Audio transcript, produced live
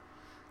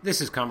This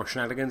is Comic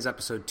Shenanigans,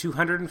 episode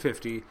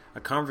 250,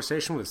 a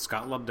conversation with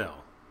Scott Lobdell.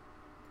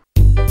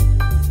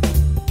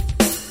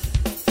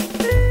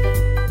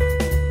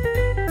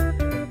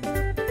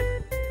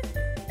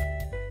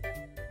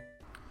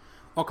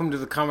 Welcome to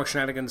the Comic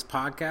Shenanigans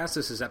podcast.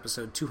 This is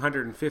episode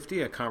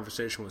 250, a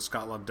conversation with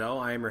Scott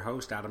Lobdell. I am your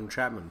host, Adam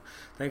Chapman.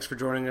 Thanks for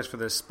joining us for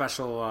this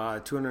special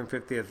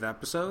 250th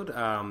episode.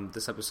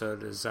 This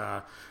episode is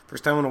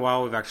first time in a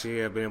while we've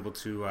actually been able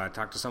to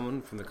talk to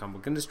someone from the comic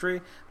book industry.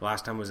 The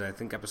last time was, I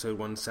think, episode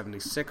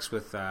 176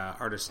 with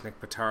artist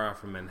Nick Pitara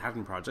from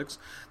Manhattan Projects.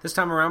 This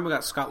time around we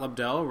got Scott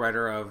Lobdell,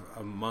 writer of,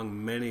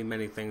 among many,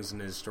 many things in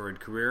his storied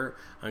career,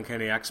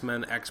 Uncanny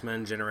X-Men,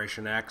 X-Men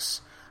Generation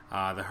X,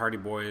 the Hardy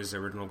Boys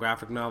original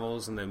graphic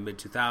novels in the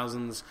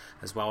mid-2000s,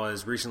 as well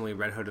as recently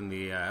Red Hood and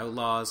the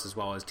Outlaws, as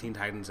well as Teen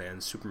Titans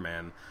and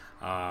Superman,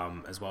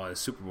 as well as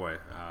Superboy,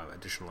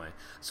 additionally.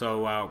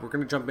 So we're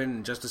going to jump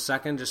in just a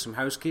second, just some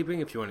housekeeping.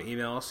 If you want to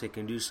email us, you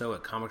can do so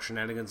at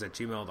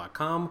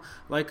comicshenanigans@gmail.com.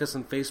 Like us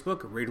on Facebook,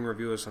 rate and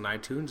review us on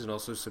iTunes, and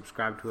also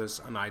subscribe to us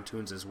on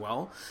iTunes as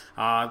well.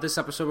 This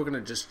episode, we're going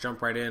to just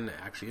jump right in,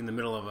 actually in the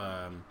middle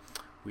of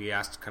we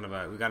got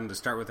him to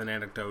start with an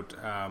anecdote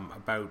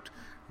about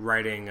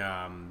writing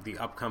the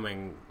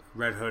upcoming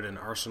Red Hood and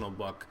Arsenal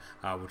book,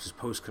 which is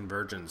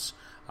Post-Convergence,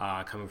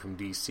 coming from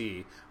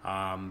DC.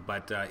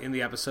 But in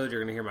the episode,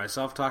 you're going to hear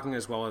myself talking,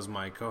 as well as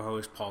my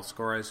co-host, Paul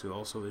Scores, who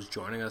also is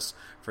joining us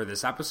for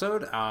this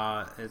episode.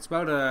 It's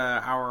about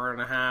an hour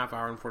and a half,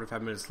 hour and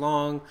 45 minutes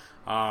long.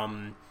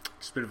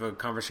 Just a bit of a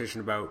conversation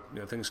about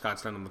things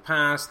Scott's done in the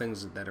past,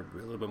 things that are a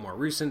little bit more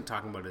recent,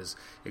 talking about his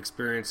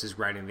experiences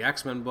writing the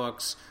X-Men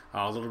books,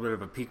 a little bit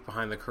of a peek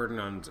behind the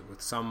curtain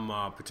with some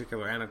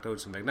particular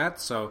anecdotes and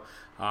vignettes. So,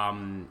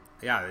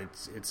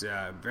 it's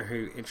a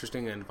very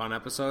interesting and fun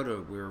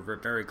episode. We were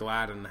very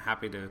glad and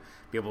happy to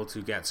be able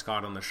to get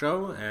Scott on the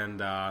show, and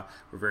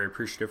we're very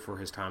appreciative for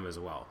his time as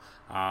well.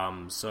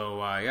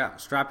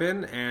 Strap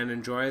in and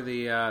enjoy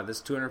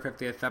this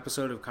 250th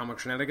episode of Comic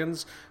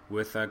Shenanigans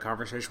with a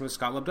conversation with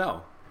Scott Lobdell.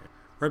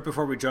 Right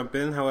before we jump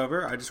in,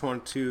 however, I just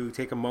want to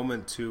take a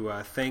moment to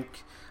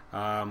thank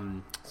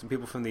some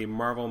people from the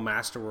Marvel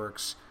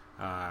Masterworks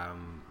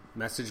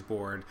message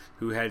board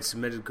who had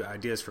submitted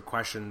ideas for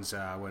questions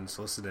when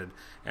solicited,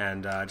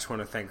 and I just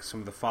want to thank some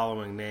of the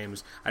following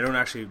names. I don't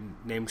actually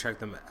name check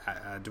them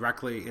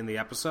directly in the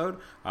episode,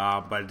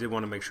 but I did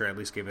want to make sure I at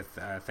least gave a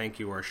thank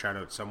you or a shout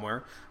out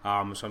somewhere.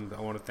 I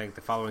want to thank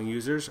the following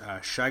users: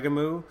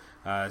 Shagamu,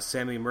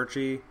 Sammy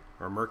Murchie,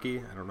 or Murky,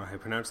 I don't know how you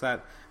pronounce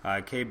that,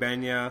 Kay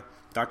Banya,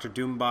 Dr.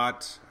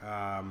 Doombot,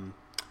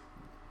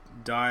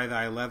 Dye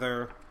Thy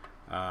Leather,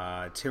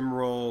 Tim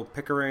Roll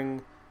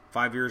Pickering,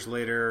 5 Years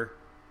Later,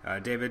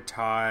 David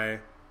Ty,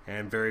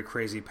 and Very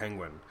Crazy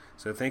Penguin.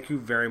 So thank you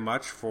very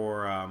much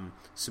for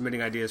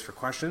submitting ideas for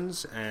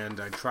questions, and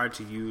I tried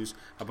to use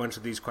a bunch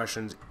of these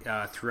questions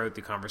throughout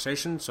the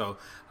conversation, so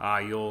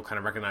you'll kind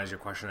of recognize your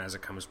question as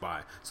it comes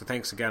by. So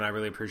thanks again. I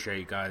really appreciate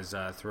you guys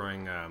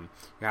throwing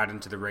your hat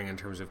into the ring in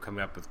terms of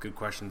coming up with good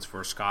questions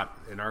for Scott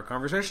in our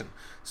conversation.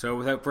 So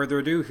without further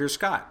ado, here's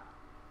Scott.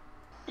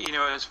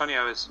 It's funny,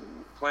 I was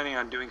planning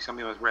on doing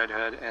something with Red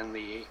Hood and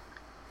the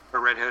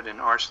Red Hood and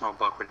Arsenal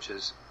book, which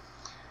is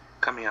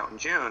coming out in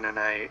June, and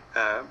I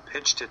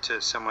pitched it to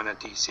someone at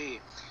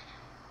DC,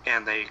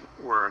 and they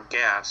were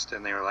aghast,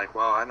 and they were like,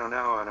 well, I don't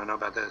know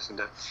about this,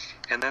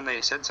 and then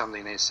they said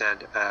something. They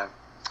said,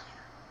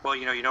 well,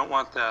 you don't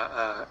want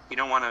to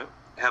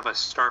have a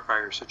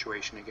Starfire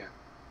situation again.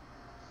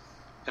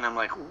 And I'm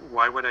like,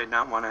 why would I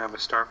not want to have a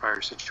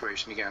Starfire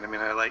situation again? I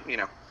mean, I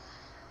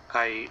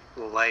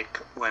like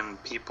when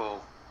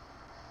people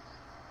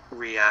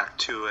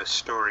react to a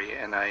story,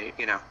 and I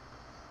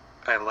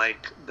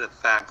like the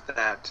fact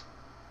that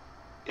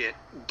it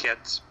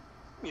gets,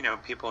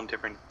 people in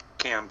different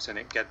camps, and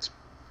it gets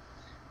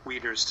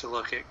readers to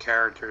look at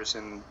characters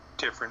in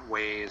different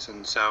ways.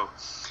 And so,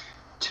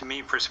 to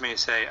me, for somebody to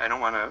say, I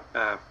don't want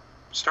a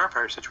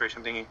Starfire situation,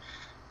 I'm thinking,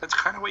 that's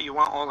kind of what you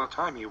want all the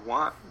time. You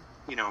want,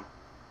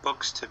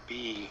 books to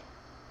be,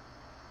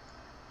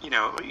 you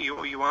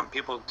want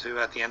people to,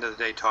 at the end of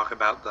the day, talk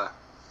about the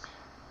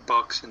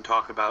books and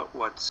talk about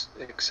what's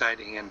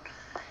exciting. And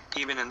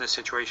even in this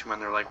situation when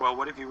they're like, well,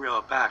 what if you reel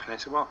it back? And I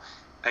said, well,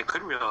 I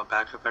could reel it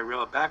back. If I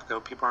reel it back, though,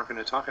 people aren't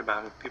going to talk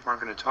about it. If people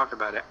aren't going to talk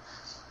about it,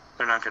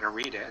 they're not going to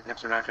read it. And if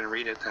they're not going to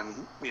read it,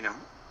 then,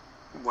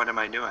 what am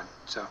I doing?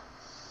 So,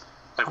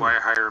 why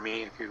hire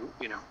me if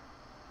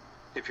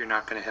if you're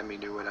not going to have me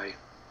do what I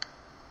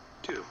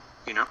do,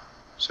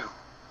 So,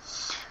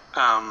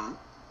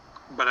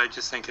 but I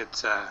just think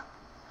it's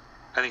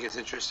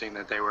interesting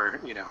that they were,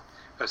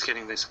 I was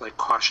getting this,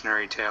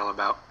 cautionary tale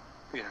about,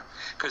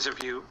 because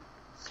I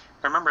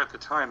remember at the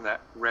time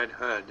that Red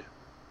Hood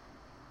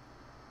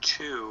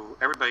 2,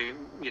 everybody,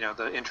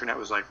 the internet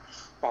was like,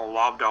 well,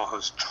 Lobdell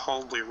has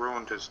totally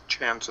ruined his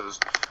chances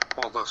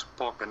with this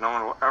book, and no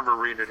one will ever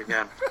read it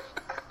again.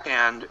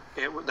 And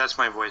that's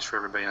my voice for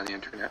everybody on the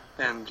internet.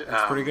 And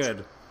that's pretty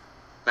good.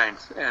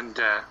 Thanks. And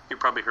you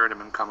probably heard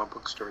him in comic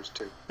book stores,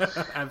 too.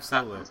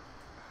 Absolutely.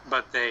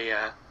 But they,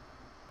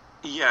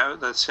 Yeah,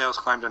 the sales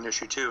climbed on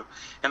issue 2.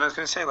 And I was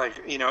going to say, like,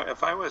 you know,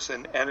 if I was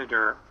an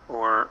editor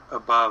or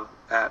above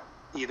at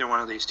either one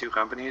of these two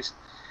companies,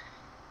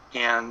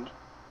 and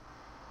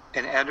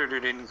an editor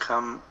didn't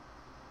come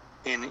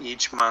in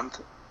each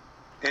month,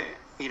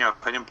 you know,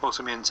 if I didn't pull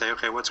somebody in and say,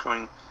 okay, what's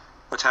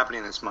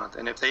happening this month?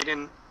 And if they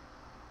didn't,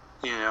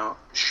 you know,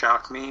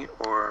 shock me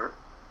or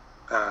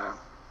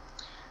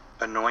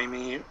annoy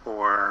me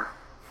or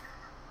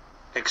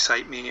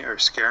excite me or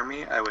scare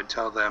me, I would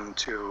tell them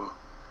to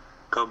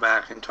go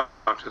back and talk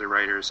to the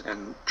writers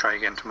and try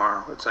again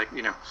tomorrow. It's like,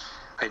 you know,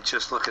 I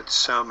just look at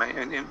so many,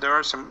 and there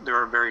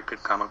are very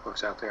good comic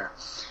books out there,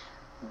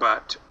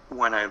 but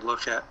when I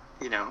look at,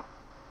 you know,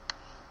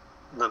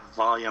 the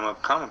volume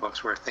of comic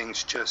books where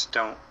things just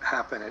don't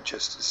happen, it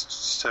just is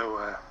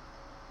so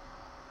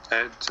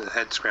it's a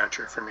head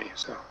scratcher for me.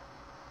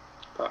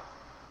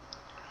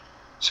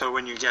 So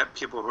when you get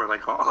people who are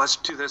like, oh, let's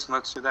do this and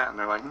let's do that, and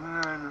they're like,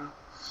 no.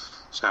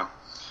 So,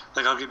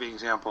 like, I'll give you an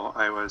example.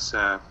 I was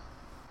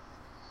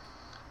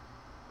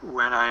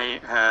when I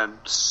had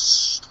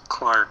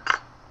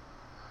Clark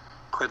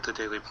quit the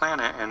Daily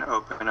Planet and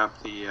open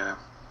up the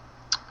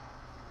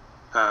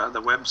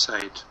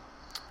website.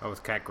 Oh,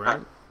 with Cat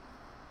Grant?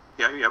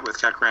 Yeah,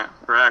 with Cat Grant.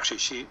 Or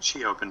actually,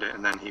 she opened it,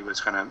 and then he was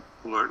kind of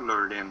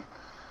lured in.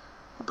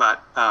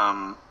 But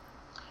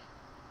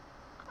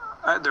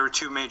there were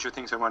two major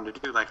things I wanted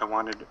to do. Like, I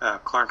wanted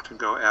Clark to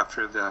go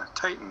after the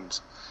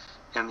Titans.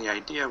 And the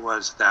idea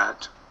was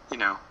that, you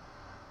know,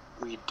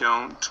 we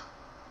don't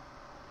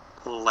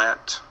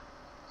let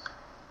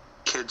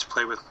kids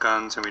play with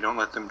guns, and we don't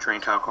let them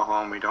drink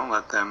alcohol, and we don't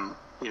let them,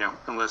 you know,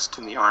 enlist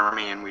in the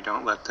army, and we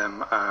don't let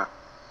them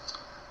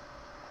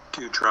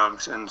do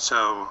drugs. And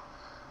so,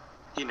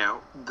 you know,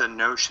 the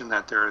notion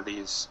that there are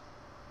these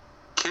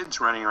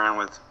kids running around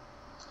with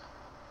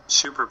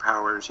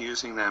superpowers,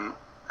 using them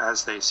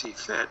as they see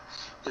fit,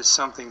 is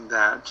something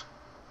that,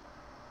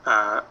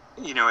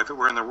 you know, if it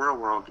were in the real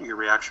world, your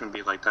reaction would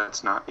be like,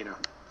 that's not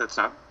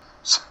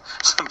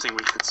something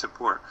we could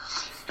support.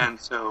 And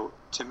so,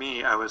 to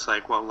me, I was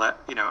like, well,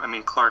 you know, I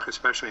mean, Clark,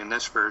 especially in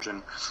this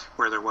version,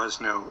 where there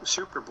was no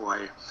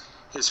Superboy,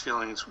 his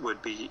feelings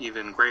would be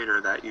even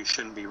greater that you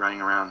shouldn't be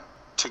running around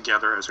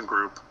together as a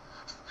group,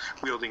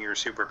 wielding your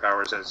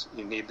superpowers as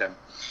you need them.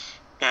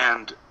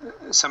 And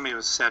somebody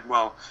said,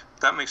 well,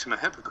 that makes him a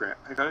hypocrite.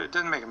 I go, it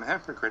doesn't make him a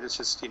hypocrite. It's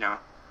just, you know,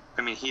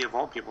 I mean, he of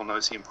all people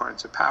knows the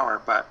importance of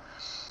power, but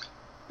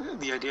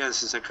the idea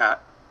is it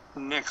got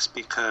nixed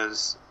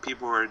because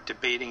people were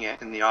debating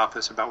it in the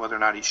office about whether or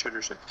not he should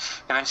or should.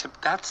 And I said,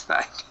 that's the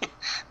idea.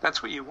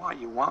 That's what you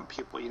want. You want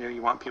people, you know,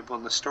 you want people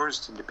in the stores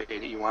to debate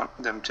it. You want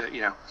them to,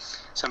 you know,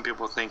 some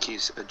people think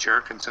he's a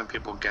jerk and some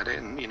people get it,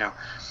 and, you know,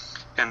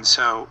 and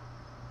so,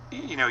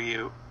 you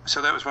know,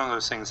 so that was one of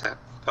those things that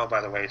fell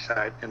by the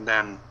wayside, and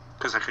then,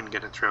 because I couldn't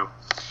get it through.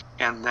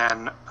 And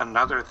then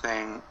another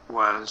thing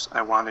was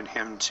I wanted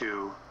him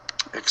to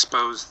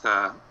expose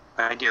the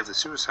idea of the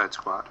Suicide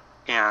Squad.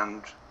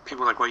 And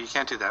people were like, well, you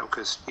can't do that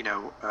because, you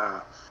know,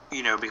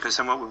 because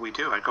then what would we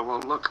do? I go, well,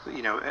 look,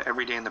 you know,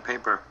 every day in the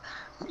paper,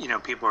 you know,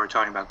 people are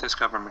talking about this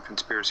government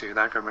conspiracy or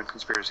that government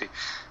conspiracy.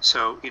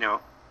 So, you know,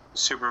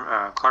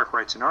 Clark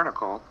writes an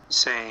article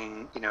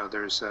saying, you know,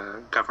 there's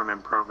a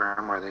government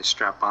program where they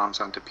strap bombs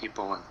onto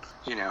people and,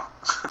 you know,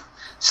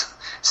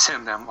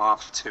 send them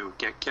off to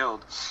get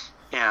killed.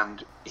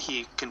 And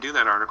he can do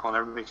that article and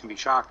everybody can be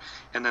shocked.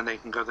 And then they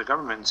can go to the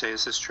government and say,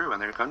 is this true?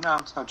 And they go, no,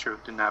 it's not true.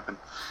 It didn't happen.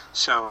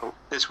 So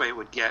this way it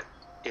would get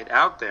it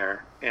out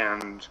there,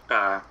 and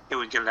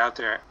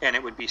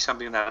it would be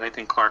something that I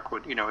think Clark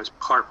would, you know,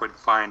 Clark would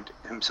find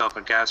himself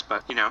aghast,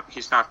 but, you know,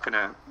 he's not going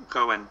to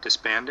go and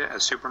disband it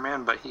as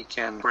Superman, but he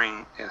can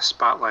bring a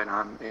spotlight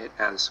on it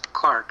as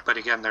Clark. But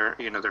again, their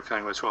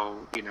feeling was,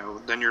 well, you know,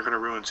 then you're going to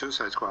ruin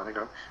Suicide Squad. I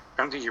go, I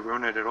don't think you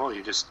ruin it at all.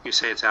 You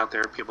say it's out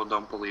there, people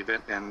don't believe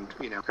it, and,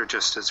 you know, they're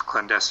just as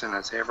clandestine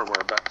as they ever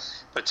were.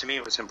 But to me,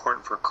 it was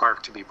important for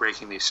Clark to be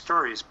breaking these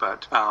stories.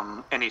 But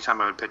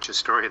anytime I would pitch a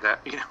story that,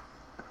 you know,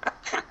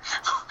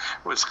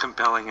 was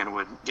compelling and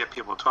would get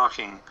people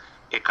talking,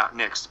 it got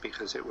nixed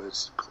because it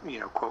was, you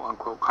know, quote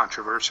unquote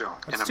controversial.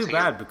 That's too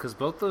bad, because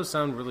both those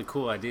sound really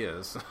cool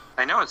ideas.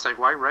 I know, it's like,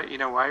 why, right? You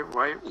know,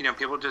 why, you know,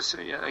 people just,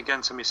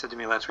 again, somebody said to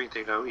me last week,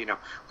 they go, you know,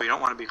 well, you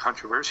don't want to be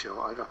controversial.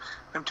 I go,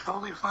 I'm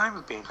totally fine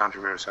with being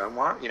controversial.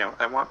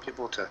 I want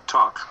people to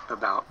talk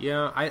about.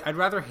 Yeah, I'd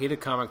rather hate a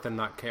comic than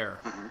not care.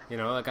 Mm-hmm. You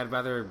know, like, I'd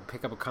rather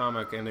pick up a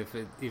comic, and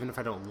even if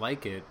I don't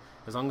like it,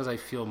 as long as I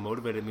feel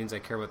motivated, it means I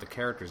care about the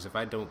characters. If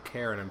I don't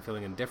care and I'm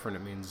feeling indifferent,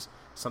 it means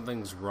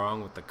something's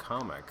wrong with the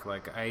comic.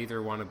 Like, I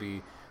either want to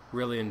be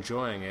really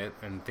enjoying it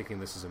and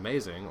thinking this is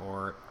amazing,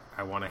 or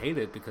I want to hate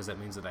it because that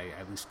means that I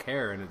at least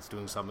care and it's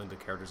doing something to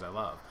characters I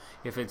love.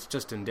 If it's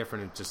just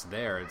indifferent, it's just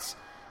there,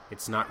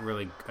 it's not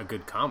really a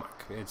good comic.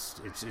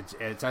 It's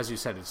as you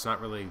said, it's not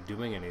really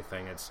doing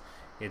anything.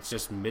 It's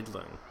just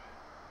middling.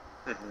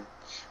 Mm-hmm.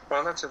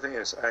 Well, that's the thing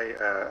is,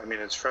 I mean,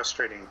 it's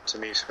frustrating to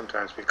me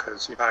sometimes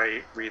because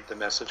I read the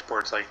message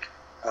boards like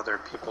other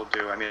people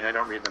do. I mean, I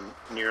don't read them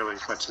nearly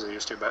as much as I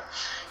used to, but,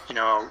 you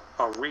know,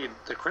 I'll read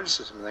the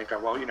criticism and they go,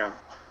 well, you know,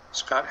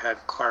 Scott had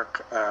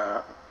Clark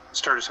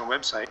start his own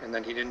website, and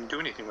then he didn't do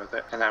anything with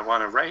it. And I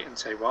want to write and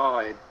say, well,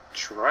 I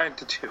tried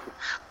to do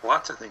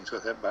lots of things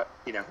with it, but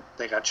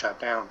they got shut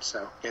down.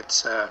 So it's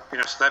so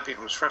that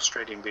becomes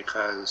frustrating,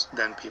 because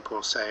then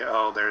people say,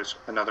 oh, there's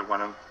another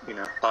one of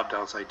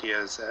Lobdell's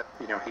ideas that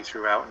he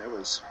threw out and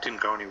it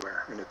didn't go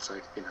anywhere. And it's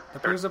like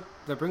that brings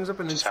up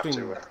an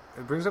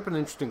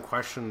interesting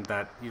question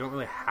that you don't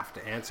really have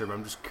to answer, but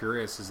I'm just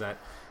curious. Is that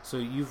so?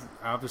 You've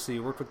obviously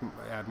worked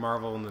at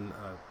Marvel, and then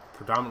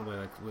predominantly,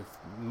 like, with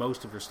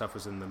most of your stuff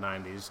was in the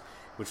 90s,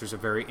 which was a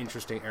very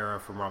interesting era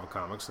for Marvel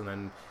Comics, and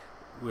then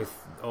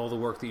with all the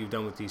work that you've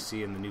done with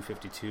DC and the New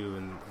 52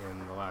 in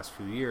the last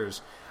few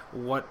years,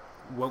 what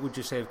would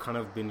you say have kind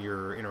of been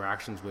your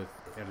interactions with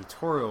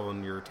editorial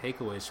and your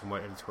takeaways from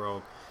what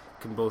editorial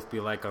can both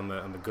be like on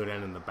the good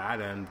end and the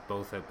bad end,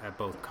 both at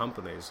both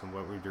companies, and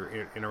what would your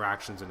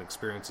interactions and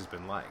experiences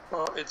been like?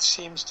 Well, it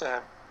seems to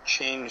have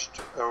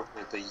changed over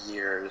the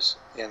years,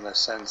 in the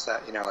sense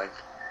that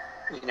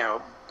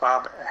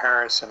Bob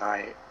Harras and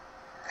I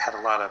had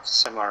a lot of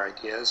similar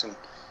ideas, and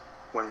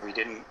when we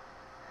didn't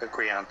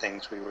agree on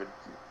things, we would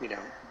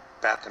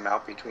bat them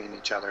out between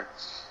each other.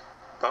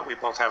 But we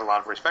both had a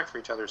lot of respect for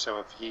each other, so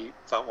if he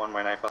felt one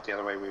way and I felt the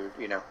other way, we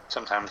would,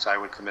 sometimes I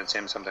would convince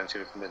him, sometimes he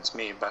would convince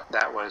me, but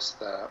that was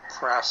the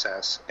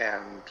process.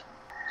 And,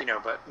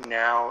 but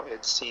now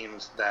it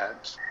seems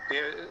that,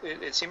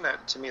 it seemed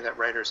that to me that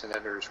writers and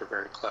editors were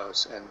very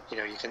close, and,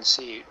 you can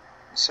see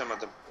some of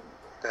the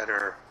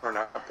better, or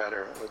not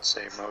better, let's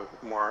say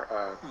more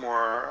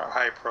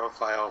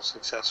high-profile,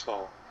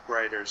 successful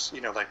writers,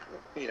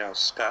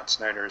 Scott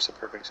Snyder is a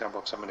perfect example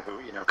of someone who,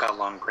 got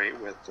along great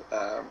with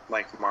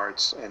Mike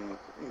Martz and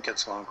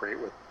gets along great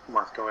with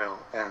Mark Doyle,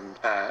 and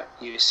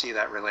you see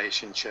that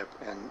relationship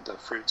and the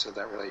fruits of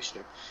that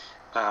relationship.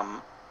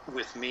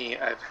 With me,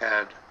 I've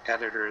had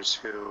editors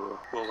who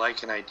will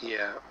like an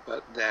idea,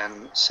 but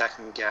then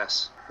second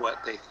guess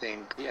what they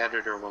think the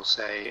editor will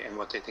say and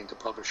what they think the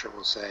publisher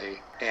will say,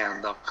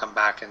 and they'll come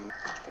back and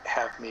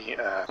have me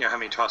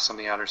toss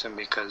something out or something,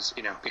 because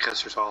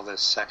there's all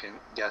this second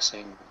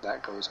guessing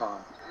that goes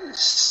on.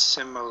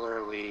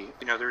 Similarly,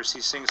 there's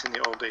these things in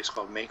the old days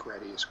called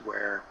make-readies,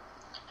 where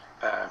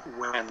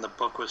when the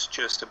book was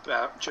just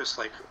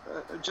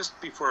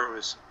before it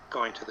was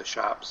going to the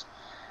shops,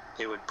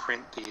 they would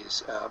print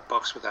these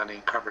books without any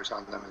covers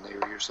on them, and they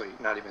were usually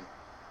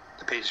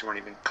the pages weren't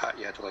even cut.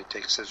 You had to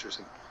take scissors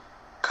and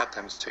cut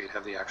them so you'd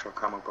have the actual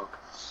comic book.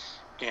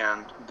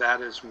 And that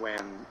is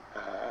when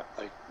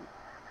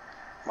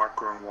Mark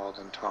Gruenwald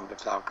and Tom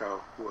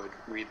DeFalco would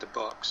read the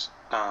books.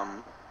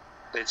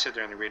 They'd sit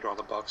there and they'd read all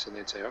the books, and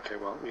they'd say, okay,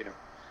 well,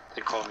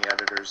 they'd call me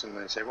editors, and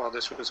they'd say, well,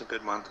 this was a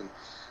good month,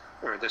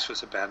 or this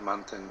was a bad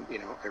month, and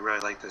I really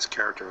like this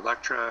character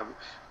Elektra.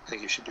 I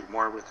think you should do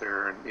more with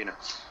her,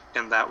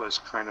 and that was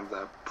kind of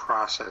the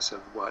process of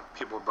what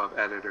people above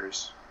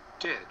editors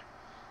did.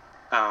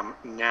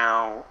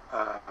 Now,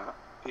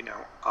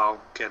 I'll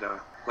get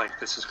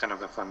this is kind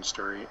of a fun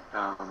story.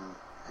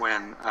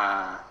 When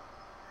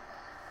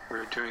we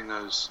were doing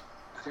those,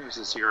 I think it was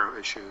the Zero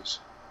issues,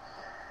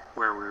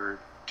 where we were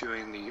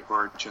doing the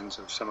origins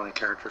of some of the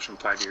characters from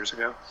 5 years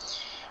ago.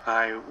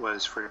 I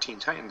was, for Teen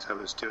Titans, I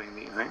was doing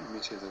the, let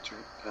me see if that's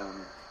right.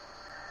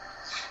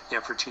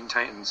 For Teen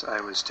Titans,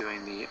 I was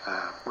doing the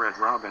Red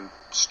Robin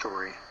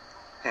story,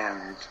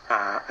 and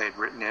I had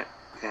written it,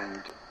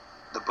 and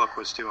the book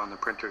was due on the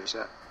printers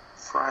at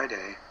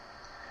Friday,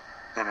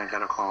 and I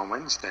got a call on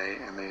Wednesday,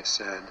 and they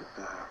said,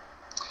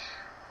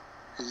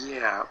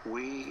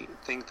 we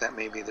think that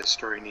maybe this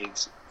story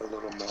needs a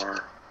little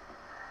more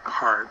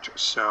heart,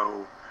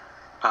 so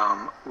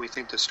we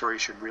think the story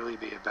should really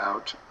be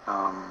about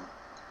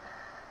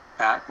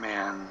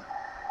Batman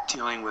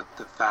dealing with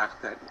the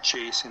fact that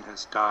Jason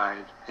has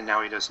died, and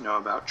now he doesn't know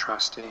about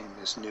trusting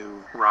this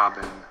new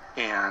Robin,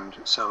 and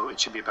so it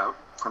should be about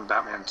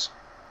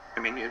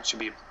it should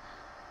be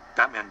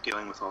Batman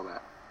dealing with all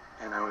that.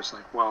 And I was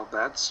like, well,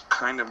 that's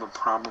kind of a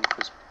problem,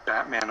 because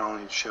Batman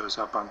only shows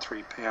up on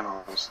 3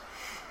 panels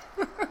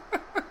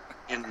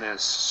in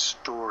this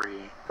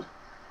story.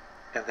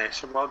 And they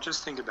said, well,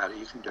 just think about it,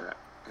 you can do it.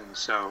 And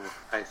so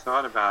I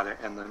thought about it,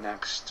 and the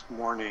next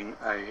morning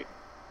I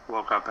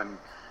woke up and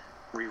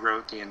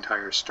rewrote the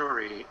entire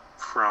story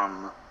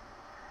from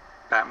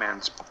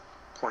Batman's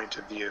point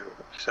of view.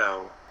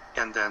 So,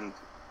 and then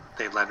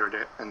they lettered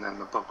it, and then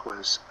the book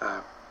was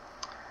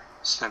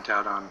sent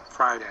out on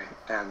Friday.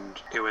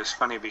 And it was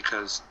funny,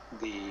 because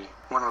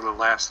one of the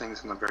last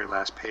things on the very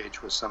last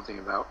page was something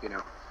about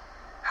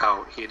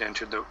how he had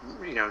entered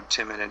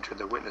Tim had entered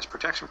the witness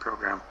protection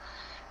program,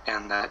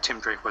 and that Tim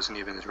Drake wasn't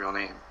even his real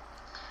name.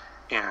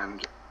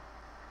 And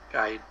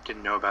I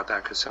didn't know about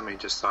that, because somebody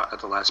just thought at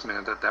the last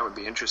minute that would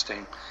be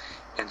interesting,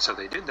 and so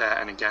they did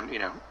that. And again,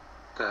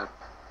 the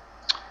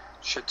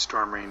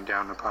shitstorm rained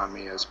down upon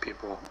me as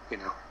people,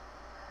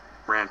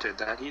 ranted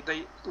that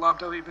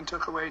Lobdell even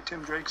took away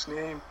Tim Drake's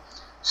name.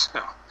 So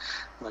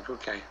I'm like,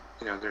 okay,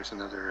 there's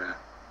another,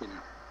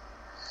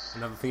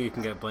 another thing you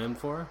can get blamed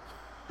for.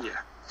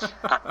 Yeah.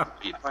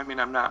 I mean,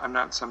 I'm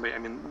not somebody. I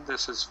mean,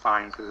 this is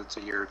fine because it's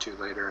a year or two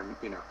later, and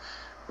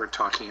we're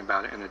talking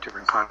about it in a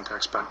different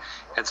context. But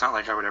it's not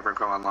like I would ever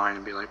go online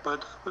and be like,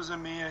 "But that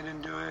wasn't me. I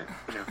didn't do it."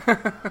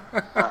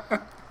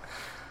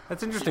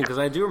 That's interesting because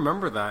I do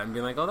remember that and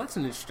being like, "Oh, that's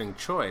an interesting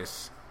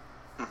choice."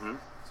 Mm-hmm.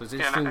 So it's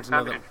interesting to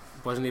know that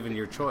wasn't even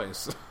your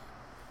choice.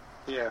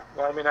 Yeah.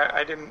 Well, I mean,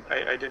 I didn't.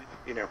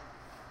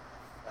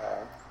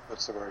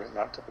 What's the word?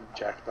 Not to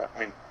object, but I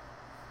mean,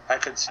 I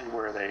could see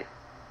where they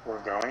were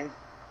going,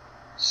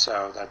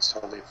 so that's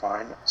totally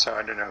fine. So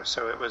I don't know.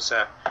 So it was.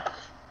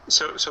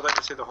 So like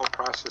I say, the whole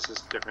process is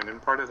different, and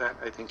part of that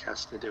I think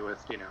has to do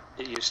with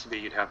it used to be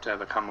you'd have to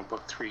have a comic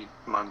book 3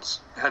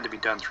 months. It had to be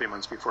done 3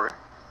 months before it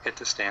hit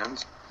the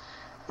stands.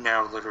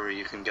 Now literally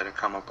you can get a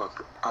comic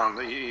book on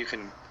you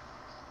can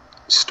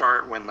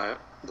start when the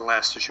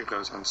last issue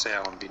goes on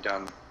sale and be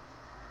done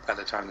by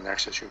the time the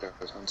next issue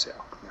goes on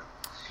sale.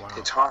 Wow.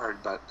 It's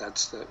hard, but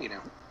that's the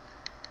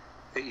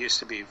It used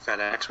to be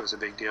FedEx was a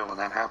big deal when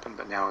that happened,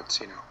 but now it's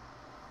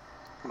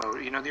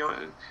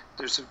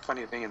there's a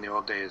funny thing in the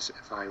old days.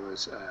 If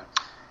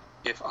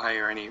I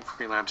or any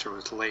freelancer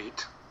was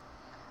late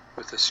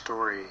with a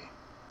story,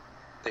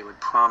 they would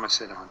promise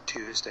it on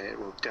Tuesday. It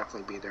will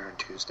definitely be there on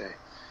Tuesday,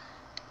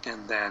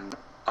 and then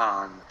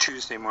on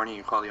Tuesday morning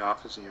you call the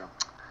office and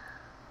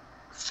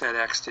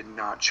FedEx did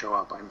not show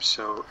up. I'm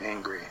so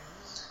angry.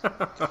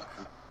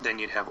 Then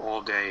you'd have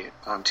all day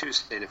on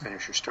Tuesday to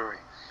finish your story.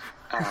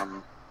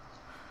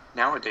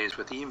 Nowadays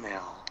with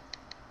email,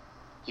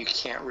 you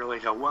can't really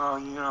go, well,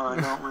 I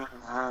don't really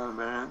have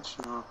it,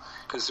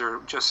 because they're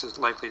just as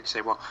likely to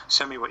say, well,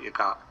 send me what you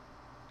got.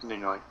 And then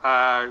you're like,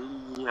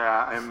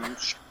 yeah, I'm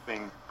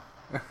shipping.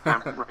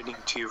 I'm writing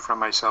to you from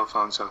my cell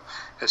phone, so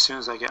as soon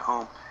as I get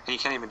home, and you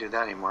can't even do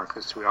that anymore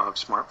because we all have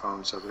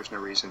smartphones, so there's no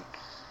reason,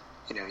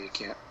 you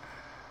can't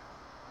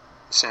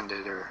send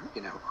it or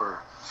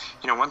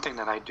one thing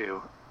that I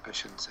do, I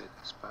shouldn't say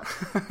this, but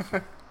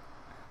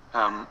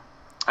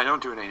I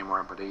don't do it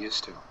anymore, but I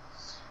used to.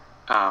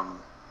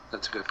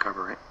 That's a good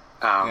cover, right?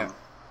 Yeah.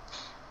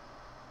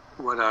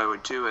 What I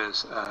would do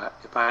is,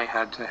 if I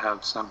had to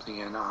have something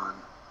in on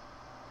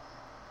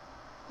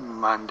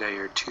Monday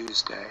or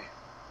Tuesday,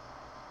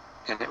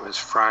 and it was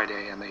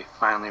Friday, and they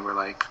finally were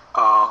like,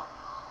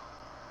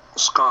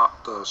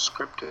 Scott, the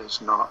script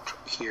is not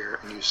here,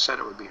 and you said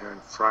it would be here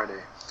on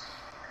Friday.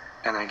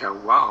 And I go,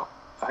 wow,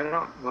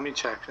 let me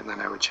check, and then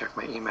I would check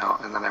my email,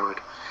 and then I would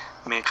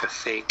make a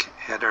fake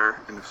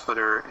header and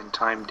footer and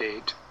time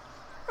date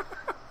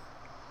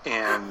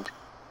and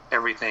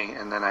everything,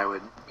 and then I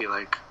would be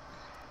like,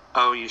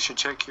 oh, you should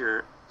check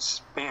your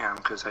spam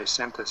because I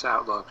sent this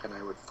Outlook, and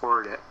I would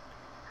forward it.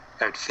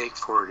 I would fake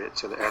forward it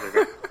to the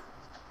editor.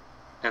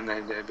 And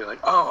then they'd be like,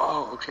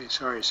 oh, okay,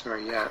 sorry,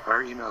 yeah,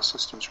 our email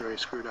system's really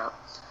screwed up.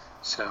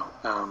 So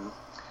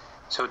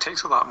it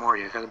takes a lot more.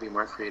 You got to be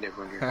more creative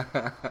when you're...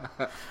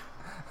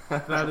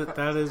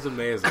 That is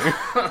amazing.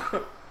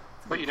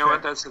 But you know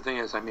what? That's the thing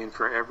is, I mean,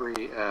 for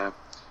every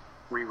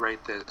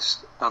rewrite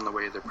this on the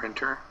way to the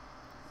printer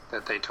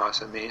that they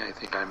toss at me, I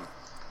think I'm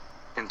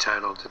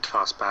entitled to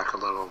toss back a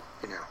little,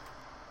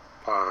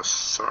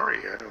 sorry,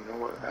 I don't know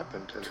what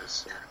happened to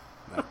this.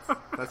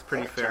 That's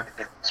pretty fair.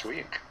 Next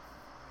week.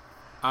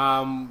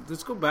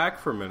 Let's go back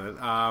for a minute,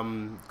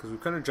 because we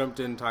kind of jumped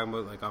in talking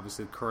about, like,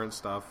 obviously current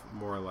stuff,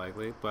 more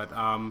likely, but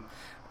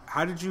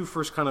how did you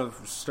first kind of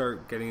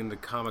start getting into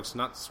comics?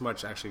 Not so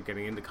much actually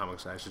getting into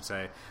comics, I should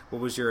say.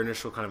 What was your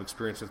initial kind of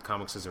experience with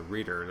comics as a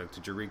reader? Like,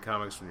 did you read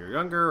comics when you were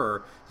younger,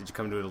 or did you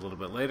come to it a little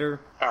bit later?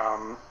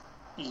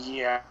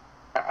 Yeah,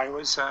 I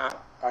was,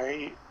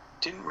 I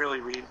didn't really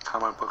read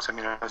comic books. I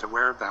mean, I was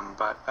aware of them,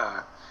 but,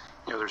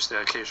 there's the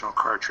occasional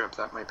car trip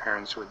that my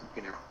parents would,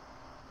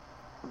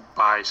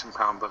 buy some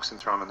comic books and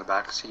throw them in the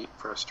back seat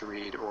for us to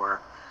read,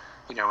 or,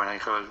 when I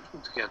go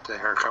to get the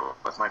haircut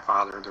with my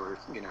father, there were,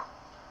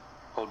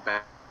 old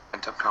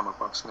bent-up comic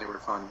books, and they were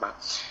fun, but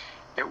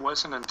it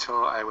wasn't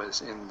until I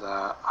was in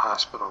the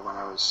hospital when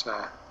I was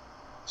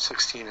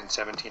 16 and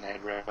 17, I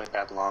had really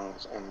bad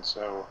lungs, and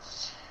so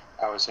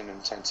I was in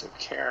intensive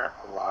care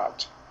a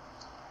lot,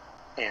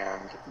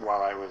 and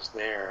while I was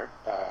there,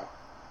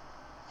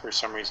 for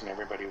some reason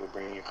everybody would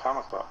bring you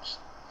comic books,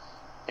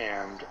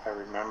 and I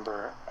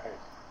remember, I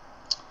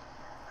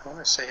want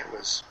to say it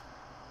was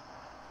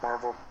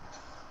Marvel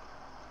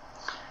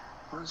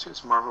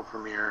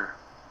Premiere.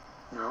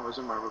 No, it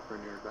wasn't Marvel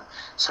Premiere, but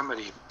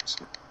somebody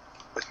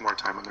with more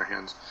time on their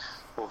hands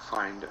will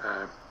find.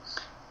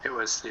 It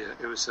was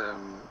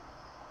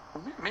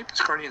maybe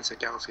it's Guardians of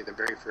the Galaxy, the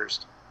very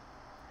first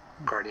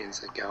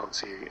Guardians of the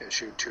Galaxy,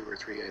 issue 2 or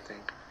 3, I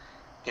think.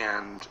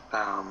 And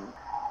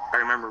I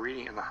remember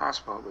reading it in the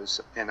hospital.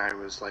 And I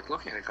was like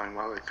looking at it, going,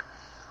 well, like,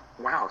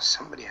 wow,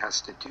 somebody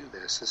has to do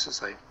this. This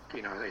is like,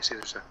 they say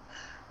there's a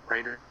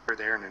writer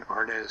there and an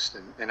artist,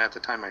 and at the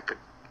time I could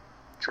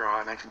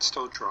draw, and I can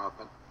still draw,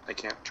 but I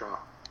can't draw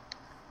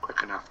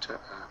quick enough to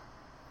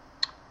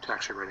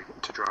actually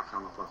to draw a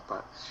comic book.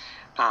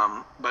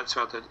 But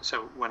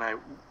so when I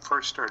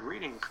first started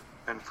reading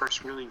and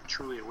first really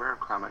truly aware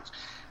of comics,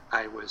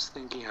 I was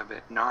thinking of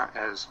it not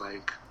as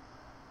like,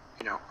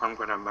 I'm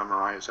going to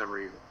memorize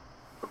every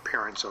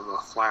appearance of the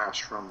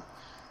Flash from,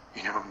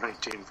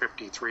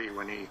 1953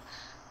 when he,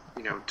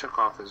 took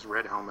off his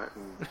red helmet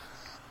and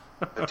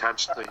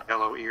attached the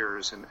yellow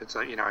ears. And it's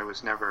like, I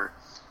was never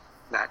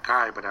that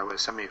guy, but I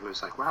was somebody who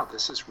was like, wow,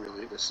 this is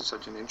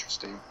such an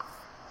interesting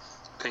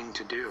thing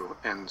to do.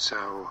 And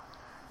so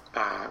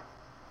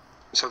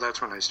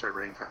that's when I started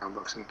writing comic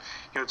books. And,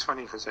 it's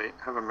funny because I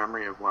have a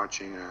memory of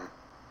watching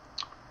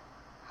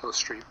Hill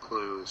Street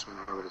Blues when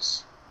I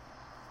was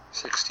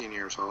 16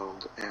 years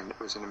old, and it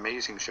was an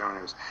amazing show, and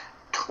I was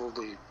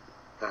totally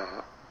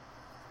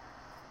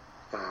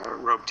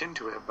roped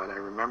into it. But I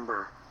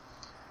remember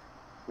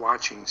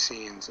watching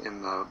scenes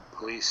in the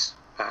police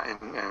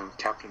in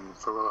Captain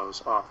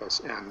Farillo's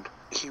office, and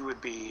he would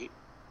be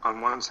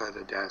on one side of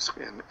the desk,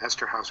 and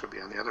Esther House would be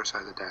on the other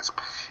side of the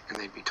desk, and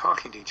they'd be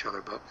talking to each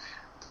other, but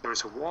there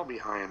was a wall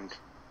behind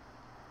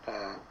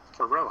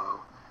Farillo,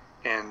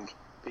 and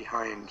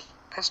behind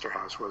Esther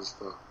House was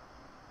the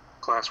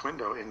glass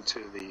window into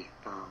the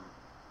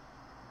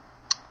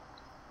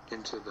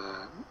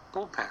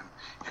bullpen,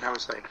 and I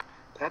was like,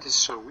 that is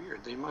so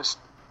weird. They must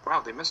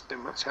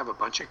have a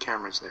bunch of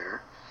cameras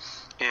there,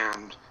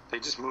 and they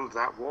just move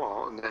that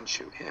wall and then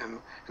shoot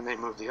him, and they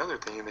move the other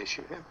thing and they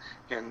shoot him,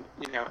 and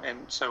and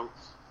so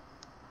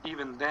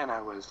even then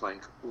I was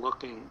like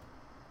looking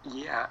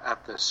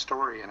at the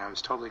story, and I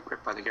was totally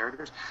gripped by the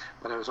characters,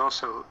 but I was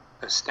also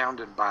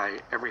astounded by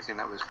everything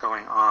that was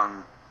going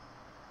on,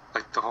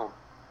 like the whole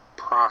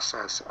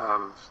process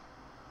of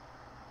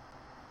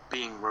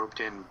being roped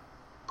in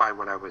by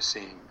what I was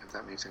seeing, if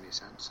that makes any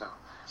sense.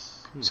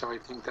 So I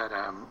think that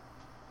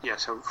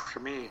so for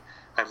me,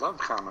 I loved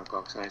comic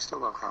books, and I still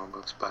love comic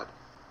books, but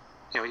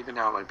even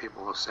now, like,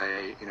 people will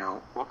say,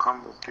 what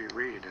comic book do you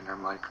read? And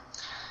I'm like,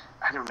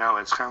 I don't know.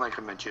 It's kind of like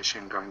a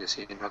magician going to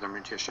see another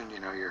magician.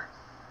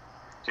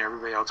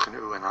 Everybody else can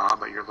ooh and ah,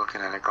 but you're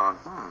looking at it going,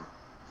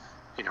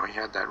 he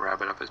had that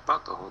rabbit up his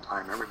butt the whole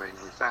time. Everybody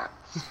knows that.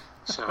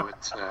 So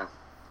it's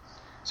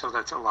so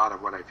that's a lot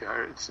of what I feel.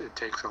 It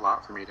takes a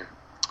lot for me to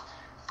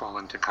fall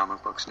into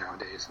comic books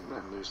nowadays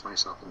and lose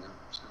myself in them.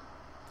 So.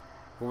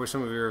 What were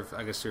some of your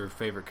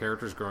favorite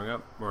characters growing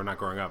up? Or not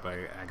growing up,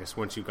 I guess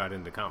once you got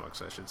into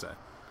comics, I should say.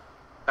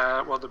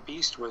 Well, the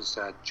Beast was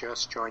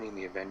just joining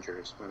the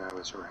Avengers when I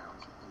was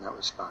around, and that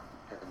was fun.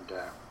 And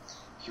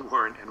he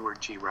wore an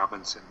Edward G.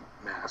 Robinson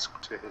mask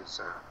to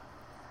his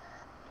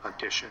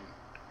audition,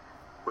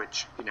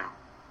 which,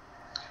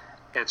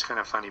 it's kind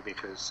of funny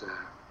because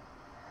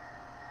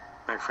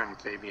my friend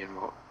Fabian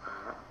will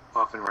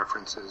often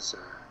references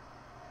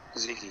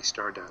Ziggy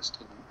Stardust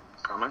in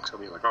comics. He'll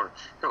be like, oh,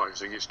 you're like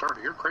Ziggy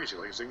Stardust. You're crazy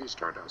like Ziggy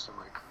Stardust. I'm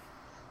like,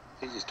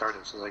 Ziggy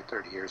Stardust was like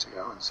 30 years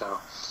ago. And so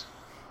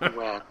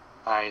when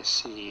I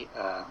see,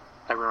 I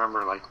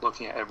remember like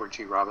looking at Edward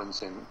G.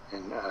 Robinson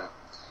in the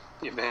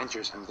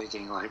Avengers, I'm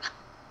thinking like,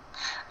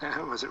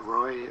 was it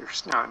Roy? Or,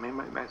 no, I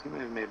think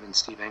it may have been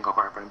Steve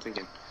Englehart, but I'm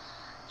thinking,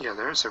 yeah,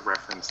 there's a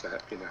reference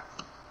that,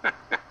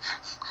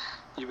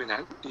 even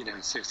at,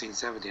 16,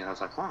 17, I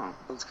was like,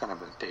 that's kind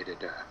of a dated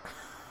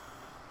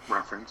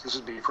reference. This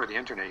is before the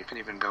internet. You can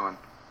even go and,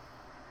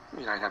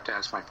 I'd have to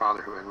ask my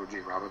father who Edward G.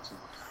 Robinson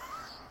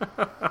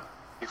was.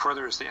 Before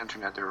there was the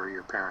internet, there were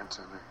your parents.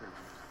 And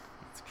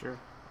that's true.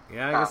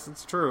 Yeah, I guess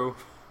it's true.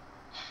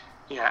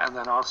 Yeah, and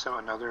then also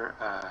another,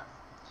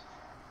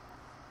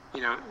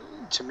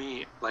 to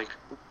me, like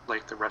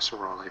the rest of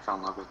the world, I fell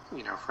in love with,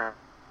 Frank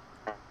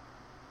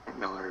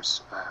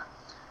Miller's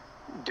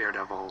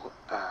Daredevil,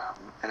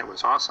 and it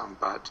was awesome.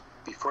 But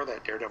before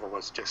that, Daredevil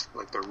was just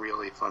like the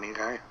really funny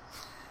guy.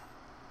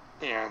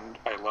 And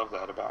I love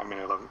that about,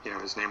 I love,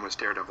 his name was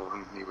Daredevil,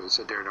 and he was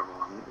a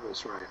daredevil, and it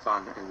was really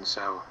fun. And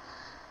so,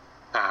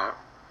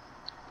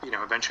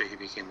 eventually he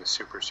became the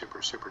super,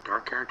 super, super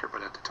dark character,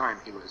 but at the time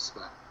he was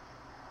the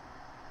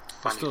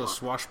funny still a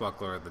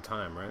swashbuckler at the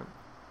time, right?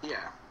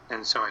 Yeah,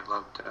 and so I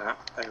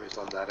always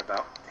loved that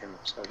about him.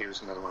 So he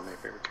was another one of my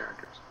favorite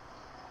characters.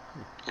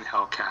 And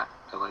Hellcat,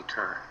 I liked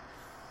her.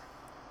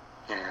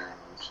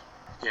 And,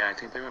 yeah, I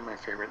think they were my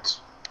favorites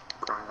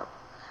growing up.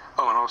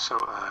 Oh, and also,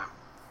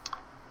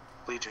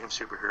 Legion of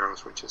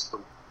Superheroes, which is the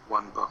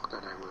one book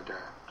that I would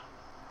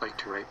like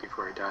to write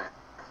before I die.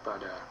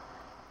 But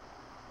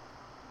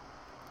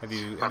have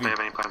you have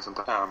any plans on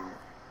that?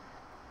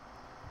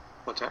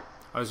 What's that?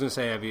 I was going to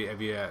say, have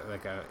you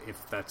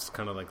if that's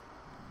kind of like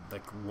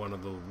one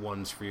of the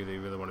ones for you that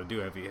you really want to do,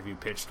 have you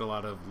pitched a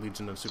lot of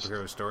Legion of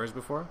Superhero stories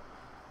before?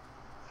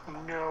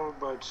 No,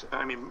 but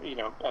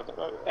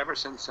ever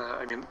since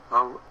I think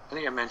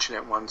I mentioned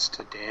it once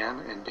to Dan,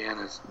 and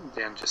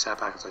Dan just sat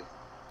back and was like,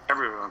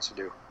 everybody wants to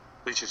do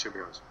Legion of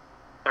Superheroes.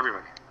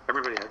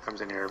 Everybody that comes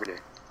in here every day,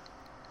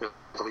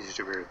 the Legion of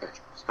Superheroes page.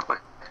 So I'm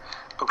like,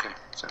 okay,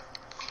 so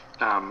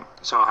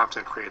I'll have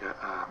to create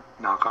a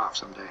knockoff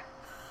someday.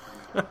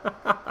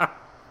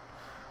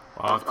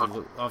 I'll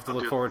have to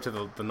look forward to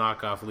the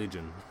knockoff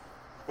Legion.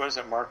 What is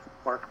it, Mark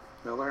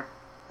Miller?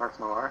 Mark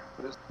Millar?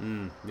 What is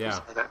it? Yeah.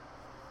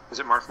 Is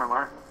it Mark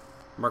Millar?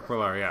 Mark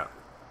Millar, yeah.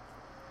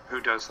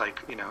 Who does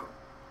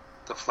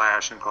the the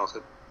Flash and calls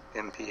it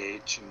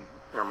MPH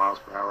or miles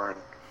per hour, and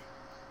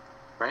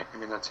right? I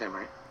mean, that's him,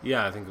 right?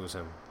 Yeah, I think it was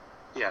him.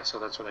 Yeah, so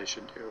that's what I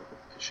should do.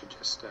 I should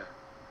just.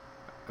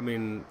 I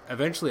mean,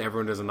 eventually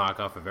everyone does a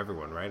knockoff of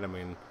everyone, right? I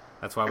mean,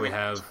 that's why we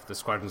have the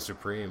Squadron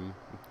Supreme.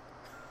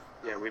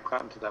 Yeah, we've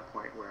gotten to that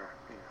point where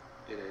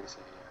it is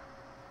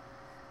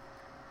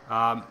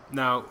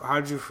Now, how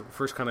did you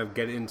first kind of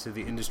get into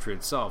the industry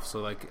itself? So,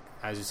 like,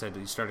 as you said,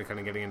 you started kind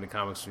of getting into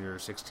comics when you were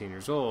 16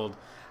 years old.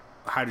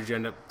 How did you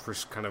end up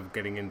first kind of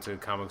getting into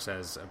comics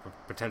as a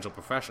potential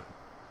profession?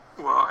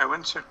 Well, I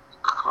went to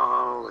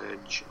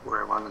college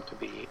where I wanted to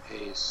be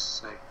a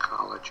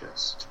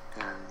psychologist,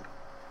 and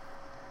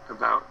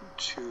about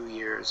 2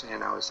 years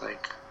in, I was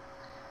like,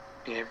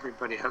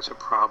 everybody has a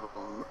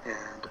problem,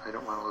 and I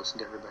don't want to listen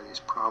to everybody's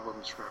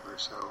problems forever,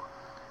 so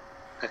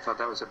I thought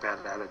that was a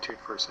bad attitude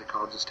for a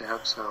psychologist to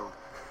have. So,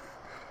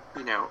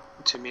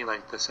 to me,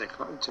 like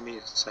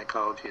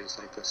psychology is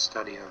like the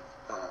study of,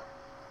 well,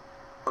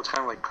 it's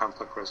kind of like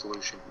conflict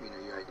resolution.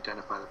 You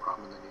identify the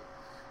problem and then you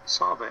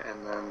solve it.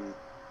 And then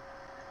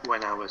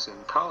when I was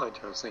in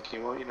college, I was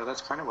thinking, well,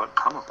 that's kind of what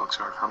comic books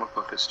are. A comic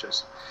book is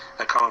just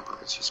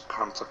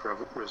conflict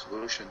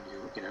resolution.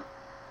 You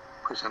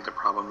present the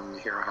problem, and the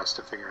hero has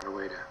to figure out a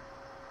way to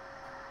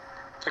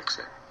fix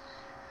it.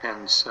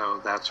 And so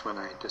that's when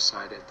I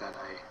decided that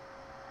I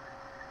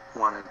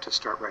wanted to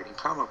start writing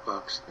comic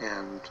books.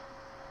 And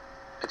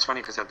it's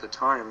funny because at the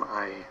time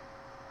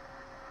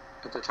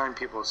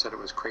people said it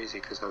was crazy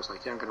because I was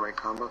like, yeah, I'm going to write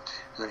comic books,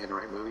 and I'm going to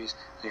write movies,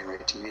 and I'm going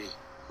to write TV.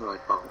 They're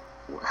like, well,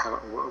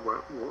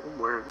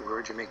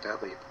 where'd you make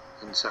that leap?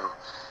 And so,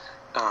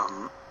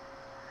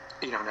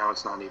 now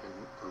it's not even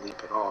a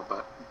leap at all,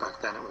 but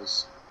back then it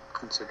was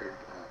considered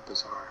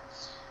bizarre.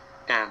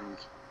 And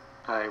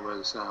I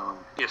was, so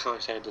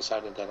I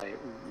decided that I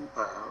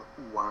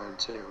wanted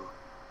to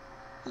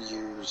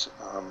use,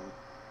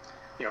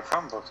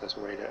 comic books as a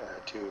way to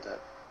do that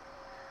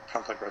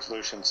conflict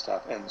resolution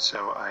stuff. And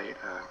so I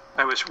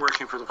was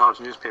working for the college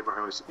newspaper.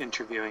 I was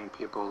interviewing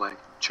people like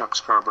Chuck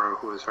Scarborough,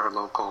 who was our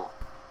local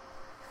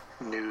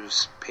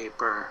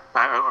newspaper,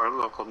 our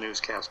local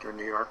newscaster in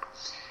New York.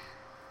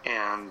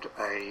 And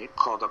I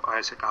called up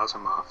Isaac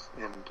Asimov,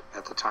 and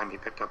at the time he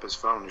picked up his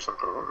phone. He's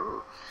like,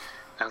 oh.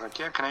 I was like,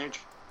 yeah, can I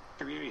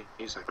interview you?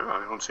 He's like, oh,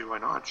 I don't see why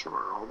not. Sure,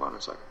 hold on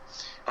a second.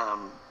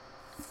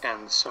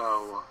 And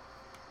so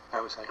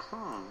I was like,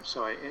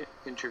 So I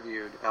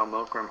interviewed Al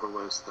Milgrom, who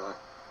was the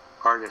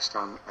artist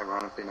on,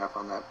 ironically enough,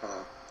 on that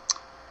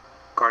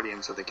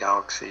Guardians of the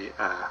Galaxy.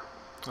 Oh,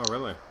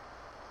 really?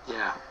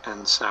 Yeah,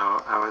 and so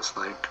I was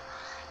like,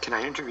 can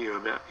I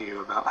interview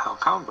you about how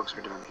comic books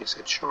are done? He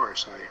said, sure.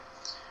 So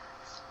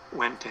I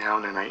went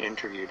down and I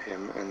interviewed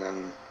him, and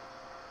then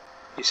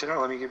he said,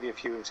 let me give you a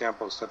few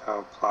examples of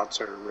how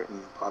plots are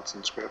written, plots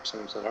and scripts.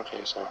 And I said,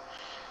 okay. So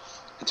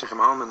I took him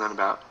home, and then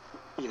about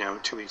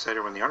 2 weeks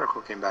later, when the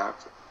article came back,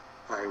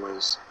 I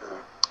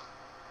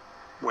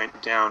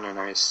went down and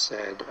I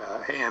said,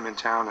 hey, I'm in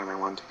town and I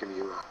want to give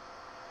you a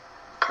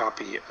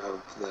copy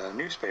of the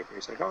newspaper.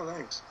 He's like, oh,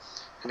 thanks.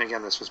 And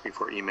again, this was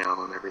before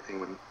email and everything,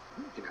 when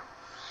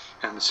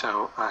and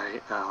so I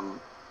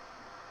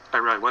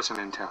really wasn't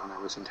in town.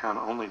 I was in town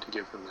only to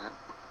give him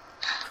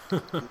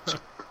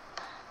that.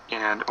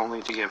 And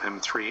only to give him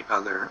three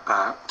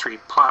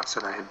plots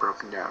that I had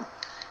broken down,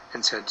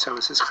 and said, so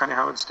is this kind of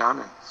how it's done?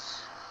 And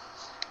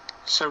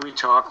so we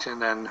talked,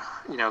 and then,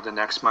 the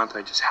next month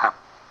I just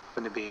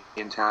happened to be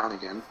in town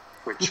again,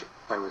 which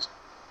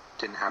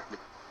didn't happen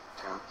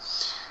in town.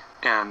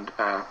 And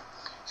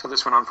so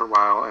this went on for a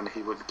while, and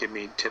he would give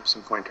me tips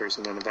and pointers,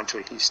 and then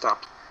eventually he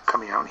stopped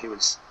coming out, and he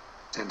would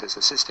send his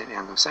assistant,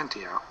 Ann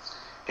Nocenti, out.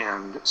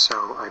 And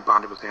so I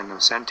bonded with Ann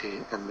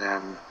Nocenti, and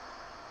then,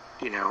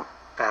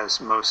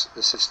 as most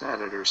assistant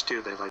editors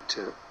do, they like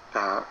to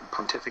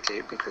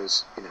pontificate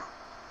because,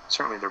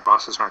 certainly their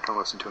bosses aren't going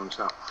to listen to them,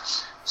 so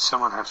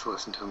someone has to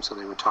listen to them, so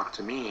they would talk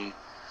to me.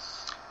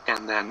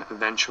 And then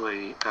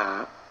eventually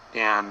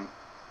Ann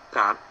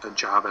got a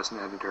job as an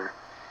editor,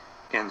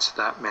 and so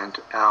that meant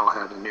Al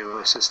had a new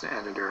assistant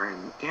editor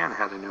and Ann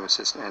had a new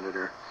assistant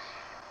editor,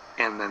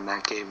 and then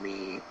that gave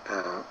me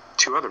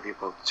 2 other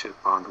people to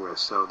bond with.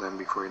 So then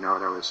before you know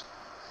it, I was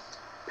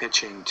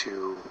pitching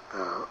to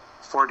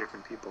 4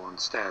 different people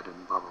instead,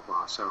 and blah blah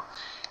blah. So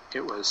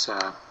it was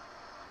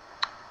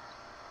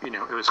it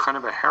was kind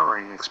of a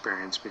harrowing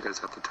experience,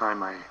 because at the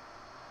time I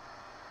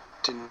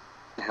didn't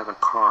have a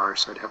car,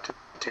 so I'd have to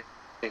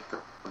take the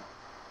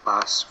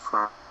bus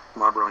from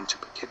Marlborough into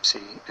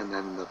Poughkeepsie, and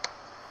then the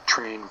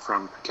train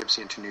from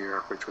Poughkeepsie into New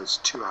York, which was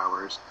 2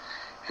 hours.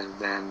 And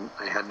then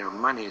I had no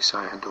money, so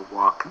I had to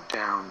walk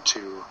down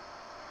to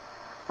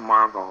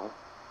Marvel,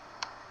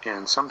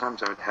 and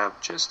sometimes I would have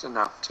just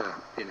enough to,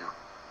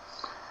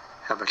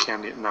 have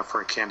enough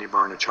for a candy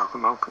bar and a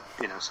chocolate milk,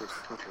 so it's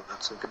like, okay,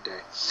 that's a good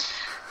day.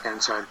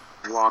 And so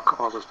I'd walk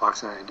all those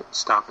blocks, and I'd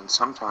stop, and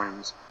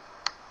sometimes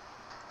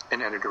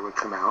an editor would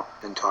come out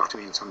and talk to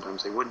me, and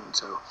sometimes they wouldn't.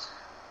 So,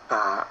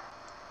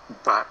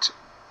 but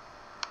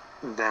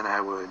then I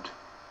would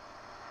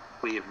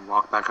leave and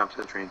walk back up to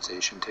the train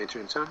station,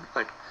 so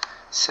like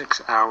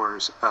 6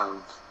 hours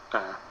of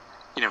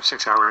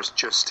 6 hours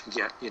just to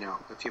get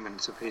a few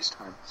minutes of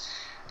FaceTime.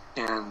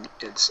 And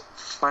it's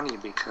funny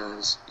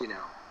because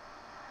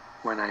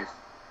when I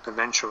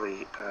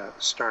eventually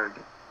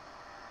started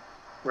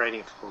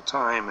writing full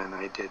time, and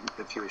I did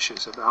a few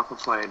issues of Alpha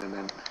Flight, and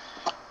then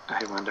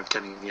I wound up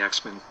getting the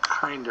X-Men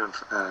kind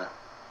of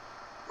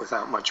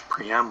without much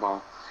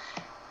preamble.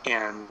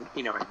 And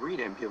I'd read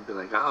it, and people would be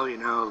like, "Oh,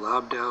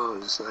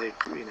 Lobdell is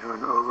like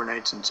an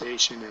overnight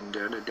sensation, and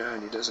da da da,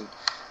 and he doesn't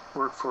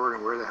work for it,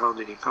 and where the hell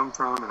did he come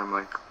from?" And I'm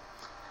like,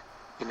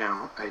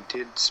 I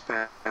did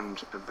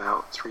spend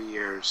about 3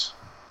 years,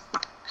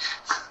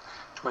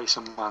 twice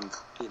a month,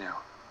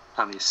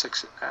 on these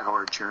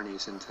 6-hour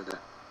journeys into the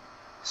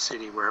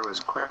city, where it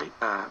was quite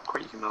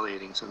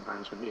humiliating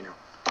sometimes when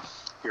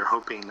you're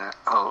hoping that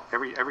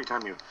every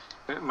time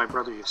my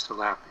brother used to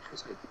laugh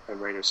because I'd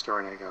write a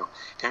story and I go,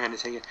 "Hey, I'm going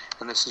to take it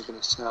and this is going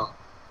to sell,"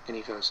 and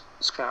he goes,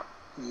 "Scott,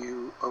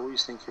 you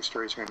always think your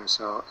stories are going to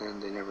sell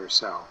and they never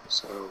sell,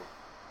 so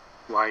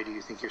why do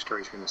you think your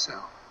stories are going to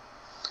sell?"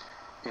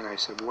 And I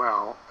said,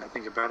 well, I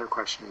think a better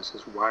question is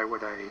why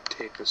would I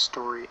take a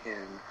story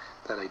in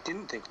that I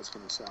didn't think was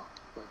going to sell?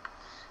 Like,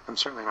 I'm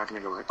certainly not going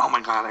to go like, "Oh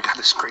my God, I got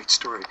this great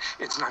story.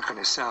 It's not going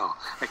to sell.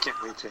 I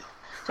can't wait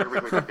for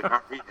everybody to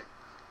not read it."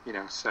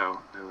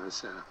 So it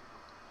was,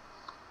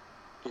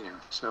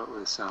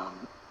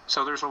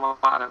 so there's a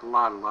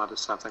lot of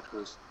stuff that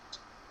goes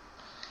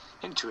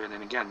into it.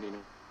 And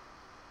again,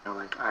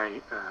 like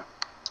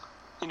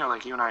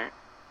like you and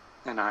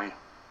I,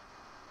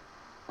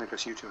 I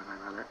guess you two and I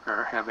rather,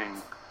 are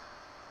having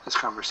this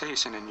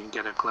conversation, and you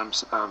get a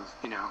glimpse of,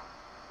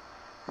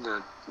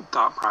 the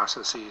thought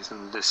processes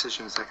and the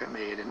decisions that get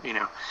made, and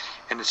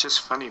and it's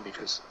just funny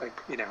because I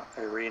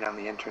read on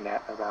the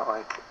internet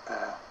about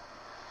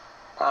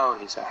oh,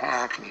 he's a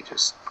hack and he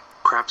just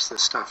craps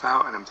this stuff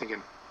out, and I'm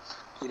thinking,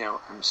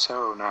 I'm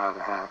so not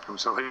a hack. I'm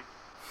so I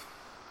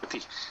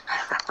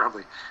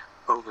probably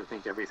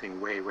overthink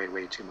everything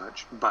way too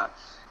much, but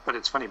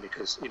it's funny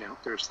because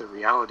there's the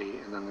reality,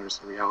 and then there's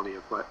the reality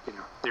of what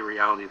the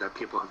reality that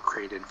people have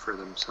created for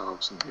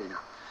themselves, and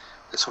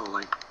this whole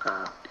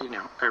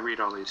I read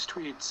all these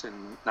tweets,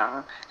 and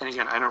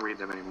again, I don't read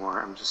them anymore.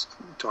 I'm just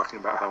talking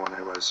about how when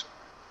I was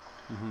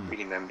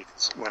reading them,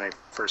 because when I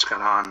first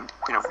got on,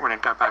 when I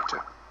got back to,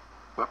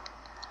 well,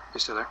 you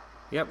still there?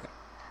 Yep.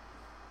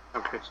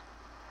 Okay.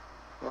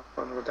 Well, I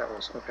don't know what that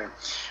was. Okay.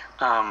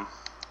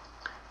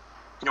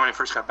 When I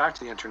first got back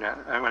to the internet,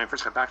 when I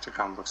first got back to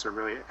comic books, there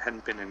really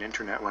hadn't been an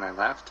internet when I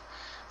left.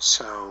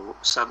 So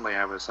suddenly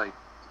I was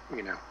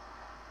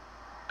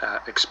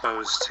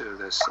exposed to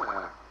this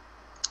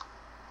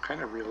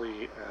kind of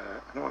really,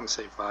 I don't want to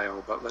say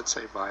vile, but let's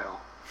say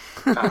vile,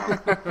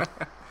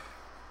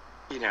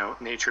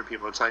 nature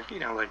people. It's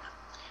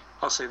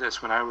I'll say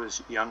this, when I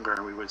was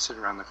younger, we would sit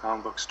around the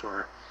comic book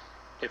store.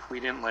 If we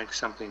didn't like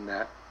something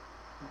that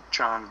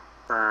John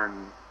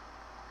Byrne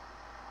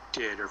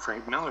did or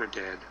Frank Miller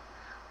did,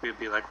 we'd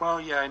be like, well,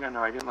 yeah, I don't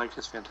know, I didn't like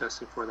his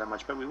Fantastic Four that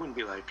much, but we wouldn't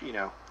be like,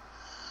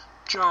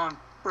 John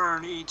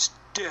Byrne eats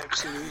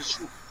dicks and he's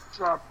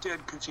dropped dead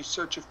because he's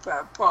such a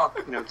fat fuck.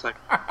 It's like,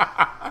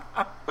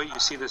 but you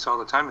see this all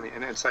the time,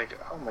 and it's like,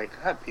 oh my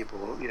God, people,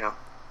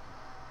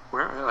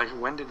 where,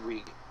 when did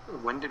we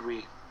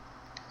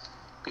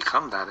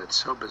become that? It's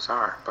so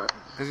bizarre, but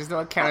because there's no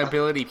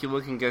accountability.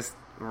 People can just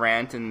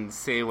rant and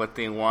say what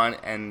they want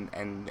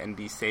and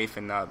be safe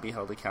and not be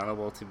held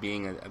accountable to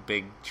being a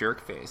big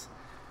jerk face.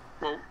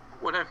 Well,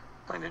 what I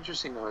find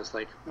interesting, though, is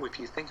if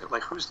you think of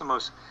who's the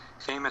most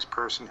famous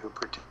person who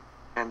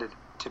pretended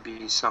to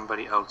be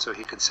somebody else so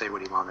he could say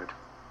what he wanted,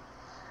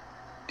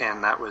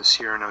 and that was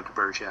Cyrano de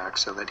Bergerac,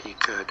 so that he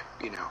could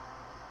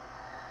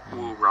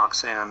woo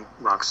Roxanne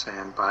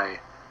by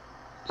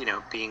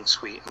being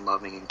sweet and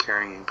loving and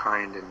caring and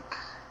kind and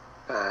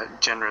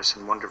generous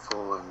and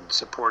wonderful and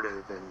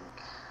supportive and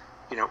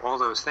all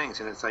those things.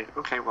 And it's like,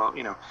 okay, well,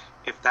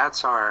 if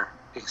that's our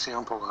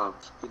example of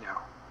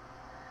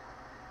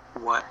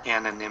what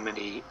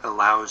anonymity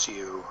allows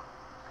you,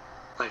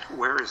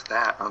 where is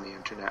that on the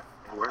internet?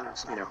 Where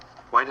is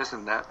why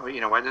doesn't that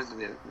why doesn't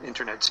the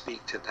internet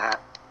speak to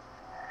that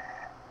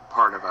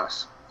part of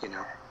us?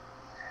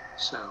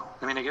 So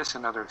I guess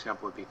another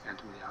example would be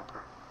Phantom of the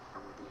Opera.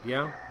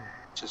 Yeah.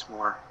 Just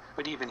more,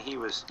 but even he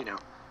was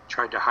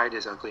tried to hide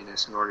his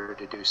ugliness in order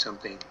to do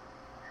something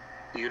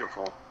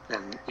beautiful,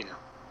 and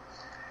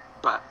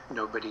but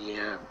nobody,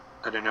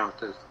 I don't know,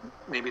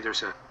 maybe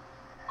there's a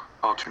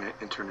alternate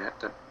internet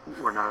that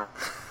we're not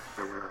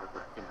aware of,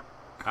 but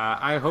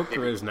I hope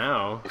there is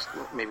now.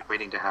 Maybe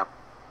waiting to happen.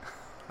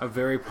 A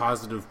very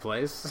positive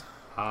place.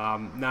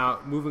 Now,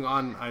 moving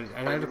on, I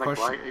had a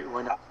question.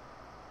 Why not?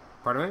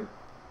 Pardon me?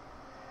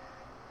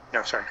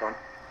 No, sorry, go on.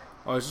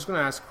 I was just going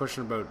to ask a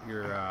question about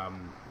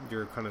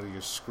your kind of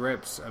your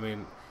scripts. I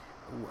mean,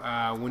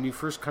 when you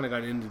first kind of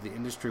got into the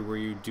industry, were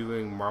you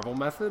doing Marvel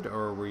method,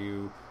 or were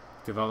you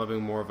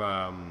developing more of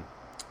a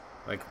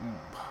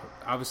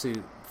obviously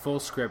full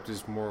script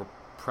is more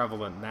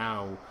prevalent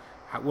now.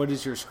 What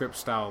is your script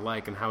style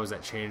like, and how has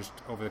that changed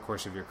over the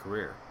course of your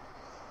career?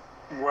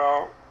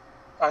 Well,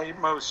 I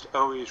most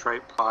always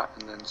write plot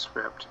and then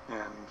script,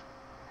 and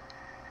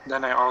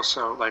then I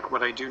also, like,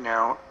 what I do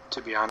now,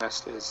 to be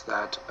honest, is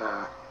that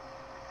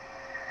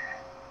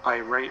I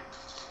write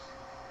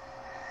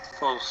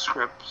full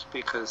scripts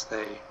because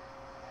they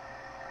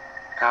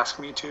ask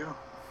me to,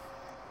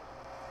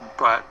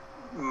 but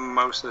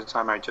most of the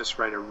time I just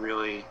write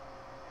I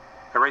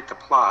write the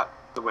plot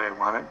the way I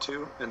want it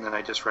to, and then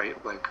I just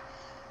write, like,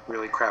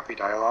 really crappy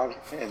dialogue,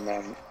 and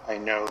then I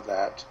know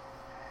that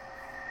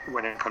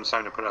when it comes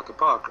time to put out the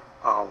book,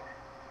 I'll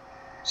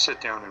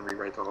sit down and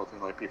rewrite the whole thing,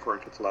 like, before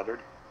it gets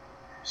lettered.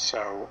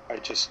 So I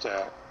just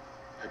I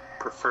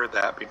prefer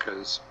that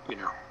because,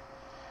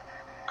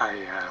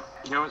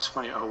 it's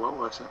funny. Oh, what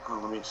was it? Oh,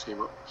 let me see.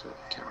 What was it?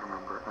 I can't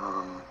remember.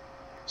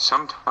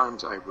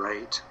 Sometimes I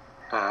write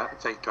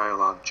fake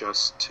dialogue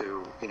just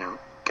to,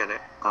 get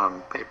it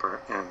on paper.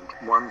 And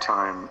one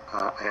time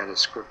I had a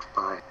script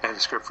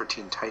for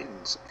Teen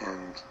Titans,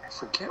 and I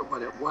forget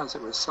what it was.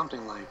 It was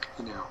something like,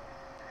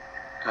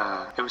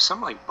 it was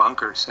some like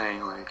bunker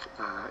saying like,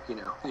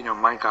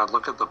 my God,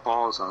 look at the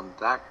balls on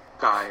that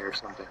guy or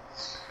something.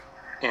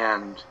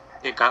 And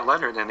it got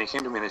lettered, and they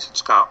came to me and they said,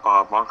 Scott,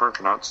 bunker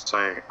cannot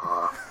say,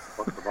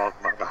 look at the balls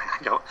on that guy.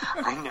 I go,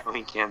 I know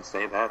he can't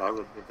say that.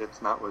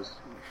 It's never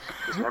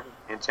my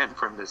intent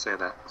for him to say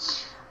that.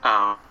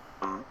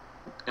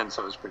 And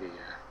so it was pretty,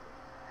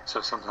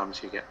 so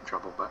sometimes you get in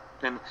trouble.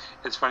 And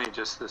it's funny,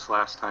 just this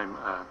last time,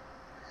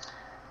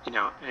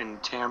 in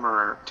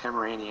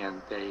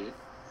Tamaranian, they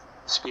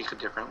speak a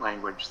different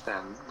language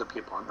than the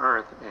people on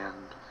Earth, and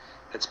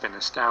it's been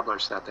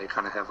established that they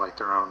kind of have like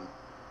their own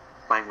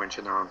language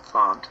and their own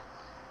font.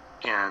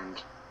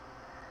 And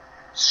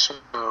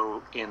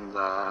so in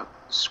the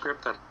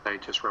script that I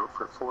just wrote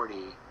for 40,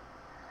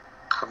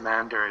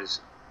 Commander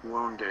is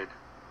wounded,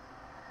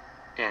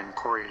 and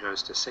Corey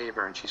goes to save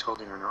her, and she's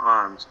holding her in her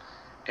arms,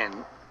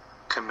 and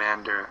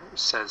Commander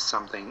says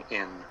something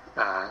in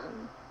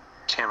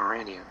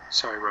Tamaranian.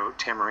 So I wrote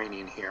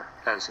Tamaranian here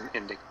as an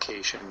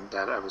indication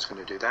that I was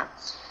going to do that.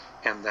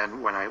 And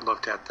then when I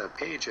looked at the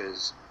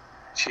pages,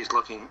 she's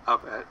looking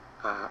up at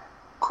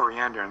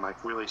Coriander and,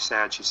 like, really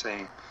sad. She's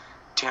saying,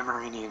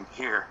 Tamaranian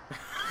here.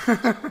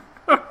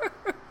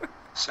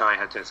 So I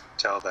had to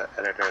tell the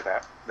editor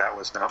that that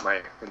was not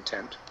my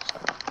intent.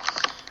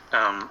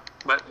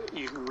 But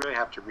you really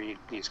have to read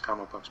these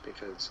comic books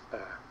because,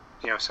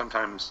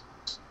 sometimes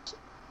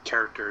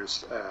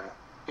characters,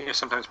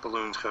 sometimes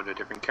balloons go to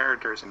different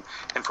characters, and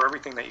for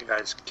everything that you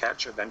guys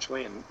catch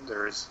eventually, and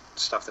there is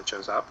stuff that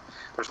shows up,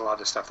 there's a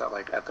lot of stuff that,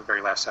 like, at the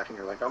very last second,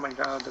 you're like, oh my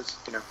God, this,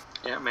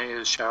 Aunt May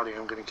is shouting,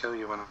 I'm going to kill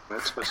you, when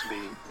it's supposed to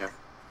be,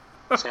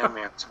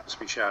 Sandman's supposed to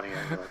be shouting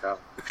at you, like, oh,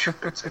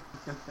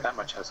 that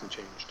much hasn't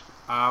changed.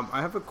 I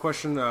have a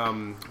question.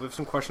 We have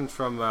some questions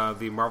from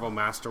the Marvel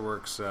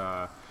Masterworks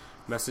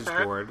message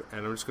board,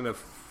 and I'm just going to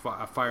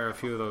fire a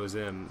few of those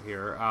in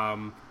here.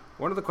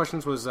 One of the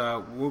questions was,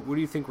 what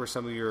do you think were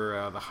some of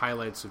your the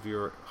highlights and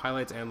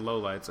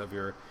lowlights of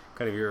your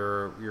kind of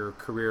your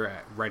career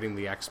at writing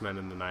the X-Men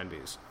in the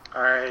 90s?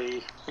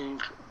 I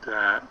think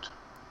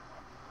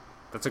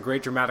that's a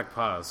great dramatic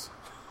pause.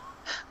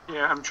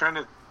 Yeah, I'm trying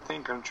to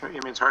think.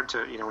 It's hard to,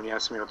 when you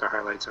ask me what the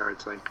highlights are,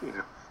 it's like,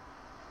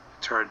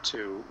 it's hard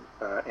to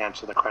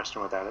answer the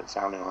question without it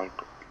sounding like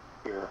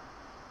you're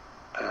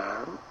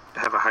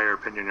have a higher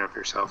opinion of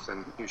yourself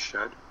than you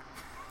should.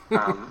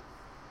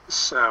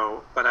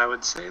 But I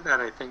would say that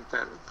I think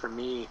that for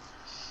me,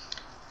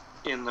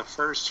 in the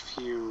first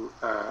few,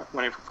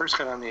 when I first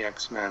got on the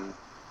X-Men,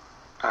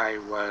 I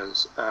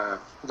was there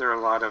were a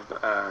lot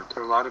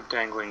of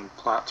dangling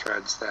plot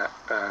threads that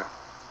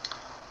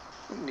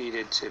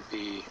needed to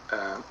be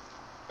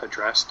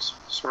addressed,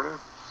 sort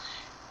of,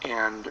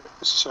 and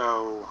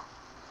so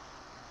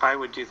I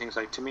would do things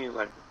like, to me,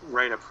 like,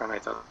 right up front, I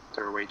thought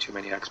there were way too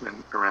many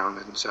X-Men around,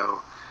 and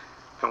so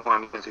I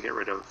wanted to get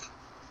rid of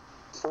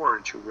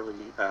Forge, who really,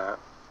 I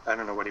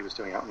don't know what he was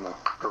doing out in the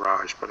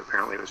garage, but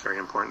apparently it was very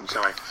important.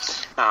 So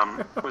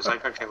I was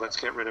like, okay, let's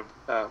get rid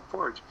of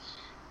Forge.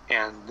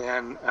 And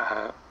then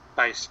I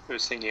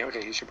was thinking,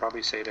 okay, you should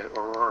probably say to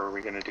Aurora, are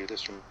we going to do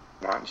this or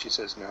not? And she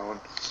says no, and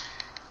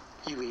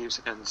he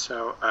leaves. And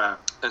so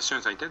as soon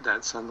as I did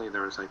that, suddenly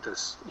there was like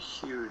this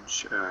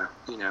huge,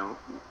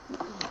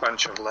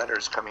 bunch of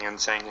letters coming in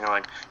saying,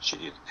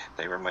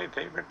 they were my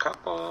favorite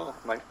couple.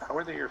 I'm like, how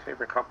are they your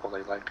favorite couple?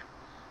 They, like,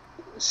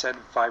 said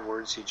 5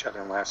 words to each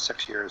other in the last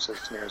 6 years,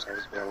 as near as I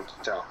was able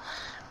to tell.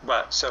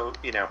 But so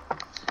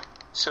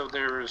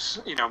there's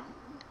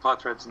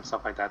plot threads and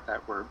stuff like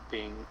that were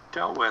being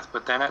dealt with.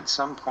 But then at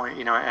some point,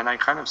 and I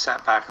kind of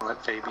sat back and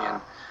let Fabian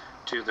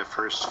do the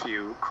first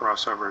few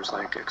crossovers,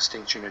 like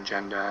Extinction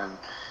Agenda,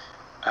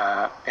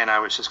 and I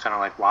was just kind of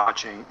like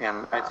watching.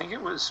 And I think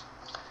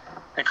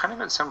I kind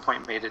of at some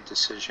point made a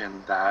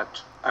decision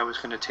that I was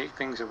going to take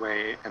things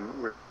away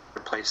and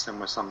replace them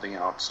with something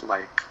else.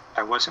 Like,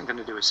 I wasn't going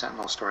to do a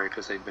Sentinel story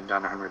because they'd been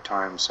done 100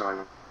 times, so I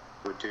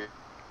would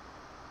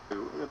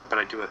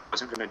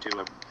wasn't going to do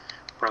a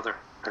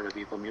Brotherhood of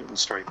Evil Mutant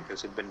story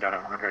because it'd been done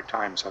 100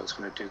 times, so I was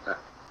going to do the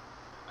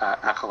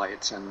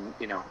Acolytes and,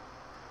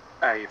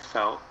 I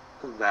felt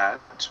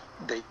that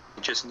they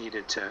just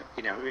needed to,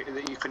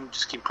 you couldn't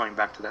just keep going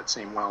back to that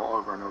same well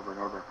over and over and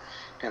over.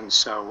 And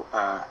so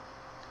I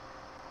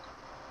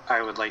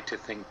would like to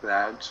think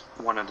that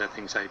one of the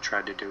things I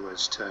tried to do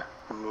was to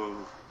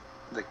move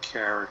the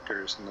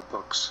characters in the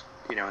books,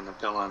 and the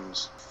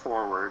villains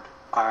forward.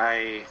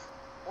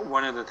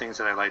 One of the things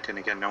that I liked, and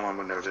again, no one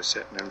would notice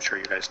it, and I'm sure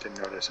you guys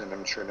didn't notice, and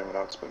I'm sure no one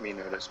else but me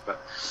noticed, but,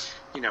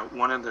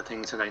 one of the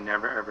things that I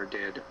never ever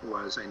did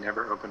was I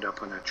never opened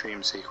up on a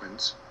dream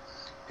sequence,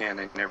 and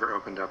I never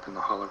opened up in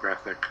the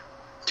holographic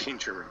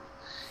danger room.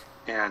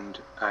 And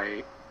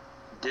I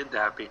did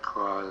that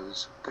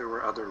because there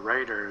were other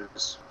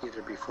writers,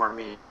 either before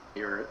me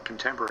or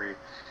contemporary,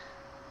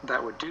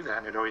 that would do that,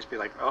 and it'd always be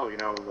like,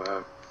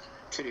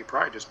 Kitty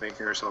Pryde is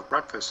making herself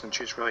breakfast, and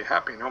she's really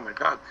happy, and oh my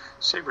god,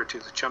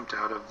 Sabretooth jumped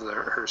out of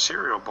her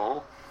cereal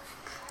bowl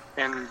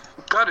and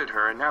gutted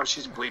her, and now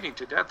she's bleeding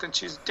to death, and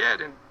she's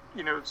dead, and,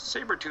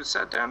 Sabretooth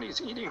sat down,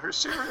 he's eating her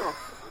cereal.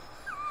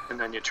 And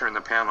then you turn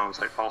the panel, and it's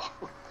like, oh,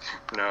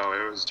 no,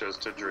 it was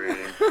just a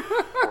dream.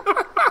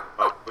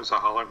 It was a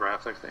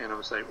holographic thing, and it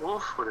was like,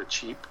 oof, what a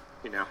cheap,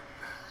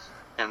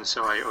 And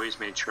so I always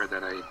made sure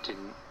that I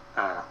didn't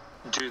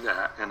do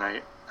that, and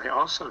I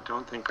also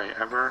don't think I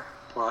ever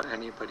brought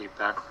anybody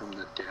back from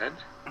the dead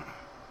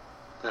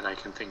that I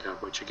can think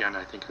of, which again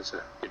I think is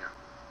a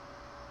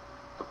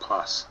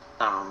plus.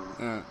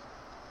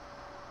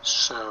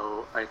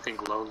 So I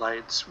think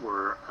lowlights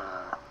were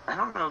I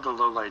don't know, the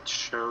lowlights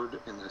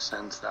showed in the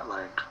sense that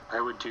like I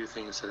would do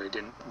things that I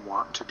didn't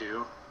want to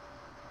do,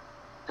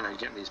 and I'd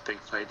get in these big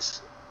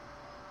fights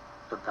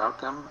about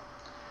them.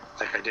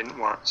 Like I didn't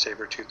want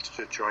Sabretooth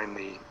to join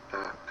the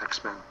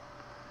X-Men.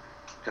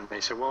 And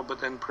they said, well, but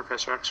then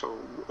Professor X will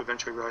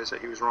eventually realize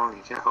that he was wrong.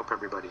 He can't help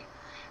everybody.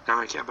 And I'm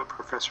like, yeah, but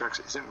Professor X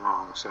isn't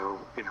wrong. So,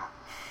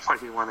 why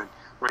do you want to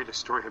write a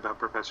story about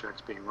Professor X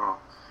being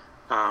wrong?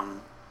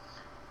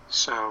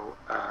 So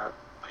I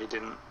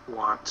didn't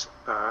want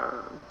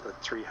the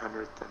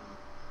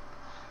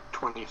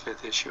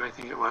 325th issue, I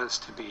think it was,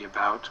 to be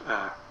about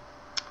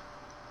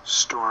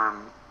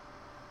Storm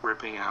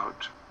ripping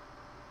out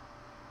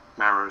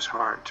Marrow's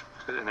heart.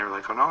 And they were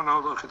like, oh, no,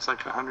 look, it's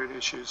like 100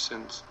 issues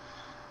since...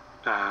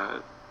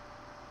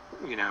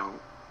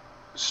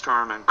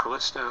 Storm and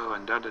Callisto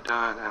and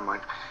da-da-da, and I'm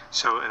like,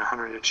 so in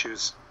 100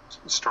 issues,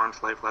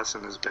 Storm's life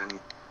lesson has been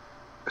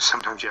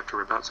sometimes you have to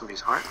rip out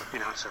somebody's heart,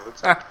 so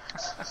it's like,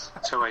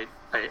 so I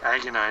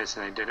agonized,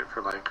 and I did it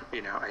for like,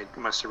 I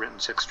must have written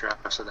 6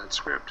 drafts of that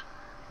script,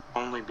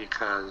 only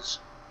because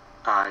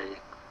I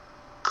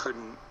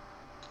couldn't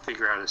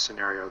figure out a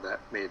scenario that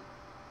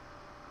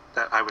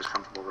I was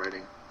comfortable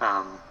writing,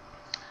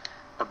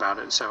 about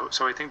it. So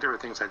I think there were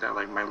things like that,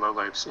 like my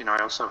lowlights. I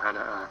also had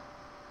a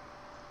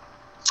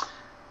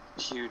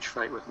huge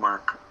fight with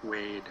Mark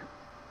Waid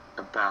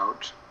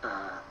about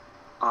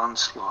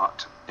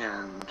Onslaught,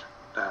 and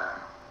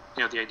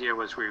the idea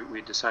was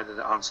we decided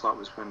that Onslaught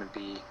was going to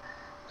be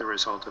the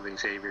result of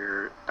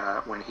Xavier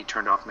when he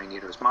turned off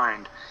Magneto's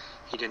mind.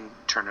 He didn't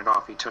turn it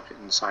off; he took it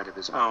inside of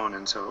his own,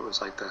 and so it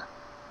was like the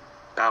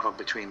battle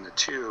between the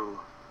two.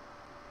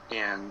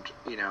 And,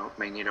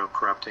 Magneto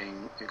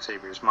corrupting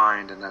Xavier's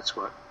mind, and that's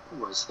what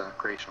was the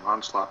creation of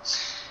Onslaught.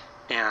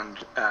 And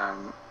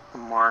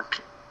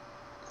Mark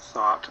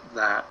thought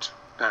that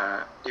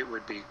it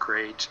would be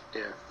great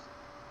if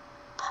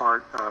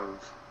part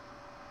of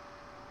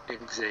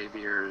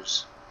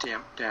Xavier's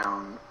damped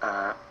down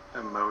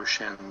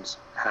emotions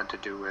had to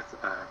do with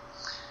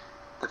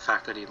the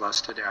fact that he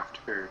lusted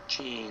after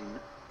Jean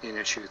in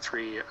issue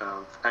 3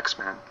 of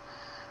X-Men,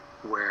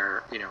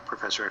 where,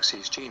 Professor X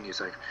sees Jean,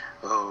 he's like,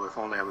 oh, if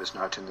only I was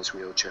not in this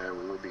wheelchair,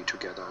 we would be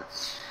together.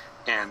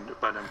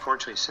 But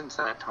unfortunately, since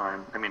that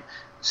time, I mean,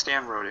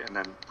 Stan wrote it and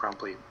then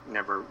promptly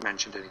never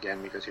mentioned it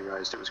again because he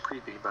realized it was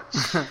creepy, but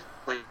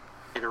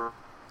later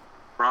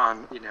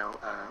on,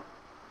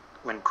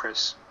 when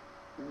Chris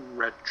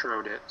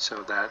retroed it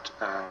so that,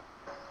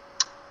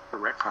 or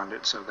retconned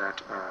it so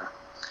that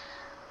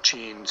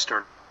Jean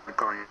started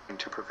going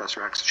into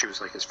Professor X. She was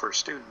like his first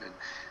student, and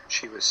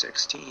she was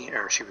 16,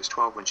 or she was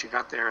 12 when she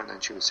got there, and then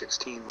she was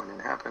 16 when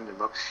it happened,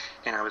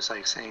 and I was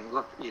like saying,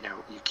 look, you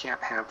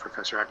can't have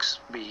Professor X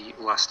be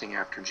lusting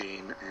after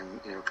Jean,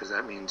 and because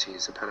that means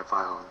he's a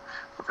pedophile, and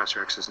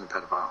Professor X isn't a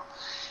pedophile.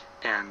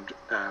 And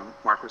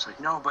Mark was like,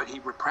 no, but he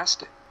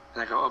repressed it.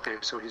 And I go, okay,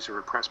 so he's a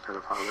repressed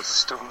pedophile. That's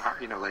still not,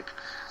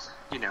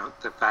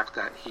 the fact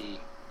that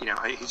he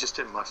just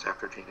didn't lust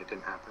after Jean. It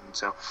didn't happen.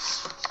 So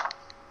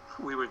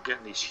we would get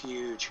in these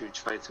huge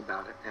fights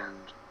about it,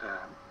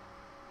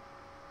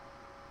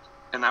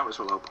 and that was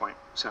a low point.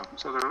 So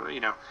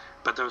there,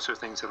 but those are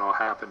things that all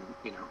happen,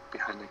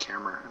 behind the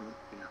camera, and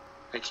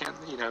I can't,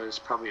 there's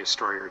probably a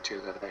story or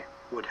two that I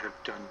would have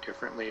done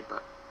differently,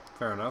 but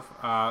fair enough.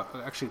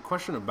 Actually, a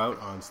question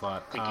about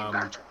Onslaught. Thinking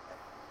back,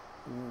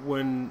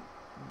 when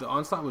the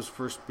Onslaught was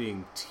first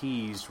being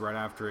teased right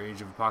after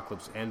Age of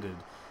Apocalypse ended,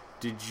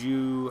 did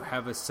you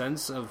have a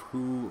sense of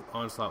who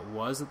Onslaught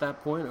was at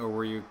that point, or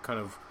were you kind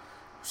of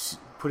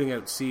putting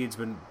out seeds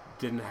but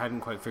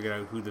hadn't quite figured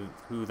out who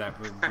that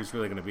was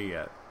really going to be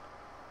yet?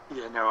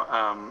 Yeah,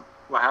 no.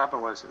 What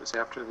happened was it was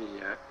after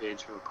the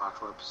Age of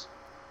Apocalypse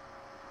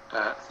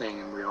thing,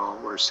 and we all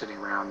were sitting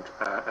around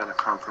at a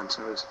conference.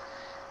 And it was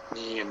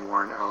me and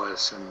Warren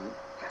Ellis, and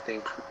I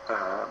think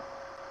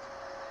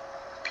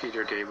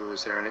Peter David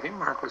was there, and I think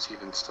Mark was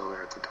even still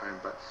there at the time.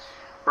 But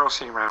we're all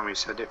sitting around, and we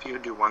said, if you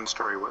could do one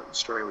story, what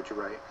story would you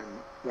write? And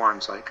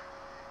Warren's like,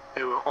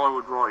 hey, well, I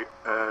would write,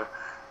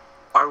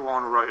 I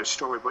want to write a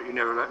story, but you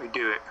never let me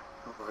do it.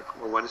 I'm like,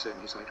 well, what is it?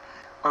 And he's like,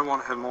 I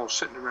want to have them all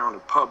sitting around a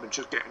pub and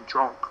just getting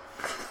drunk.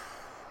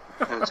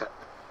 And it's like,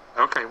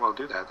 okay, well,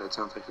 do that. That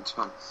sounds like it's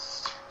fun.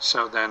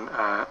 So then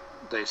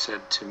they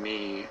said to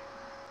me,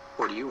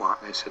 what do you want?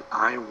 And I said,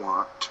 I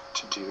want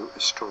to do a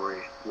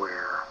story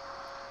where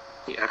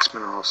the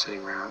X-Men are all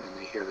sitting around and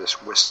they hear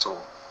this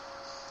whistle,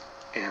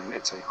 and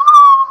it's like,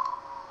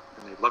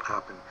 and they look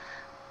up and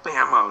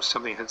bam,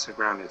 something hits the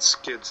ground. It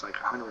skids like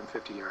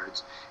 150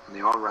 yards, and they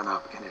all run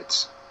up, and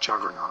it's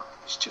Juggernaut.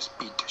 He's just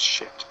beat to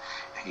shit,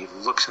 and he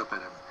looks up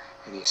at him,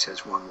 and he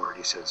says one word.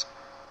 He says,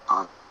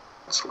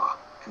 Onslaught,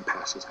 and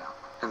passes out.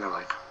 And they're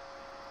like,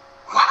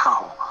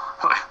 wow,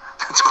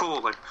 that's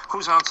cool. Like,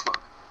 who's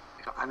Onslaught?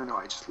 I don't know.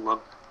 I just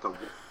love the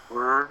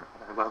word.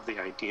 I love the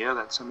idea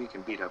that somebody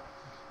can beat up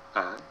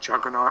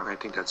Juggernaut, and I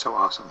think that's so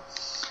awesome.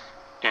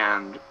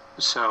 And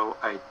so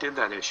I did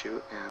that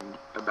issue, and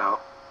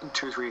about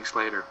 2 or 3 weeks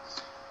later,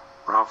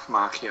 Ralph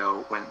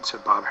Macchio went to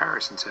Bob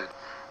Harris and said,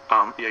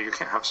 yeah, you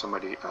can't have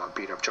somebody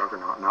beat up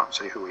Juggernaut and not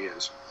say who he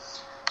is.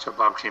 So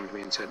Bob came to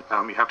me and said,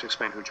 you have to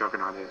explain who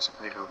Juggernaut is.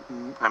 I go,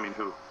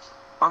 who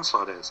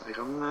Onslaught is. I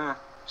go, nah. He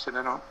said,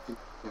 I don't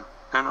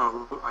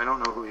know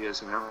who he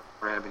is, and I don't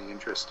really have any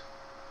interest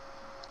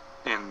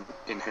in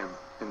him,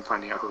 in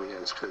finding out who he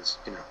is, because,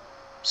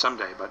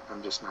 someday, but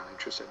I'm just not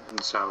interested.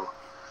 And so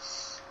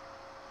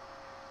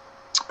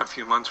a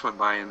few months went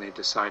by, and they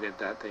decided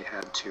that they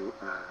had to,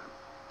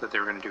 that they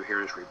were going to do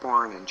Heroes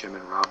Reborn, and Jim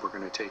and Rob were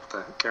going to take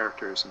the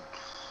characters, and,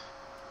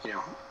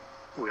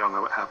 we all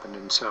know what happened.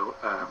 And so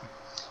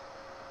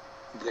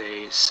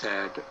they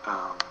said,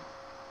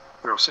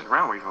 we're all sitting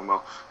around, we're going,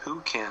 well,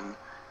 who can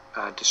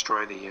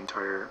destroy the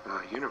entire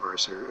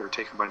universe, or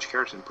take a bunch of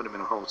characters and put them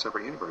in a whole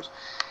separate universe?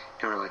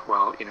 And we're like,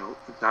 well,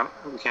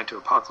 we can't do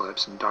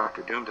Apocalypse, and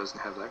Doctor Doom doesn't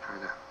have that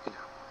kind of,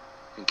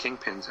 and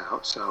Kingpin's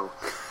out, so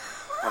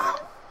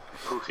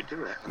who could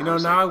do it? And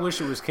I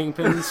wish it was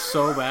Kingpin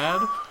so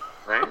bad.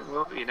 Right?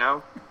 Well,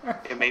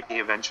 it may be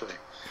eventually.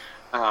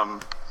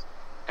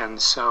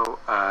 And so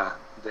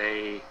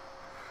they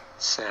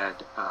said,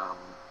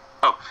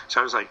 so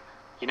I was like,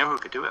 who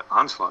could do it?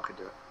 Onslaught could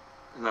do it.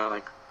 And they're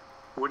like,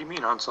 what do you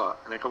mean Onslaught?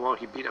 And I go, well,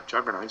 he beat up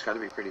Juggernaut. He's got to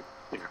be pretty,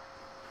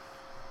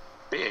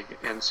 big.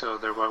 And so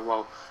they're like,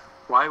 well,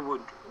 why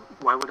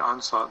would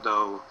Onslaught,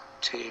 though,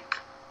 take,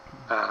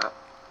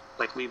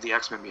 leave the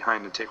X-Men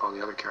behind and take all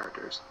the other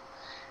characters?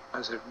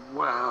 I said,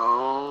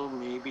 well,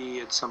 maybe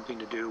it's something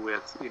to do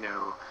with,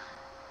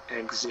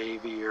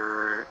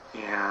 Xavier,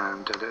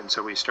 and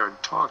so we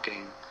started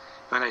talking.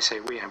 When I say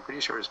we, I'm pretty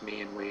sure it was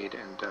me and Wade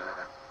and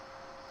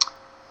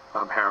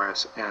Bob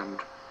Harris, and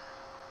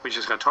we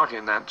just got talking,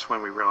 and that's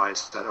when we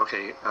realized that,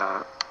 okay,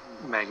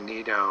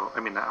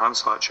 that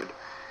Onslaught should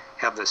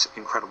have this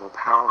incredible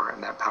power,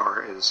 and that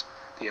power is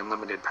the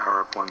unlimited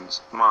power of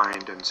one's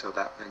mind, and so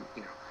that,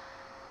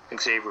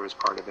 Xavier was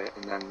part of it,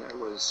 and then it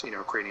was,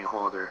 creating a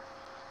whole other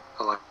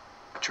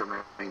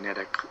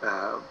electromagnetic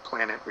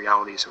planet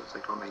reality. So it's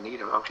like,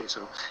 Magneto. Okay,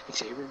 so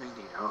Xavier,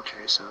 Magneto.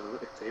 Okay, so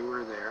if they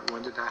were there,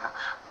 when did that happen?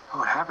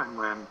 Oh, it happened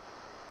when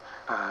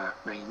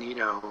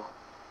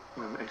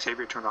when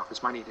Xavier turned off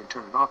his mind. He didn't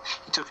turn it off.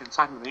 He took it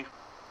inside and made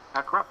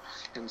that corrupt.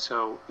 And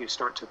so you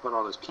start to put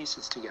all those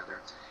pieces together.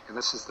 And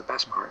this is the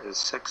best part, is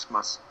 6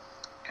 months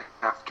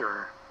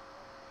after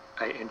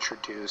I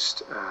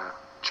introduced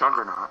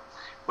Juggernaut,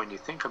 when you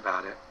think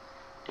about it,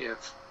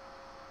 if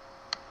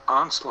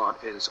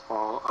Onslaught is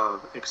all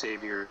of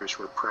Xavier's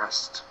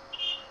repressed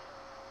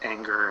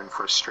anger and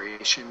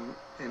frustration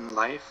in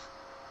life,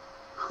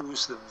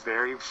 who's the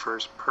very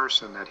first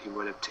person that he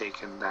would have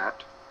taken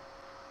that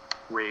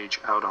rage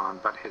out on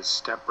but his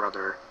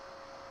stepbrother,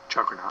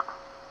 Juggernaut?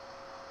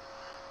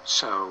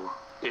 So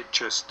it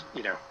just,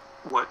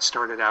 what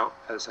started out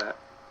as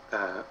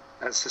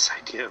as this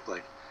idea of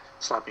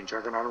slapping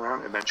Juggernaut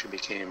around eventually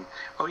became,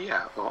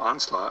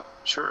 Onslaught,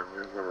 sure.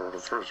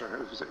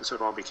 So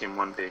it all became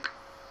one big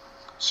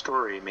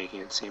story,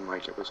 making it seem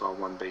like it was all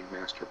one big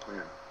master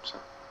plan. So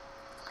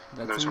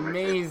that's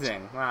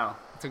amazing. Wow,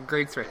 it's a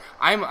great story.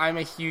 I'm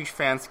a huge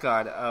fan,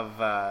 Scott, of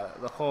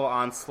the whole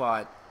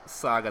Onslaught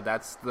saga.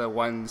 That's the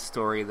one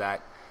story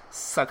that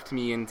sucked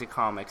me into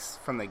comics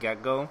from the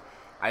get-go.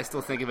 I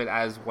still think of it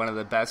as one of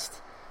the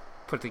best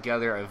put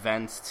together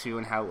events too,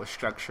 and how it was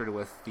structured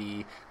with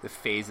the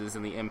phases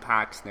and the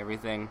impacts and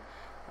everything.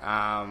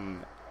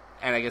 And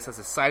I guess that's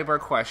a sidebar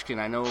question.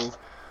 I know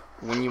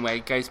when you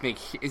guys make,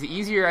 is it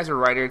easier as a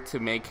writer to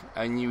make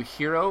a new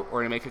hero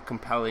or to make a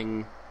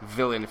compelling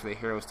villain for the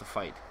heroes to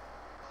fight?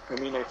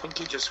 I think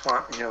you just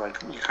want,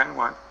 you kind of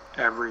want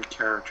every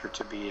character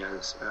to be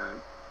as,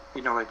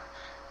 I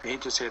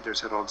hate to say it,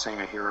 there's that old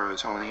saying, a hero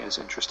is only as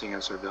interesting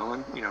as their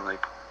villain.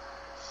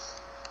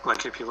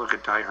 like if you look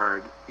at Die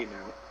Hard,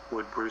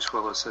 would Bruce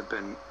Willis have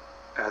been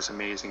as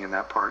amazing in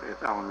that part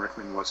if Alan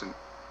Rickman wasn't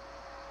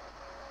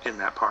in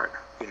that part,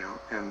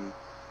 and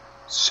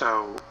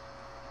so,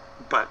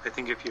 but I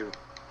think if you,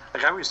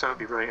 like, I always thought it would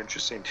be really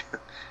interesting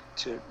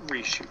to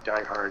reshoot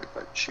Die Hard,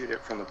 but shoot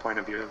it from the point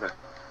of view of a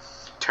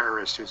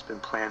terrorist who's been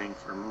planning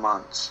for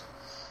months,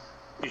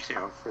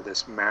 for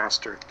this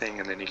master thing,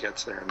 and then he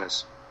gets there and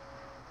this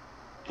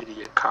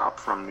idiot cop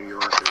from New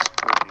York is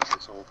ruining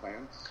his whole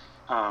plan.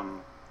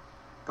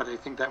 But I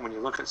think that when you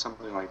look at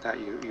something like that,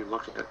 you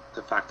look at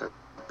the fact that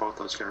both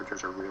those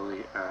characters are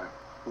really,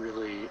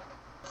 really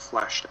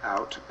fleshed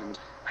out. And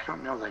I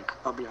don't know, like,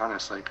 I'll be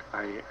honest, like,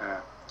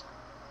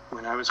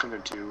 when I was going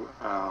to do,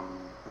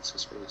 what's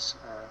his face?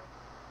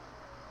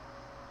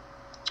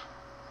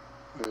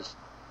 What is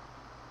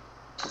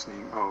his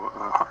name?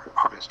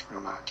 Harvest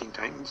from Teen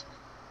Titans.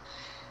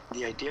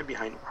 The idea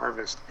behind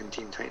Harvest and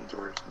Teen Titans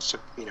were,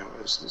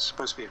 it was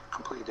supposed to be a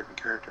completely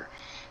different character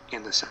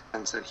in the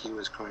sense that he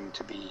was going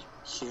to be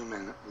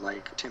human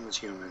like Tim was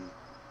human,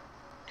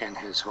 and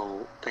his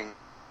whole thing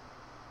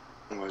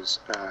was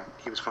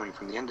he was coming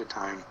from the end of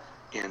time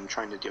and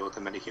trying to deal with the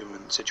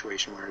metahuman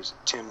situation, whereas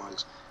Tim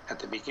was, at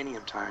the beginning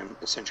of time,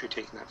 essentially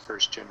taking that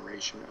first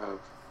generation of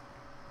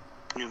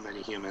new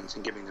metahumans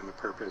and giving them a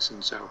purpose.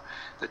 And so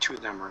the two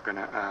of them are going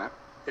to...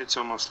 it's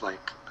almost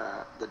like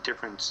the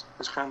difference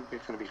is going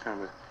to be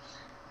kind of a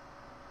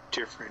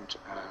different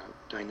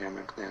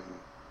dynamic than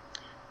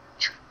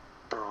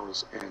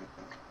Charles and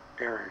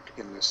Eric,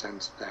 in the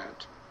sense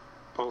that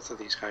both of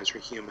these guys were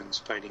humans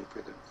fighting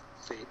for the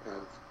fate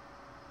of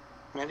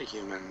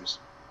metahumans,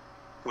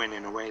 when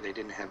in a way they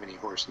didn't have any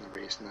horse in the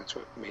race, and that's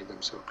what made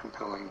them so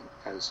compelling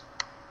as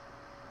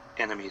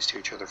enemies to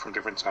each other from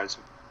different sides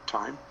of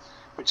time,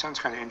 which sounds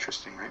kind of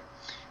interesting, right?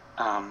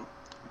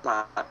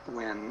 But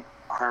when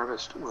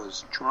Harvest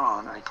was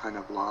drawn, I kind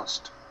of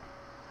lost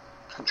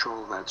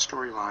control of that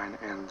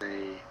storyline, and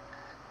they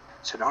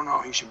said, oh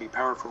no, he should be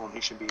powerful and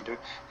he should be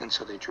and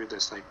so they drew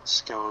this like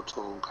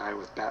skeletal guy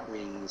with bat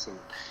wings,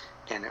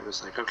 and it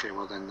was like, okay,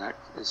 well then that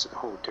is a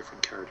whole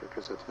different character,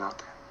 because it's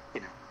not,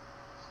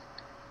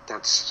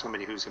 that's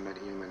somebody who's a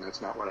metahuman.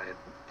 That's not what I had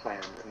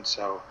planned. And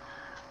so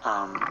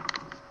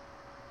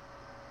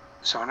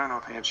so I don't know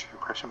if I answered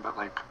your question, but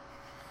like,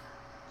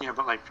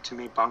 to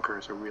me, Bunker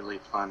is a really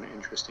fun,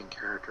 interesting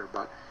character,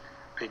 but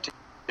I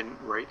didn't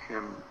write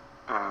him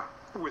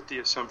with the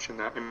assumption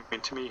that,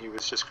 to me, he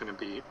was just going to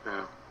be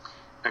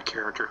a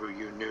character who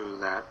you knew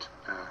that,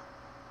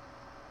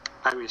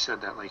 I always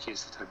said that, like,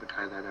 he's the type of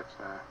guy that if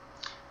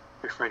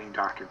you're fighting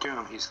Doctor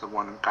Doom, he's the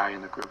one guy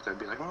in the group that'd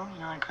be like, well,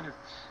 I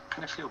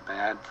kind of feel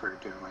bad for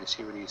Doom. I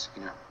see what he's,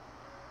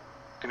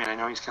 I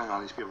know he's killing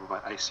all these people,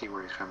 but I see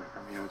where he's coming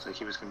from. It's like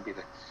he was going to be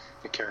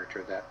the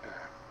character that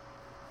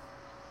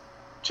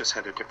just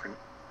had a different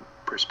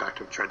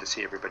perspective, tried to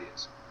see everybody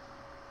as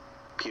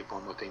people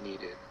and what they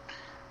needed.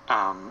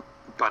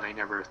 But I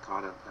never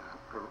thought of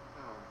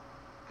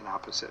an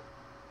opposite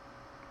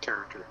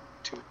character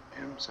to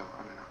him, so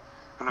I don't know.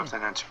 I don't know if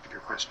that answered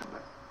your question,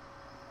 but...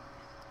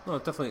 No,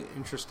 it's definitely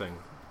interesting.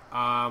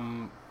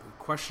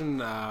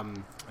 Question,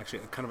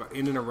 actually, kind of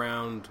in and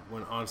around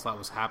when Onslaught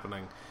was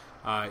happening,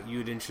 you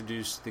had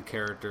introduced the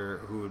character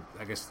who,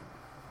 I guess,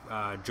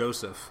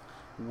 Joseph.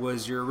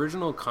 Was your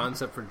original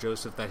concept for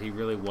Joseph that he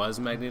really was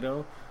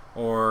Magneto,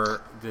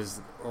 or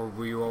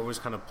were you always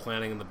kind of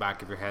planning in the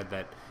back of your head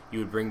that you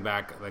would bring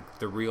back like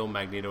the real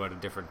Magneto at a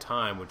different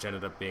time, which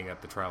ended up being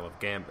at the trial of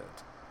Gambit?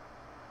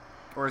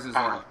 Or is his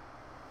own?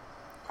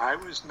 I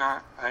was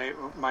not.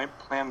 My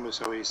plan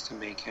was always to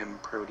make him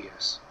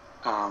Proteus,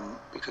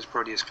 because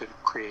Proteus could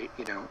create,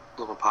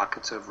 little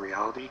pockets of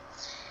reality,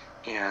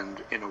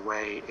 and in a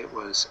way, it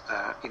was,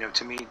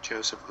 to me,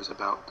 Joseph was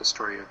about the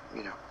story of,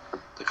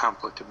 the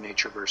conflict of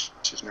nature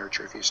versus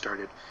nurture. If you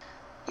started,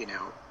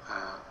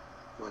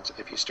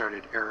 if you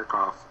started Eric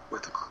off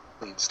with a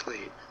clean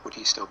slate, would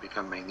he still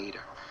become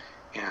Magneto?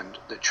 And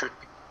the trick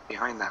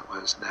behind that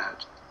was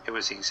that it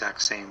was the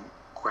exact same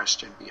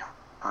question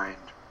behind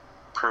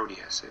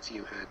Proteus. If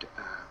you had,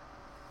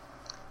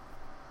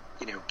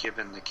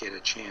 given the kid a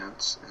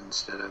chance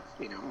instead of,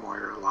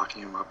 Moira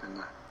locking him up in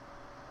the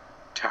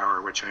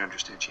tower, which I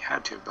understand she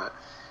had to, but,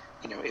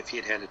 if he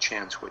had had a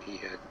chance, would he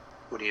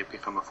have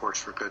become a force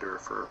for good or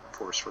for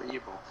force for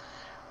evil?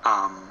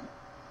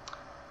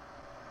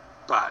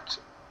 But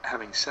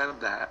having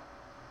said that,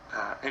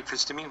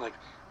 because to me,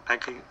 I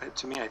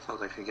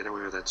felt I could get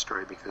away with that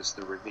story because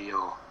the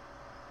reveal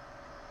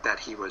that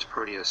he was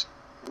Proteus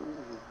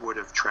would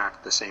have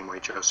tracked the same way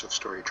Joseph's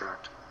story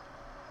tracked,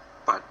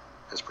 but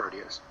as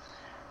Proteus.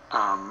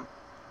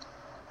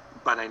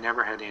 But I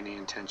never had any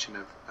intention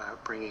of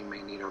bringing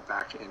Magneto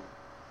back in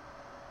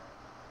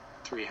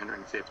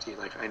 350.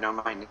 Like, I know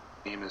my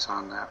name is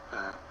on that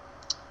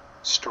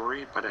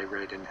story, but I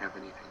really didn't have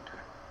anything to...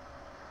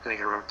 I think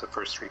I wrote the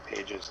first 3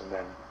 pages, and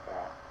then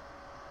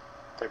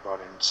they brought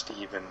in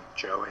Steve and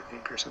Joe, I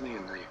think, or something,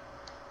 and they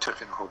took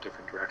it in a whole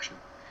different direction.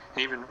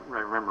 And even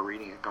I remember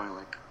reading it going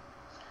like,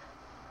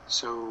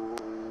 so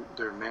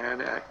they're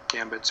mad at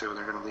Gambit, so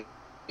they're going to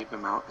leave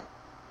him out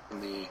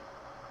the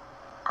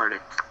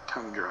Arctic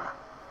tundra.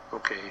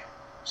 Okay,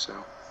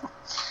 so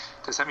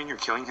does that mean you're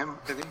killing him?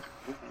 I think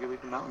you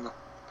leave him out in the.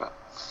 But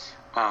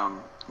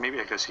maybe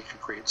I guess he could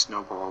create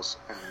snowballs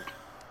and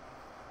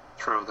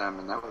throw them,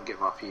 and that would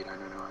give off heat. I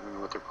don't know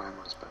what their plan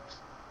was,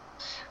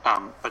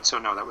 but so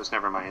no, that was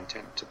never my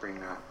intent to bring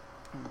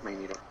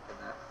Magneto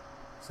in that.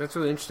 So that's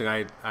really interesting.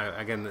 I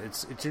again,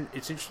 it's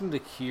interesting to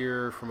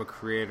hear from a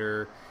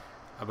creator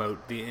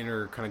about the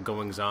inner kind of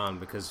goings on,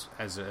 because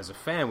as a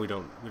fan, we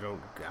don't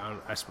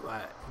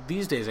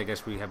these days I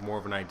guess we have more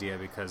of an idea,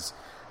 because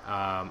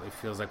it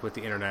feels like with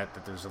the internet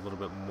that there's a little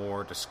bit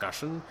more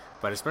discussion,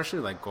 but especially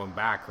like going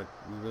back, like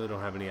we really don't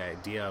have any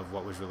idea of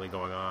what was really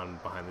going on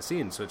behind the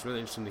scenes. So it's really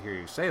interesting to hear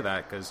you say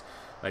that, because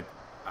like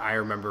I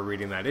remember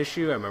reading that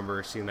issue, I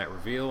remember seeing that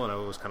reveal, and I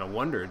always kind of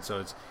wondered. So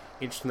it's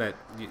interesting that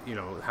you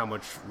know how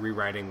much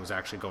rewriting was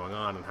actually going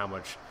on, and how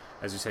much,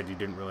 as you said, you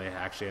didn't really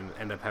actually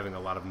end up having a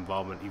lot of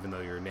involvement, even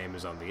though your name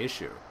is on the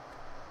issue.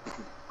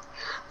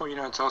 Well, you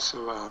know, it's also,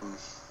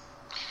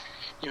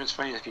 you know, it's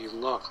funny if you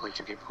look, like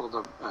if you pulled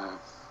up,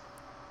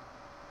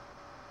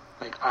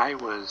 like I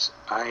was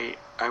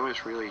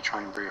really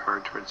trying very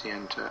hard towards the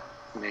end to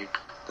make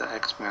the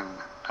X-Men,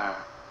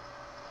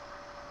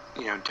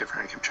 you know,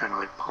 different. I kept trying to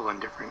like pull in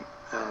different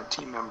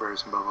team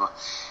members and blah blah.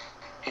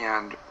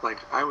 And like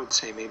I would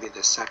say maybe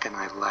the second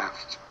I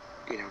left,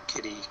 you know,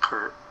 Kitty,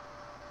 Kurt,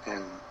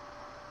 and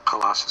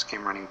Colossus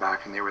came running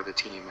back, and they were the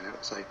team, and it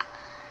was like,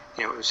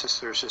 you know, it was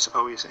just, there's just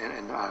always,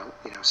 and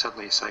you know,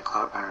 suddenly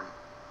Cyclops,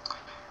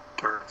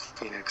 Dark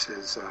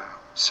Phoenix's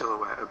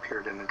silhouette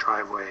appeared in the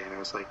driveway, and it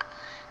was like,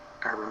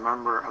 I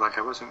remember, like,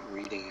 I wasn't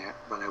reading it,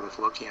 but I was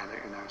looking at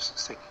it, and I was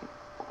just thinking,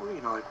 oh,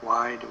 you know, like,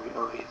 why do we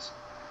always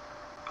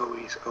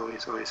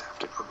have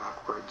to go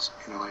backwards,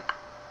 you know, like,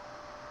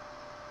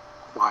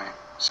 why?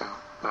 So,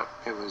 but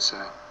it was,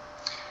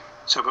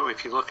 so, but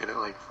if you look at it,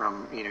 like,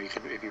 from, you know, you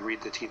can, if you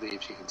read the tea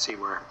leaves, you can see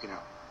where, you know,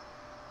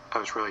 I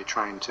was really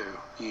trying to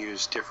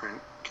use different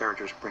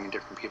characters, bring in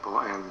different people,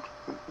 and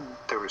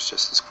there was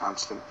just this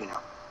constant, you know,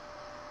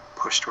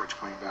 push towards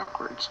going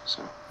backwards.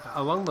 So,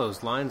 along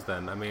those lines,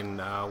 then, I mean,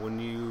 when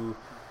you,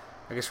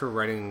 I guess we're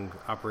writing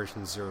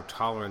Operation Zero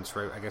Tolerance,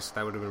 right? I guess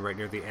that would have been right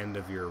near the end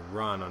of your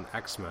run on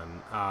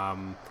X-Men.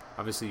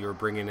 Obviously, you were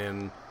bringing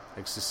in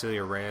like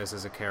Cecilia Reyes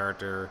as a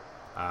character.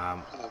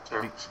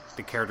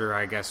 The character,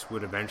 I guess,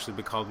 would eventually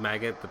be called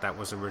Maggot, but that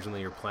wasn't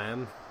originally your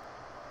plan.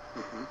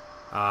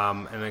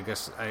 Mm-hmm. And I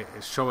guess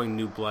showing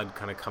new blood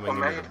kind of coming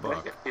into the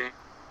book.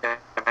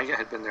 Maggot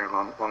had been there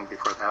long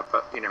before that,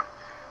 but you know,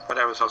 but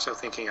I was also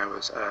thinking I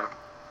was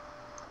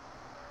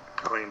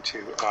going to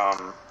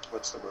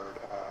what's the word?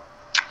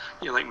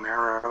 You know, like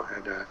Marrow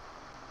had,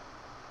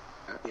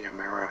 you know,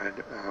 Marrow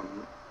had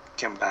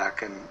come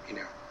back, and you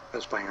know, I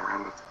was playing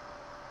around with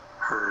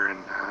her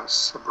and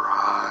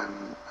Sabra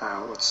and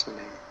what's the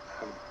name?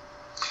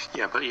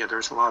 Yeah, but yeah,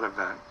 there's a lot of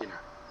you know,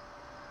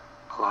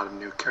 a lot of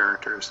new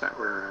characters that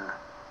were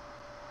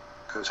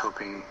I was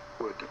hoping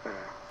would.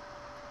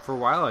 For a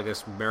while, I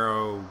guess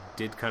Marrow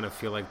did kind of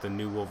feel like the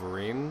new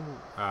Wolverine.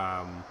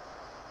 Yeah,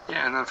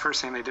 and the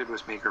first thing they did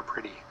was make her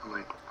pretty. I'm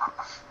like,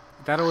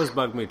 that always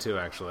bugged me too,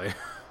 actually.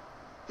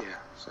 Yeah,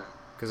 so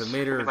because it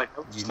made her like,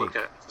 unique.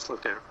 Just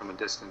looked at it from a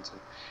distance, and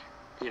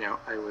you know,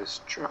 I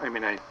was. I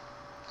mean,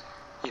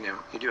 you know,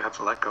 you do have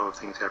to let go of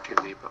things after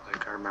you leave, but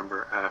like I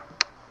remember,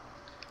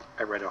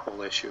 I read a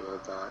whole issue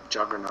of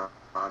Juggernaut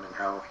and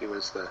how he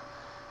was the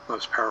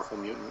most powerful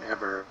mutant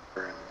ever,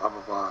 and blah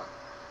blah blah.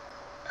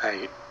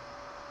 I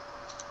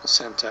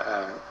sent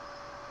I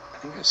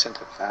think I sent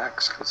a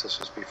fax, because this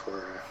was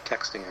before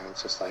texting, and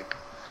it's just like,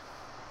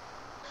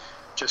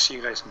 just so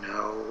you guys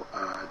know,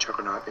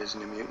 Juggernaut is a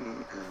new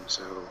mutant, and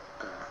so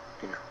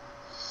you know,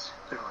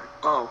 they're like,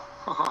 oh,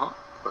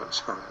 but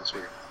so that's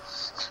weird.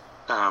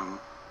 I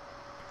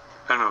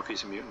don't know if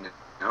he's a mutant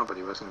now, but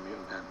he wasn't a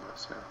mutant then.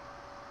 So.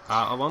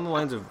 Along the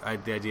lines of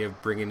the idea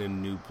of bringing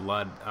in new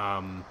blood,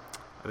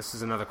 this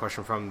is another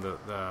question from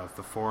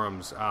the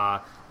forums.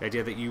 The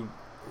idea that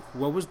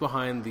what was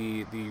behind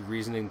the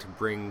reasoning to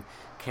bring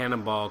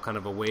Cannonball kind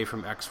of away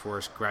from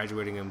X-Force,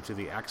 graduating him to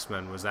the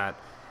X-Men? Was that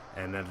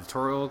an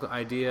editorial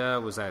idea?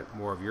 Was that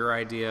more of your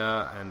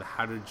idea? And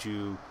how did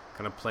you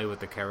kind of play with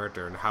the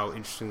character? And how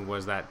interesting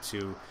was that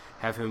to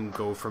have him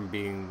go from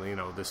being, you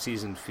know, the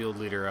seasoned field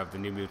leader of the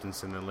New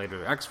Mutants and then later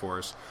the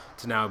X-Force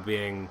to now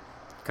being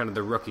kind of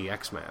the rookie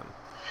X-Man?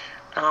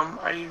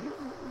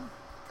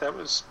 That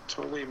was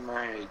totally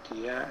my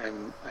idea,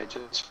 and I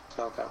just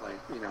felt that, like,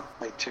 you know,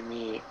 like, to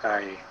me,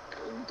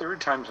 there were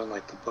times when,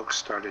 like, the books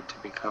started to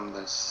become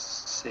the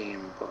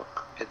same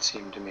book. It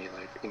seemed to me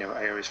like, you know,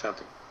 I always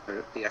felt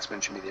that the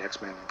X-Men should be the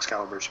X-Men,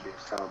 Excalibur should be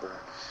Excalibur,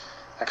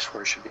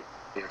 X-Force should be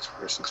the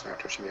X-Force, and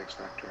X-Factor should be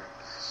X-Factor.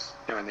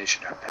 You know, and they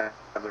should have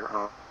their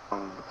own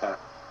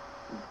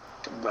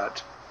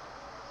but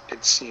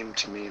it seemed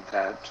to me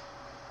that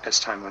as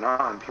time went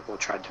on, people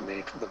tried to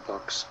make the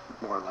books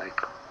more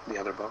like the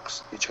other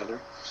books, each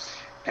other,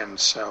 and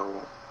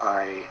so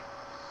I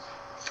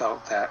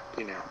felt that,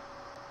 you know,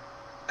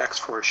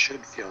 X-Force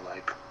should feel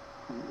like,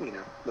 you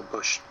know, the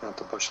Bush, not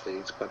the Bush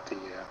Leagues, but the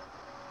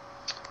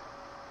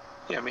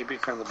Yeah, maybe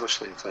kind of the bush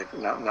leagues, like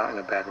not in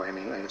a bad way. I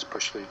mean, I guess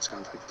bush league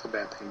sounds like it's a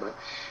bad thing, but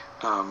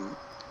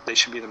they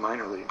should be the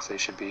minor leagues. They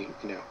should be,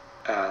 and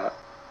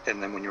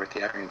then when you're at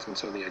the Arians, and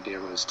so the idea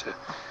was to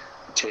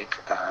take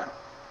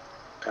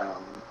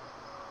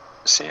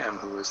Sam,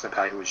 who was the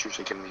guy who was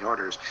usually giving the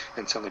orders,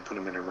 and suddenly put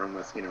him in a room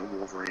with,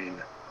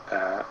 Wolverine,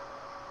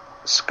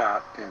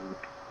 Scott, and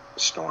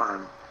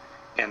Storm,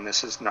 and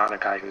this is not a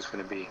guy who's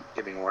going to be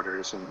giving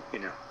orders and,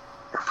 or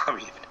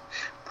probably even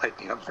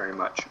piping up very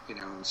much,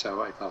 and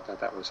so I felt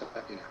that was,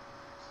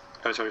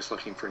 I was always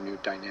looking for new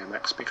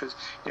dynamics, because,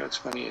 what's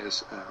funny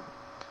is,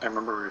 I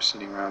remember we were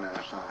sitting around at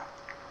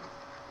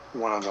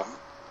one of the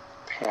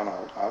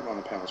panels,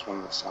 one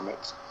of the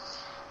summits,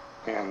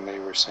 and they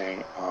were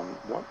saying,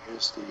 what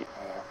is the,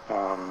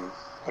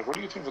 what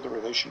do you think of the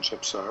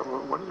relationships,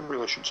 what are the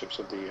relationships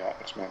of the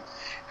X-Men?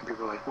 And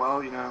people were like,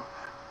 well,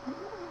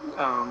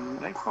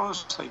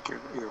 Nightcrawler's like your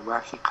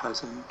wacky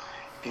cousin,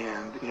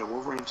 and,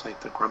 Wolverine's like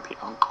the grumpy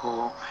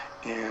uncle,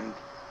 and,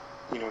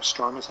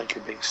 Storm is like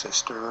your big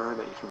sister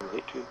that you can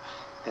relate to.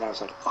 And I was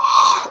like,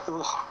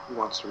 who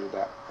wants to read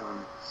that?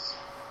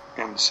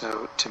 And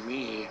so to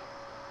me,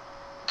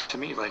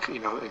 like,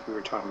 like we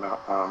were talking about,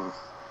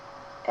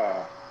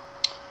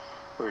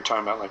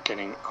 like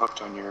getting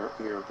hooked on your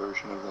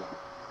version of the,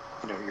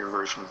 your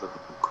version of the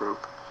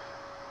group,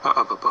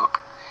 of a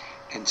book.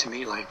 And to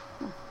me, like,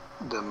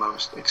 the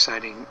most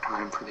exciting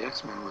time for the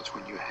X-Men was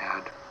when you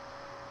had,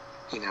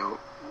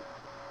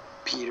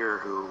 Peter,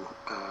 who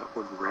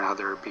would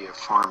rather be a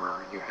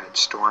farmer, and you had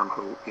Storm,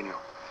 who,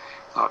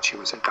 thought she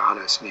was a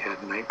goddess, and you had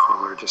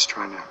Nightcrawler just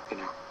trying to,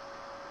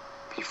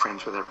 be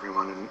friends with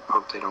everyone and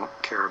hope they don't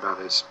care about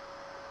his,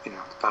 the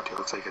fact he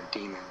looks like a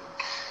demon.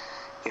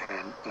 And you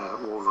had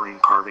Wolverine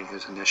carving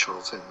his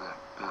initials in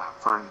the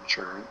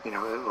furniture.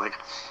 Like,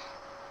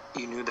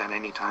 you knew that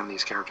any time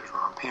these characters were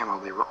on panel,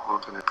 they were all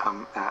going to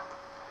come at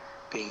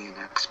being an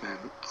X-Men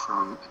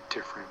from a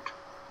different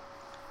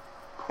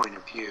point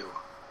of view.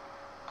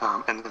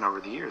 And then over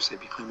the years, they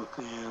became a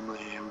family,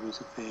 everybody's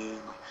a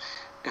family.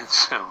 And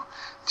so,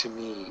 to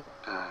me,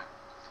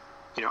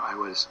 I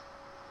was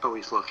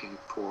always looking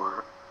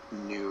for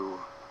new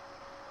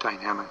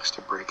dynamics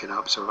to break it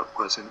up, so it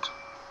wasn't,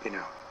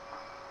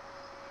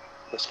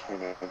 this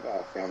kind of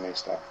family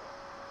stuff.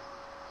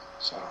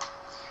 So,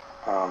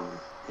 I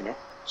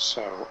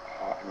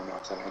don't know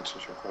if that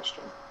answers your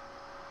question.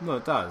 No,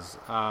 it does.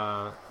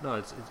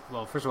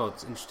 Well, first of all,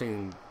 it's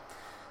interesting,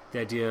 the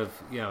idea of,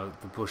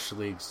 the Bush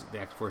Leagues, the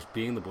X-Force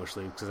being the Bush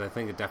League, because I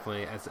think it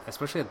definitely,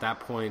 especially at that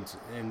point,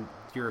 and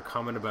your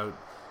comment about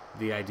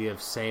the idea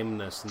of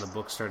sameness and the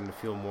books starting to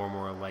feel more and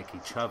more like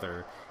each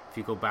other. If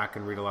you go back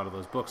and read a lot of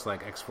those books,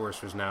 like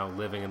X-Force was now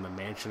living in the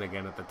mansion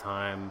again at the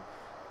time.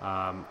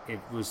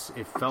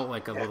 It felt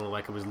like a little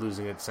like it was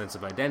losing its sense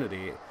of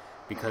identity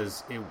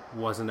because it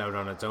wasn't out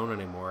on its own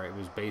anymore. It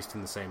was based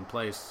in the same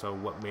place. So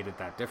what made it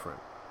that different?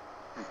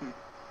 Mm-hmm.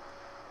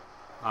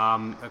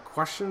 A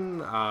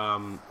question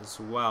as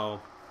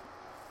well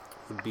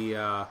would be,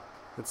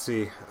 let's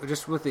see,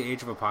 just with the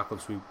Age of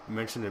Apocalypse, we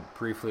mentioned it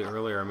briefly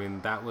earlier. I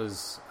mean, that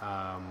was,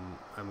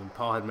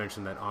 Paul had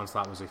mentioned that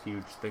Onslaught was a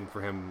huge thing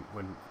for him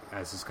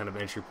as his kind of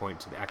entry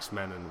point to the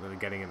X-Men and really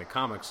getting into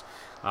comics.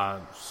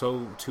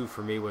 So too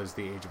for me was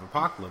the Age of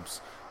Apocalypse.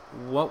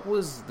 What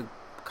was the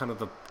kind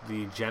of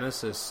the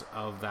genesis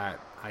of that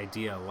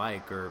idea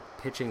like, or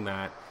pitching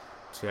that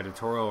to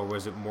editorial, or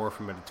was it more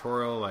from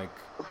editorial? Like,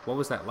 what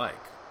was that like?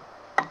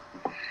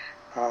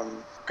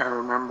 I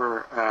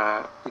remember,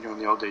 in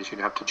the old days,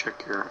 you'd have to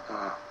check your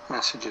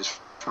messages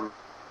from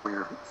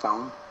your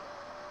phone,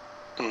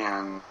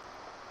 and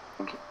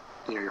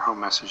your home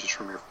messages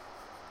from your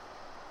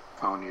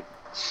phone.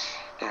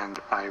 And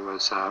I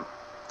was, I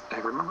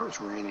remember it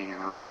was raining,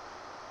 and I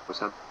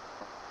was at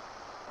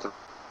the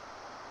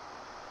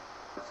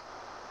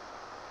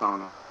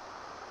phone.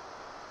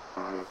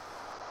 I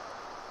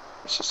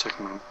was just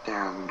checking my,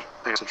 and I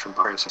got a message from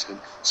Boris. I said,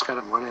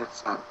 Scott,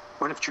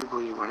 what if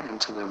Jubilee went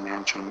into the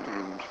mansion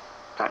and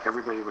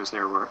everybody was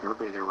there?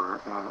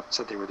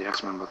 Said they were the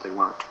X-Men, but they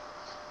weren't,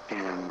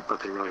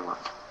 but they really weren't,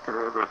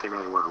 or but they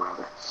really were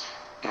rather.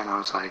 And I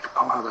was like,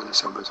 oh wow, that is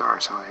so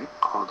bizarre. So I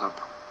called up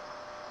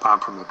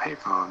Bob from the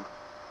payphone,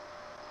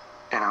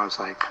 and I was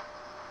like,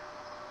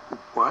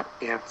 what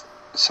if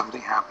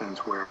something happens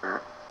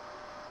where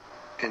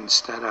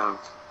instead of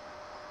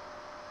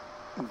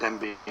them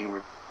being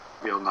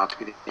revealed not to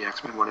be the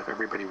X-Men, what if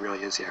everybody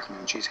really is the X-Men,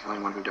 and she's the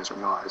only one who doesn't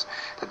realize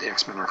that the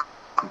X-Men are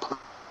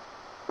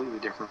completely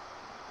different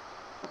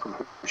from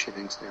who she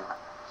thinks they are.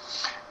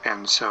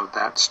 And so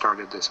that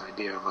started this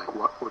idea of, like,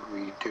 what would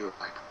we do,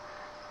 like,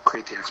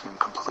 create the X-Men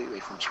completely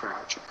from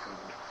scratch, and,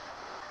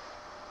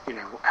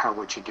 how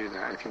would you do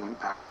that if you went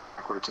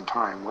backwards in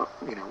time? What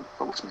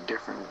was something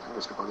different? And I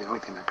was like, well, the only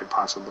thing that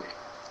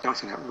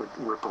would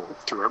ripple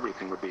through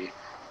everything would be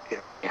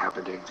if it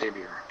happened to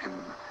Xavier. And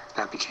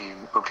that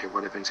became, okay,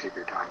 what if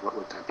Xavier died? What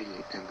would that be?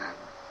 And then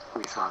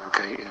we thought,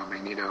 okay,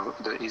 Magneto,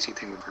 the easy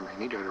thing would be for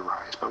Magneto to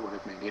rise, but what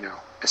if Magneto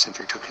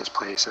essentially took his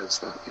place as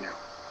the,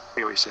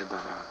 we always said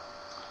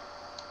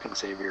that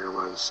Xavier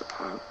was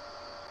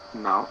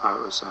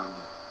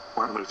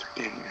Martin Luther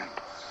King,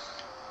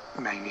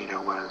 and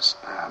Magneto was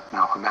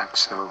Malcolm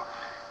X. So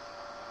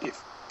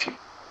if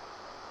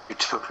you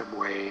took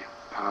away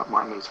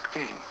Martin Luther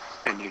King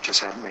and you just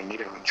had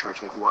Magneto in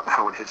charge, like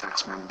how would his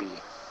X-Men be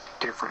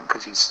different?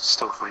 Because he's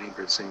still fighting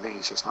for the same thing.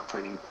 He's just not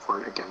fighting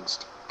for it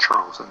against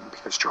Charles, and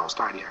because Charles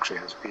died, he actually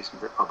has a reason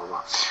for it, blah blah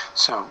blah.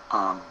 So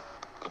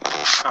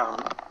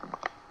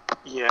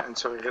yeah, and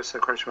so I guess the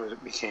question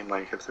became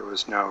like, if there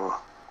was no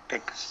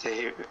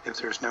Xavier,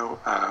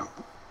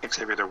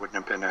 there wouldn't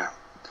have been a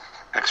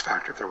X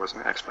Factor. If there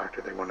wasn't an X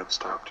Factor, they wouldn't have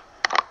stopped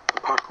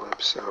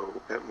Apocalypse.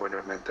 So it would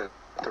have meant that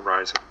the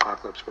rise of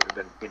Apocalypse would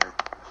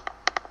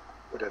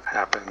have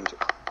happened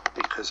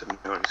because of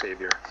no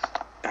Xavier.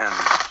 And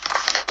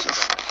so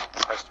then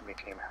the question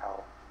became,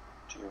 how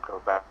do you go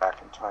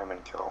back in time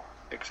and kill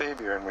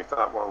Xavier? And we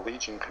thought, well,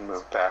 Legion can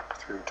move back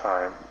through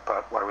time,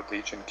 but why would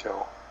Legion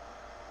kill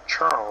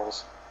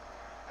Charles?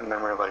 And then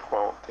we were like,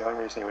 well, the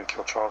only reason he would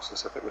kill Charles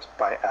is if it was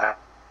by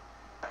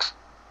accident.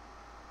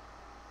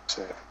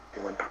 He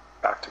went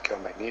back to kill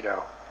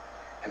Magneto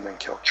and then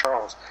kill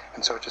Charles.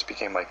 And so it just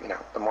became like,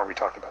 the more we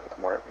talked about it,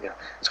 the more,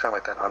 it's kind of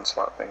like that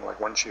Onslaught thing. Like,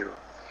 once you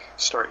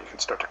start, you can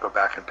start to go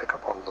back and pick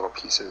up all the little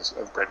pieces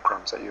of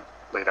breadcrumbs that you've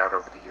laid out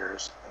over the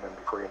years. And then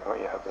before you know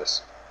it, you have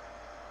this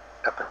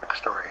epic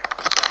story.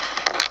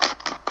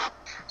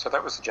 So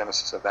that was the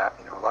genesis of that.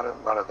 A lot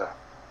of the,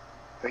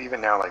 even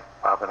now, like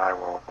Bob and I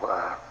will,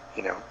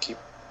 keep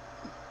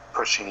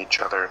pushing each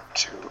other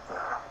to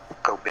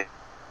go big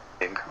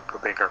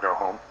or go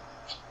home.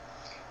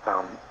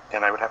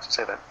 And I would have to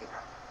say that,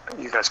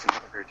 you guys can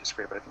agree or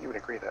disagree, but I think you would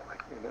agree that,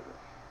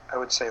 I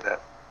would say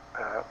that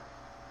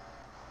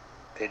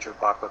Age of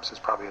Apocalypse is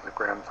probably the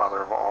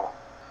grandfather of all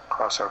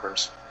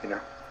crossovers.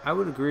 I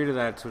would agree to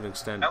that to an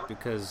extent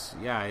because,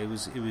 it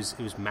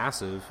was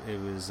massive. It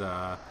was.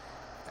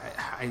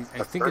 I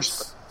think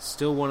it's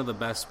still one of the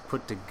best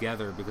put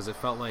together because it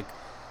felt like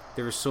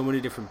there were so many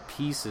different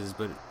pieces,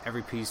 but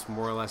every piece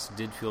more or less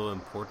did feel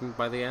important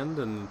by the end.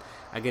 And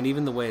again,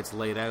 even the way it's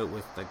laid out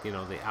with the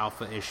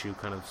Alpha issue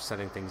kind of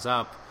setting things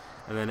up,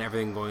 and then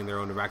everything going their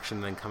own direction,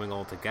 and then coming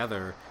all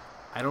together.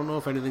 I don't know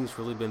if anything's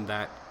really been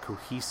that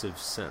cohesive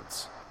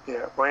since.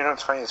 Yeah, well,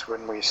 what's funny is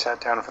when we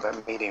sat down for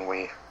that meeting,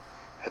 we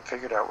had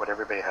figured out what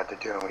everybody had to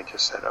do, and we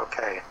just said,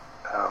 okay,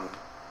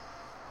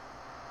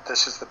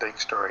 this is the big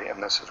story,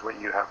 and this is what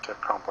you have to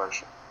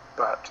accomplish.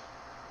 But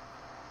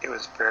it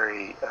was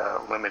very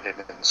limited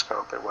in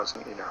scope. It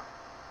wasn't,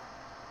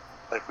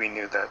 like we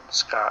knew that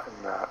Scott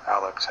and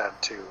Alex had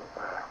to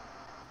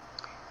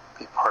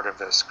be part of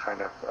this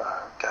kind of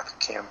death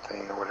camp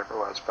thing or whatever it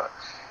was, but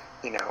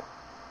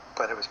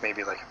but it was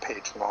maybe like a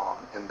page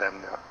long, and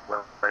then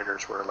the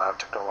writers were allowed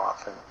to go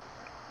off and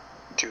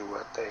do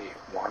what they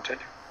wanted.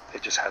 They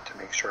just had to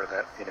make sure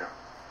that,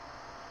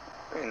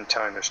 in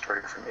telling the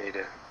story from A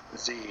to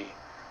Z,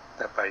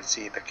 that by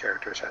Z the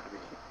characters had to be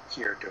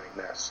here doing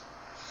this.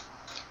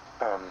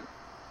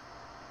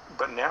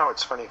 But now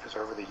it's funny because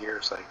over the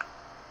years, like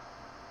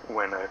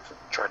when I've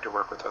tried to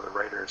work with other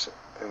writers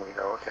and we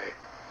go, okay,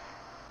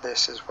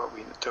 this is what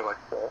we do, like,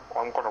 well,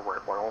 I'm going to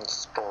write my own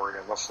story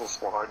and this is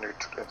what I need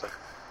to do. It's like,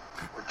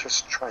 we're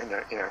just trying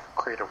to,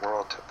 create a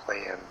world to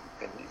play in,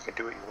 and you can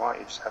do what you want,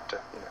 you just have to,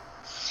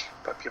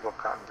 but people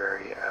have gotten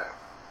very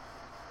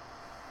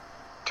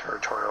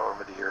territorial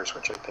over the years,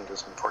 which I think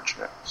is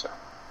unfortunate, so.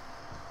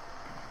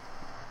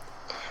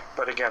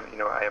 But again,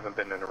 I haven't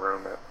been in a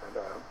room at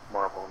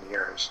Marvel in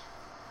years,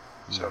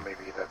 so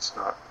maybe that's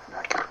not an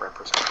accurate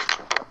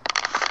representation of what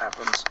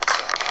happens.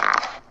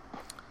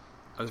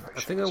 I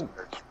think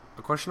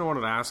a question I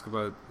wanted to ask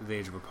about the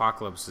Age of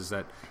Apocalypse is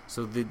that,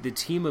 so the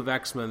team of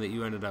X-Men that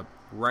you ended up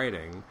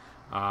writing,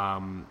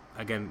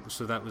 again,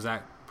 so was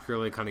that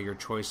purely kind of your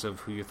choice of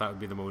who you thought would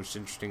be the most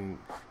interesting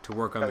to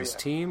work on this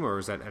team, or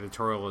was that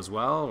editorial as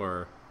well,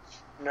 or?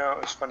 No,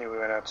 it was funny. We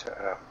went out to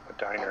a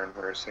diner and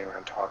we were sitting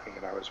around talking,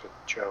 and I was with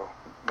Joe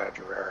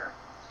Madureira,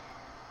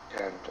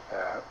 and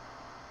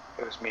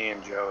it was me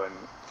and Joe and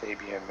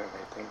Fabian, and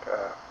I think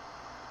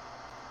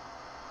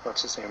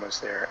what's his name was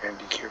there,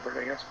 Andy Kubert,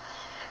 I guess.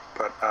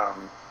 But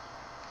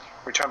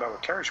we were talking about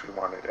what characters we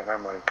wanted, and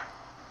I'm like,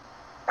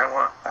 I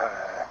want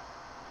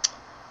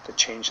the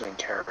Changeling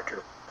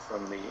character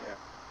from the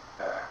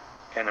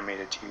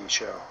animated TV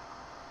show.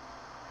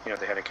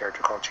 They had a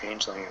character called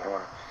Changeling, and I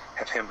want to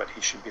have him, but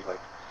he should be like,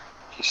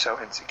 he's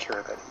so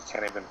insecure that he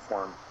can't even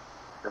form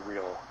a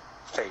real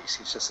face.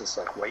 He's just this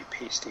like white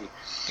pasty,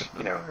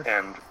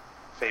 and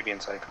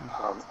Fabian's like,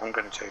 I'm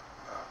going to take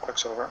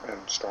Quicksilver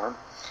and Storm,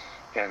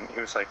 and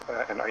he was like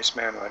an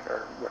Iceman,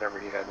 or whatever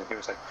he had, and he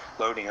was like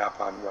loading up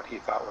on what he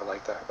thought were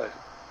like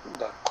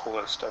the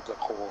coolest of the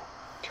cool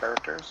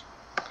characters,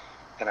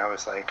 and I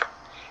was like,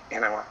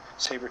 and I want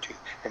Sabretooth,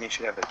 and he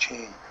should have a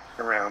chain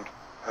around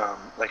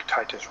like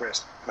tied to his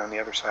wrist, and on the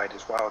other side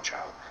is Wild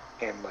Child,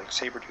 and like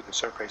Sabretooth is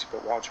so crazy,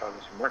 but Wild Child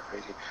is even more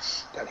crazy,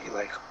 that he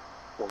like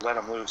will let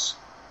him loose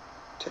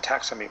to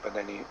attack somebody, but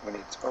then when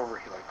it's over,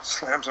 he like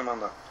slams him on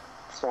the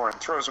floor and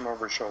throws him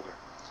over his shoulder.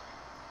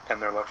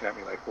 And they're looking at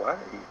me like, what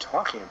are you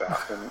talking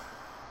about? And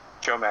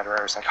Joe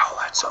Madureira is like, oh,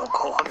 that's so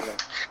cool. And then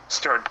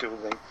start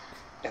doodling.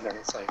 And then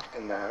it's like,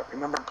 and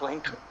remember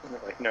Blink? And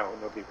they're like, no,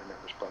 nobody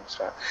remembers Blink.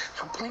 So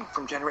Blink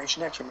from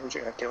Generation X. Remember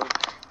you got killed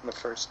in the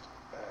first,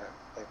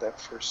 like that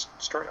first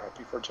story arc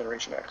before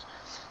Generation X.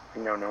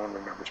 And no one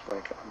remembers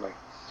Blink. And I'm like,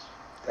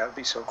 that would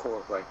be so cool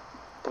if like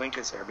Blink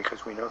is there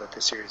because we know that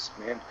this series is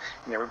in,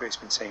 and everybody's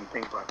been saying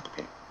bring back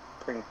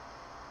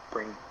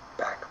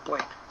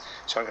Blink.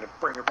 So I'm going to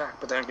bring her back,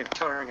 but then I'm going to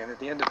kill her again at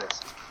the end of this.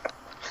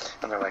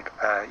 And they're like,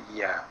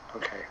 yeah,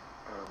 okay.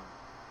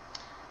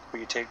 Will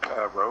you take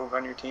Rogue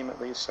on your team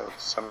at least, so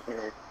somebody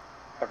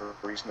have a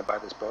reason to buy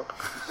this book?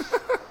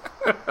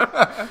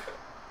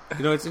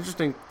 It's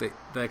interesting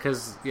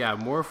because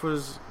Morph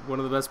was one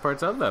of the best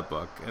parts of that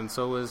book, and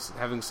so was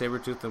having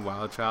Sabretooth and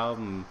Wild Child,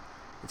 and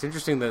it's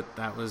interesting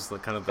that was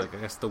kind of like, I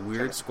guess, the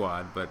weird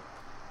squad, but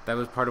that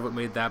was part of what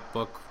made that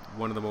book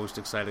one of the most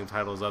exciting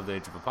titles of the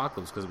Age of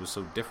Apocalypse because it was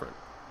so different.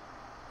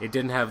 It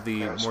didn't have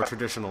the more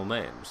traditional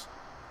names.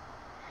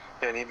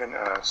 And even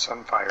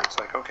Sunfire, it's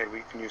like, okay,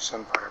 we can use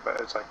Sunfire, but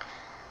it's like,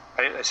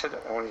 I said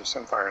I want to use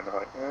Sunfire, and they're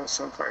like,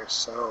 Sunfire is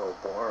so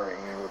boring,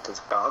 and with his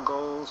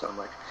goggles. I'm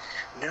like,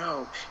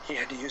 no, he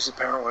had to use the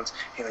power once.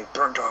 He like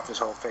burnt off his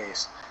whole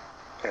face,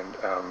 and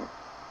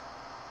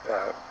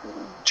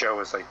Joe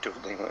was like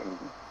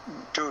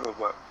doodled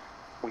what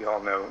we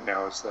all know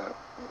now is the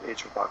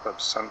Age of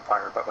Apocalypse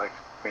Sunfire, but like,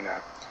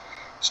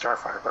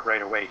 Starfire, but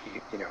right away he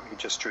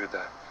just drew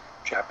the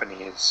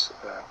Japanese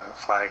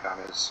flag on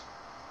his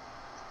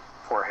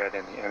forehead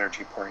and the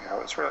energy pouring out.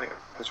 It was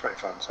really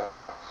fun. So,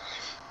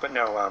 but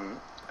no,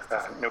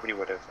 nobody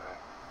would have.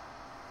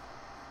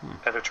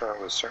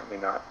 Editorial was certainly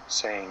not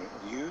saying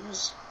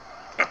use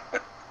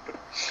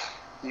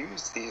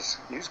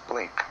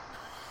Blink.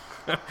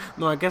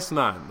 No, I guess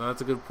not. No,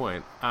 that's a good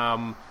point.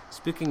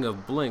 Speaking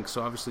of Blink,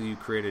 so obviously you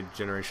created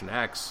Generation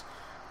X.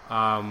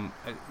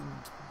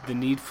 The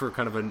need for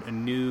kind of a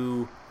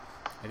newer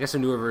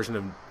version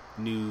of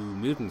New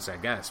Mutants, I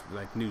guess,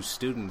 like new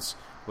students.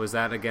 Was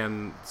that,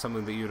 again,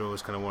 something that you'd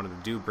always kind of wanted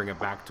to do, bring it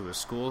back to a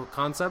school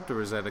concept,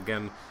 or is that,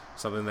 again,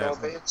 something that... Well,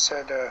 they had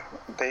said,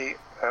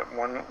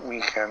 one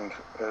weekend,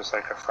 it was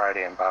like a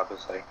Friday, and Bob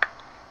was like,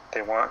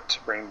 they want to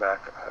bring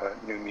back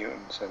New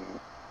Mutants, and,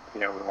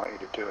 we want you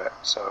to do it,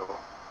 so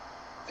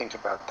think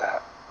about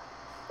that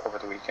over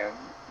the weekend.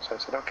 So I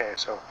said, okay,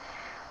 so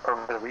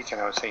over the weekend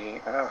I was thinking,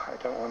 I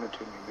don't want to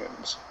do New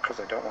Mutants, because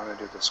I don't want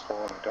to do the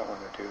skull, and I don't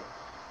want to do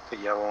the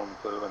yellow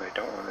and blue, and I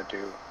don't want to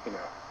do,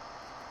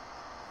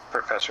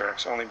 Professor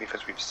X, only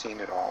because we've seen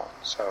it all.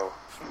 So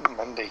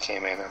Monday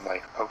came in, and I'm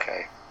like,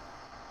 okay,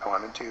 I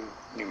want to do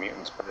New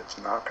Mutants, but it's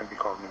not going to be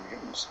called New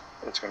Mutants.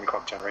 It's going to be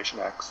called Generation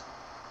X.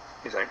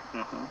 He's like,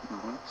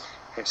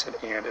 I said,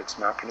 and it's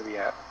not going to be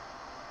at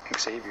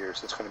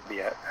Xavier's. It's going to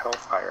be at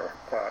Hellfire.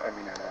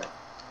 At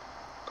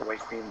the White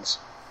Queen's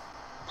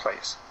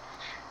place.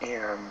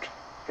 And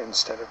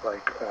instead of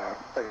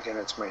again,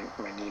 it's my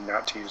need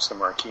not to use the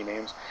marquee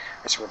names.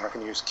 I said, we're not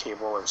going to use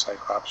Cable or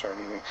Cyclops or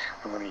anything.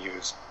 I'm going to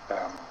use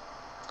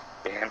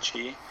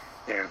Banshee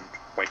and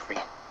White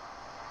Queen.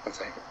 It's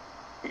like,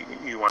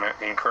 you want to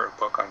anchor a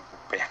book on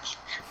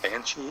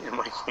Banshee and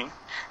White Queen?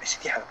 I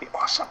said, yeah, that'd be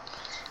awesome.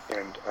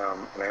 And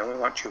I only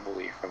want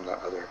Jubilee from the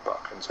other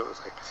book. And so it was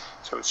like,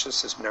 it's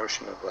just this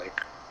notion of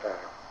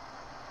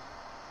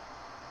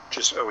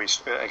just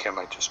always, again,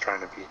 just trying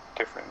to be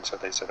different. And so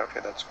they said, okay,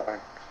 that's fine.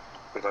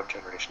 We love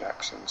Generation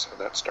X. And so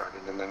that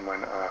started. And then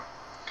when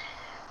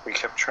we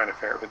kept trying to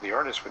figure out who the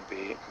artist would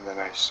be, and then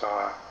I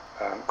saw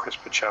Chris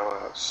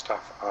Bachella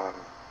stuff on,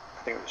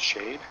 I think it was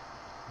Shade.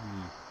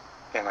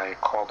 And I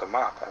called him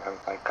up, and I was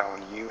like,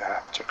 Colin, you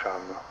have to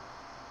come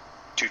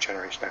do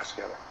Generation X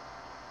together.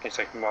 He's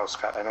like, well,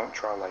 Scott, I don't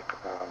draw like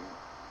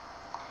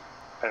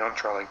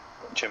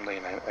Jim Lee,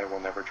 and I will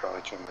never draw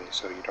like Jim Lee,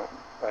 so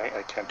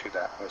I can't do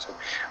that. And I said,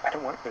 I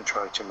don't want you to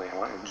draw like Jim Lee, I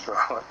want you to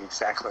draw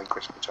exactly like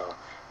Chris Bachella,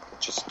 but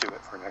just do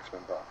it for an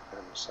X-Men book.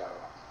 And so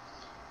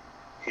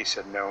he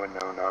said no and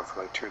no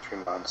for like 2 or 3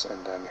 months,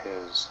 and then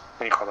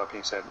he called up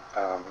and he said,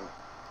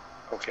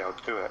 okay, I'll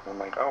do it. And I'm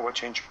like, oh, what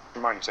changed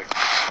your mind? He's like,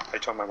 I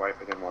told my wife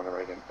I didn't want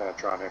to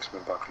draw an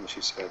X-Men book, and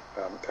she said,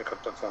 pick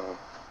up the phone.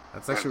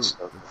 That's actually,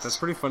 that's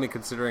pretty funny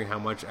considering how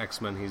much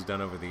X-Men he's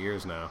done over the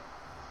years now.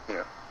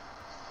 Yeah.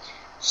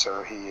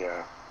 So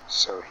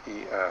so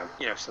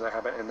that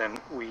happened, and then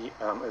we, it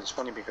was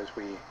funny because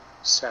we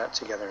sat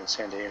together in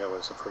San Diego. It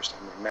was the first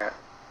time we met,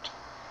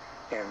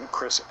 and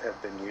Chris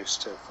had been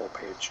used to full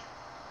page,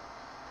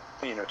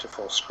 to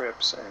full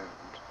scripts,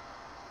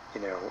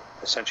 and,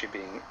 essentially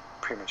being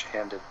pretty much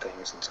handed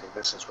things and saying,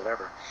 this is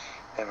whatever.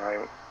 And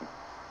I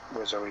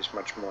was always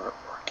much more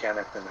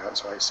organic than that,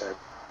 so I said,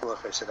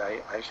 look,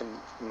 I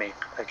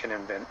can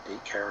invent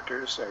 8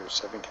 characters or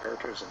 7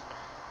 characters and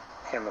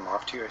hand them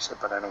off to you. I said,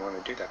 but I don't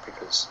want to do that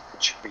because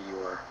it should be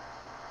your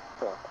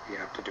book. We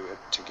have to do it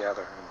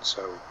together. And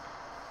so,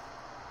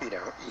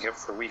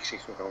 for weeks you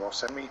can go, well,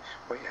 send me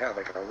what you have.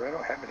 I go, I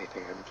don't have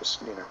anything. I'm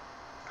just,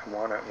 I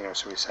want to,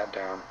 so we sat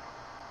down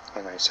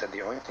and I said,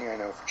 the only thing I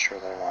know for sure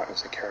that I want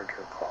is a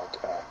character called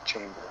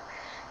Chamber.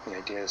 And the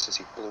idea is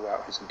he blew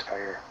out his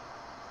entire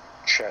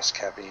chest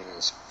cavity in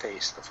his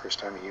face the first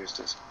time he used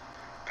his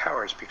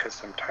powers,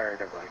 because I'm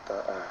tired of like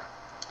the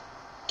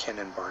Ken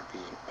and Barbie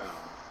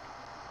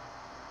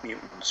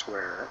mutants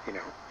where, you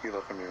know, you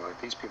look at me like,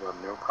 these people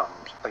have no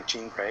problems. Like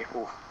Jean Grey,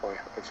 oh boy,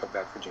 I feel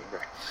bad for Jean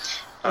Grey.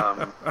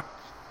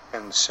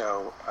 And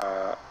so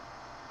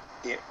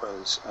it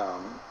was,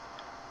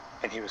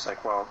 and he was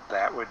like, well,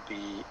 that would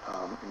be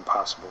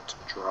impossible to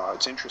draw.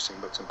 It's interesting,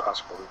 but it's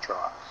impossible to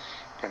draw.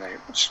 And I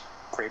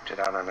scraped it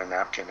out on a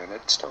napkin, and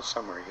it's still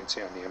somewhere. You can see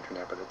it on the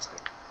internet, but it's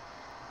like,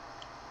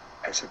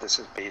 I said, this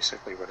is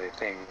basically what I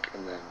think.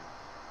 And then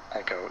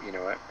I go, you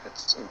know what,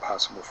 it's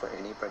impossible for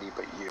anybody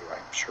but you.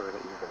 I'm sure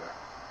that you're going to.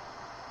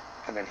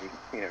 And then he,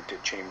 you know,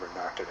 did Chamber,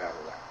 knocked it out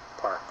of the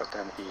park. But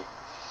then he,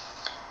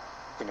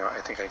 you know,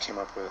 I think I came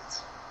up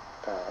with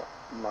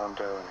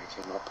Mondo, and I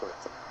came up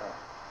with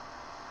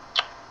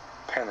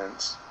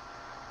Penance.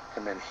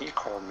 And then he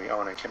called me,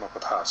 and I came up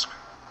with Husk,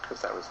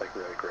 because that was like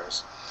really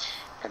gross.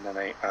 And then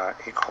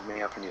he called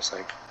me up and he's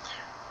like,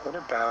 what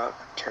about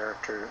a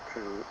character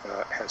who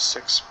has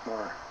six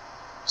more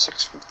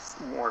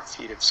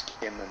feet of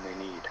skin than they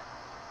need?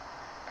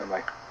 I'm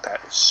like,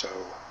 that is so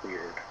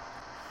weird.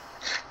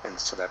 And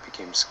so that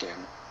became Skin.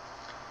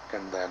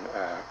 And then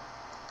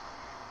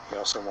he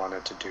also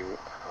wanted to do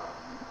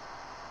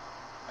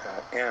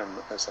M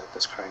as like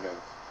this kind of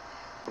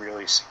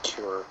really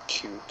secure,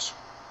 cute,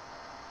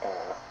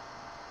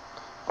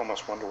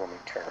 almost Wonder Woman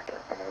character.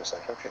 And I was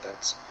like, okay,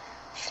 that's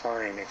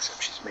fine,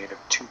 except she's made of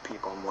two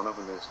people, and one of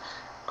them is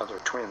other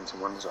twins,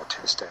 and one is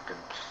autistic,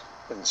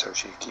 and so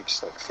she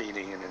keeps like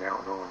fading in and out,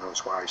 and no one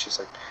knows why. She's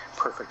like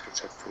perfect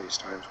except for these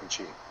times when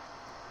she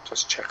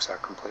just checks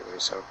out completely.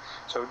 So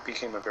it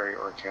became a very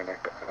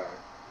organic,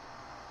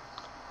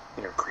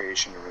 you know,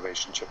 creation and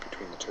relationship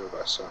between the two of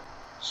us.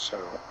 So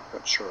I'm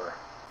not sure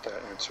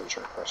that answers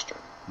your question.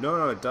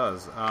 No, it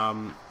does.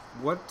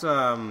 What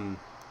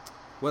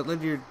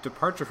led to your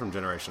departure from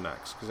Generation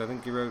X? Because I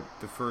think you wrote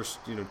the first,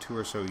 2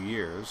 or so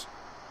years.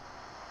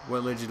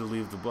 What led you to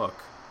leave the book?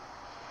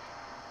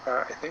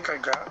 I think I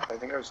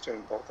was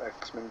doing both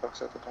X-Men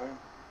books at the time.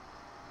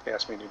 They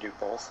asked me to do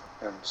both,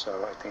 and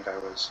so I think I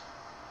was.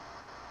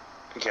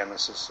 Again,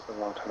 this is a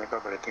long time ago,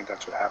 but I think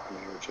that's what happened.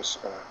 We were just.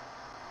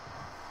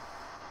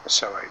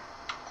 So I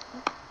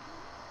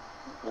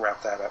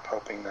wrapped that up,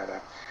 hoping that.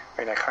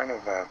 I kind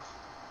of. I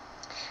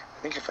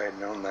think if I had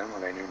known then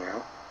what I knew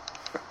now,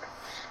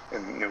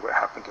 and knew what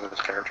happened to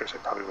those characters, I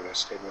probably would have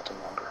stayed with them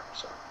longer.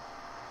 So.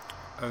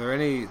 Are there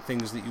any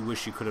things that you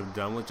wish you could have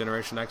done with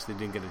Generation X that you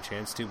didn't get a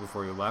chance to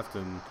before you left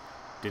and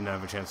didn't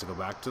have a chance to go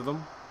back to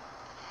them?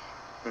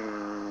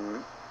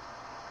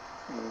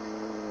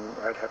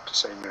 I'd have to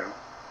say no.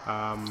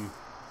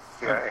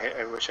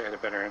 I wish I had a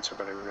better answer,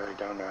 but I really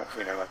don't know.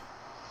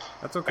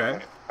 That's okay.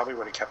 I probably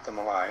would have kept them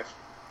alive.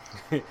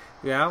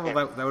 Yeah, well,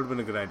 that would have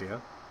been a good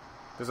idea.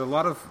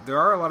 There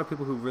are a lot of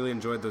people who really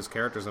enjoyed those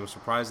characters. I'm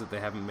surprised that they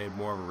haven't made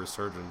more of a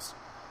resurgence.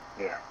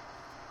 Yeah.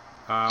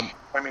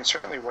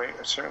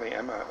 Certainly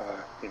Emma,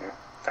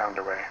 found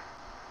a way.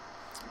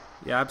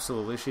 Yeah,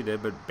 absolutely, she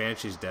did. But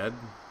Banshee's dead.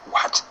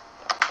 What?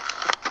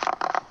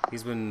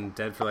 He's been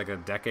dead for like a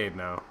decade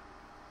now.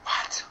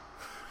 What?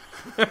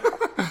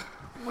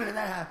 When did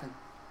that happen?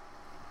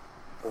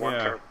 The one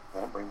character I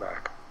won't bring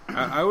back.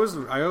 I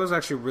always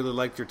actually really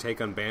liked your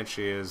take on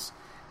Banshee,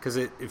 because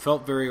it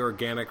felt very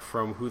organic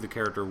from who the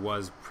character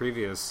was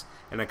previous,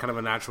 and a kind of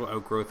a natural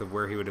outgrowth of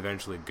where he would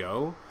eventually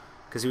go.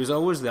 Because he was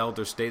always the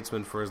elder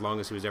statesman for as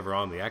long as he was ever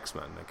on the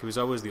X-Men. Like, he was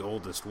always the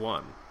oldest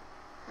one.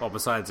 Well,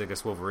 besides, I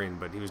guess, Wolverine,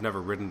 but he was never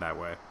ridden that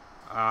way.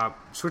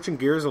 Switching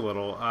gears a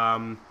little,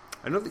 I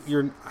know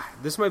that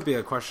this might be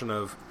a question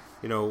of,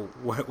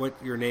 what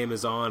your name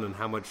is on and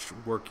how much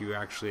work you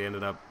actually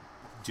ended up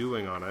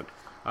doing on it.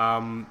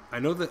 I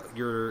know that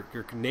your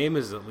name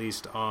is at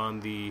least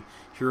on the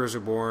Heroes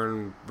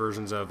Reborn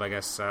versions of, I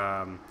guess,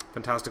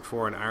 Fantastic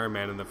Four and Iron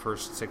Man in the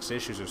first 6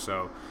 issues or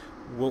so.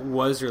 What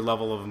was your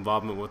level of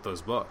involvement with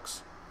those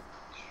books?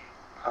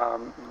 I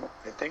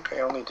think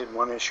I only did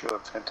one issue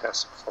of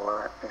Fantastic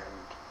Four, and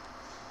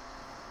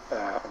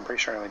I'm pretty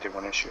sure I only did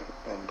one issue.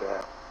 And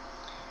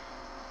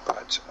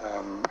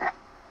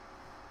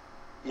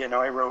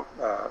I wrote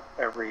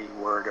every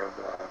word of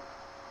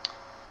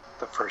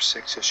the first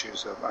 6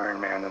 issues of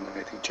Iron Man, and then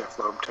I think Jeff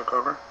Loeb took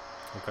over.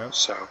 Okay.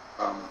 So,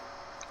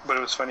 but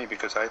it was funny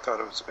because I thought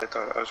I was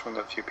one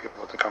of the few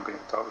people at the company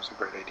who thought it was a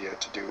great idea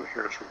to do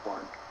Heroes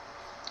Reborn.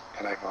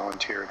 And I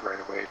volunteered right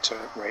away to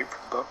write for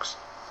the books.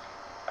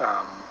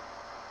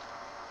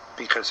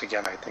 Because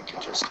again, I think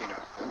it just, the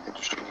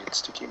industry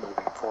needs to keep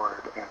moving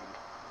forward, and,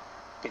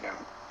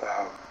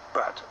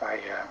 but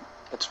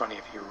it's funny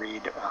if you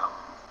read,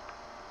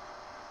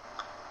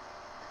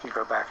 if you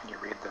go back and you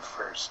read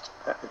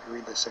if you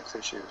read the 6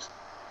 issues,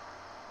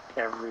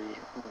 every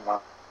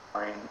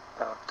line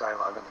of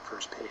dialogue on the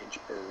first page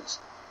is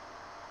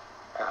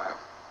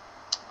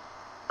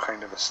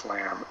kind of a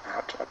slam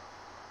at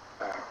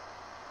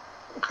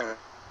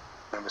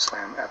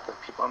the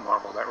people at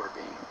Marvel that were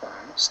being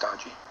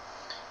stodgy.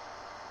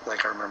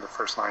 like I remember the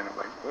first line of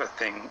like a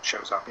thing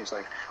shows up. He's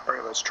like, "All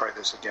right, let's try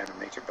this again and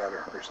make it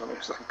better," or something.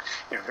 It's like,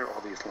 there are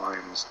all these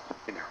lines,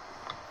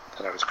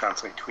 that I was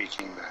constantly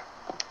tweaking the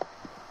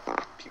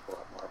people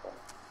at Marvel.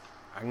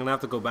 I'm gonna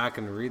have to go back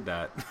and read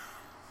that.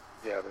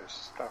 Yeah, there's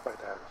stuff like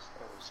that.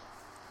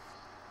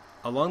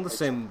 Along the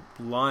same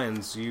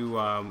lines, you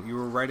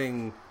were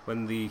writing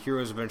when the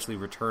heroes eventually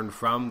returned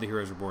from the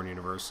Heroes Reborn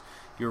universe.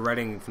 You were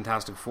writing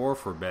Fantastic Four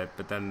for a bit,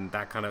 but then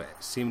that kind of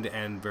seemed to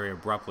end very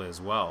abruptly as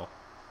well.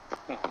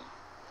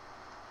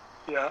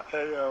 Yeah,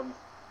 I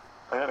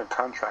had a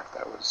contract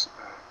that was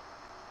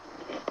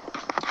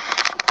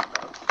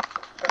about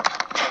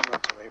 10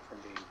 months away from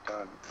being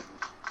done, and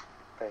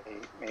they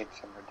made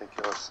some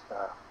ridiculous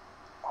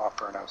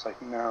offer, and I was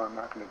like, no, I'm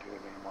not going to do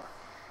it anymore.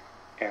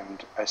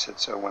 And I said,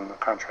 so when the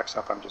contract's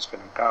up, I'm just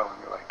going to go.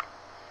 And they're like,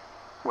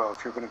 well,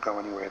 if you're going to go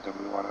anyway, then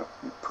we want to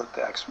put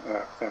the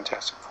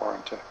Fantastic Four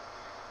into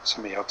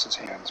somebody else's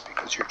hands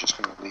because you're just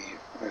going to leave.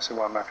 And I said,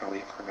 well, I'm not going to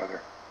leave for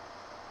another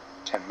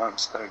 10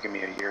 months. That'll give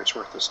me a year's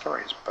worth of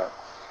stories. But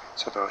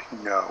so they're like,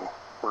 no,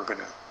 you're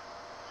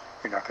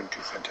not going to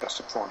do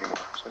Fantastic Four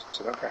anymore. So I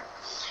said, okay.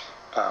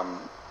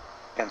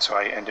 And so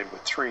I ended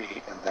with 3,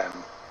 and then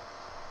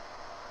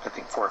I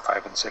think 4,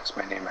 5, and 6,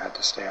 my name had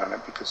to stay on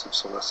it because of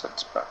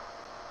solicits, but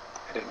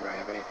I didn't really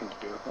have anything to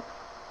do with it.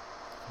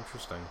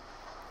 Interesting.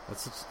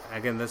 This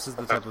is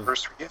the but type the of...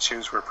 first 3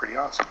 issues were pretty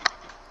awesome.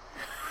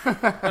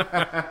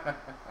 I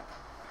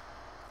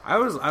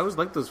always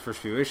liked those first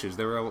few issues.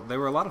 They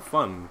were a lot of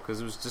fun because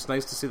it was just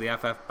nice to see the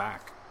FF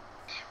back.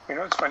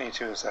 What's funny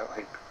too is that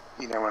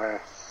when I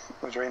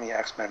was reading the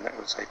X-Men, it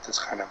was like this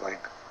kind of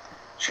like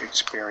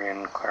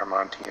Shakespearean,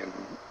 Claremontian,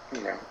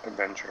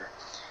 adventure.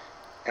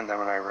 And then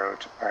when I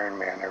wrote Iron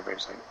Man,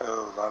 everybody's like,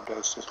 "Oh,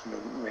 Lobdell's just going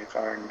to make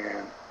Iron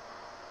Man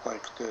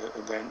like the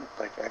event,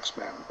 like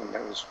X-Men," and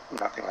it was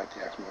nothing like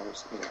the X-Men. It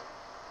was,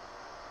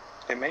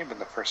 it may have been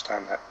the first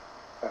time that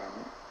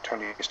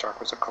Tony Stark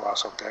was a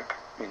colossal dick,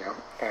 and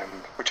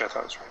which I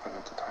thought was right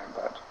at the time.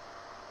 But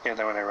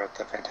then when I wrote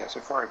the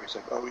Fantastic Four, everybody's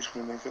like, "Oh, he's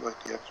going to make it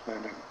like the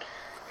X-Men," and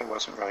it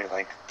wasn't really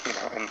like,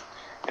 and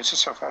it's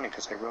just so funny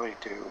because I really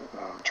do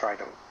try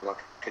to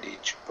look at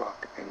each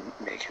book and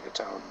make it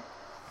its own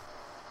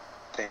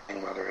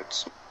thing, whether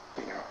it's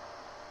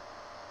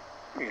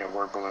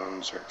word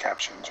balloons or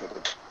captions or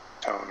the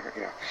tone, or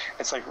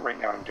it's like right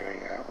now I'm doing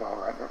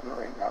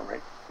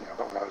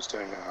but when I was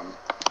doing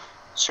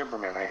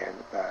Superman, I had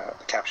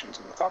the captions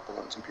and the thought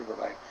balloons, and people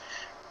were like,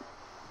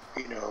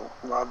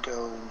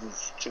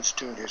 Lobdell's just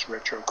doing his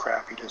retro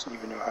crap, he doesn't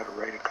even know how to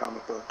write a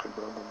comic book, and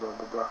blah blah blah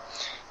blah blah.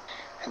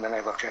 And then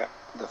I looked at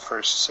the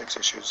first 6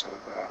 issues of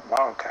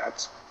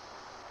Wildcats,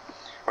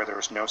 where there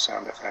was no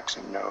sound effects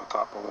and no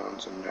thought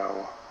balloons and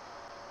no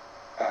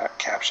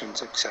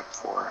captions except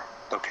for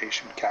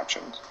location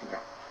captions,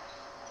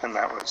 and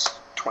that was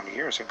 20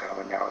 years ago,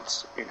 and now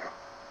it's,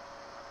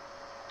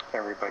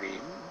 everybody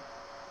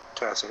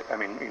does it. I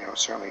mean,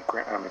 certainly,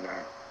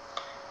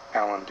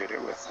 Alan did it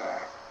with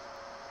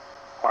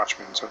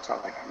Watchmen, so it's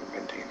not like I'm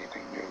inventing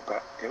anything new,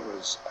 but it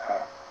was,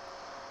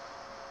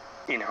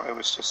 it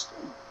was just,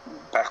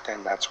 back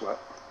then that's what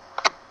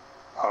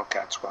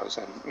Wildcats was,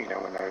 and,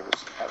 when I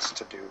was asked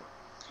to do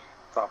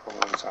thought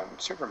balloons on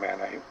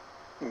Superman, I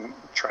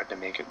tried to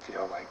make it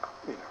feel like,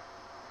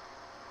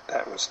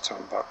 that was its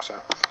own book.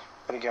 So,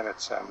 but again,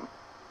 it's, I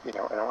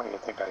don't want you to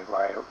think I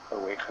lie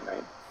awake at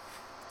night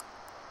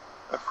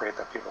afraid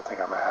that people think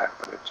I'm a hack,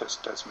 but it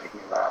just does make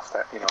me laugh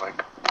that,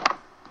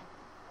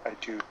 I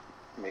do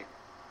make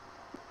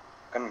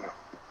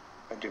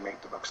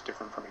the books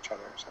different from each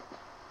other. So.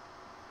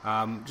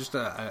 Just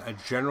a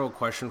general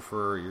question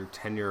for your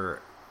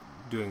tenure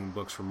doing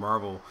books for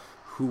Marvel.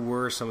 Who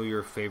were some of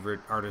your favorite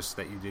artists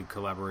that you did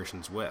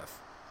collaborations with?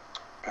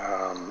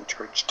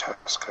 George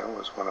Tesca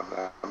was one of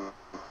them.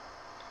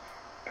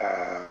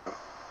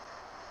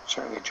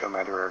 Certainly Joe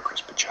Madureira,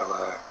 Chris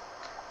Bicella,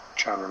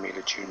 John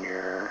Romita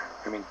Jr.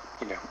 I mean,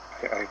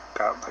 I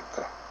got like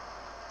the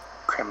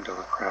creme de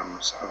la creme,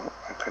 so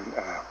I couldn't.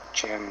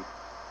 Jan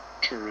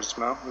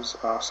Turismo was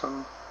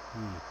awesome.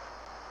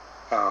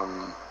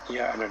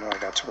 I don't know. I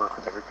got to work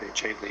with everybody.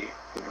 Jay Lee,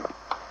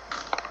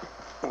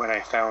 When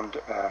I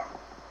found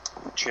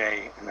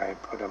Jay and I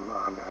put him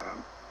on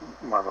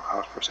Marvel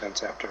Comics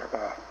Presents after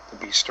the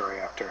Beast story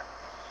after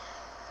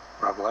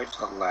Rob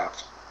Liefeld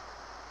left,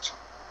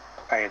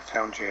 I had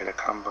found Jay at a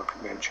comic book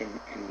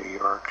convention in New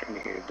York, and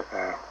he had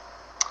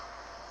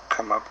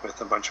come up with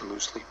a bunch of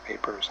loose leaf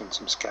papers and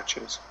some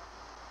sketches.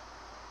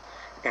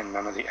 And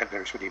none of the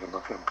editors would even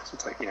look at him because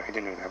it's like, he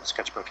didn't even have a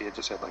sketchbook. He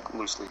just had like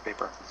loose leaf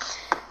paper.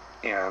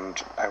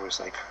 And I was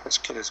like, this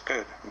kid is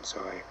good. And so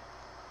I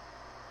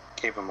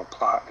gave him a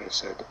plot, and I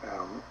said,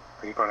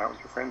 are you going out with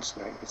your friends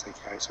tonight? He's like,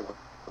 yeah. I said, well,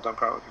 don't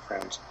go out with your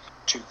friends.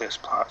 Do this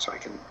plot so I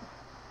can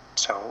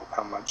tell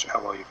how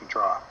well you can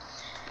draw.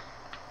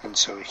 And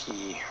so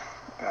he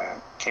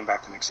came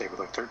back the next day with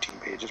like 13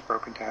 pages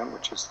broken down,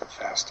 which is the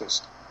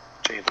fastest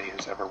Jay Lee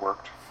has ever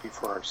worked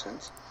before or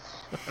since.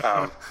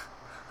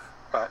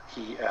 But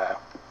he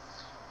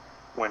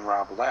when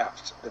Rob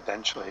left,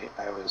 eventually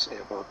I was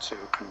able to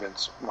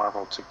convince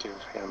Marvel to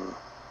give him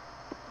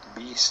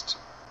Beast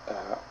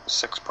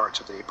 6 parts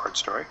of the 8-part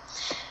story.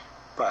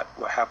 But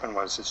what happened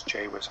was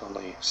Jay was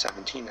only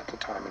 17 at the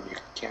time, and you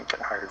can't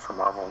get hired for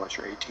Marvel unless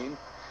you're 18.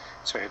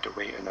 So I had to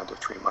wait another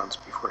 3 months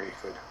before he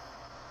could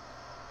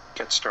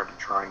get started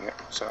drawing it.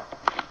 So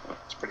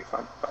it's pretty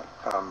fun. But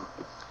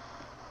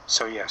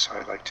so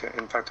I'd like to.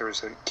 In fact, there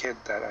was a kid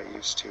that I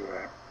used to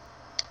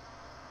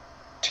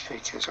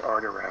take his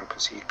art around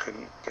because he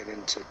couldn't get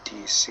into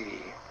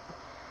DC.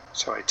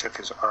 So I took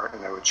his art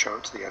and I would show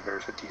it to the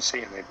editors at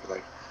DC, and they'd be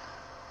like,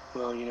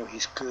 "Well,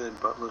 he's good,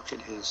 but look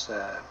at his."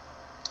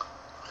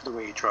 The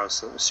way he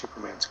draws the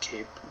Superman's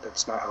cape,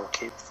 that's not how a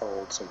cape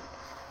folds, and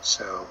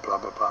so blah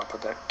blah blah.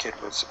 But that kid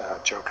was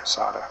Joe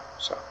Quesada,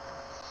 so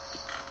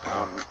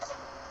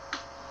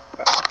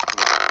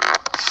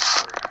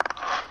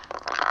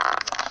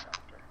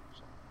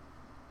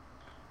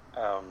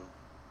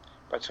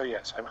but so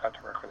yes, I've got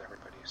to work with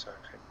everybody, so I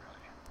couldn't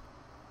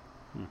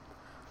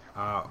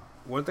really.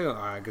 One thing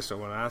I guess I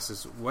want to ask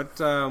is what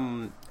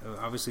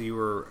obviously you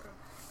were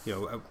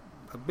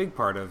a big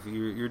part of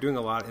you're doing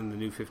a lot in the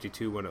New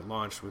 52 when it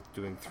launched, with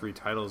doing 3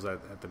 titles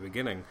at the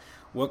beginning.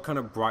 What kind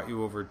of brought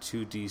you over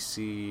to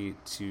DC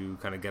to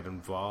kind of get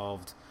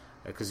involved?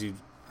 Because there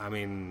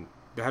hadn't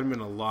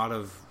been a lot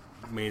of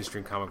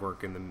mainstream comic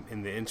work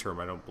in the interim,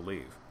 I don't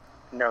believe.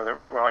 No,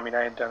 I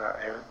had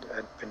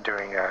been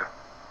doing a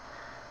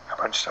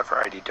bunch of stuff for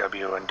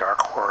IDW and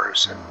Dark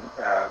Horse and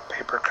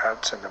Paper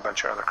Cuts and a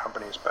bunch of other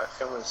companies, but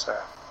it was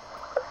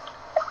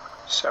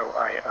so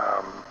I.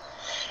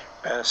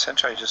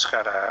 Essentially, I just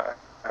got I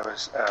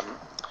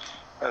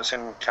was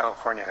in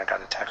California and I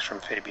got a text from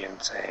Fabian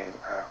saying,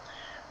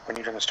 "When are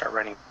you going to start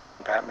writing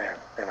Batman?"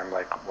 And I'm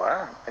like,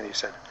 "What?" And he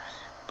said,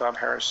 "Bob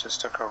Harris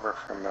just took over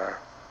from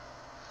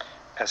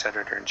as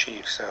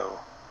editor-in-chief, so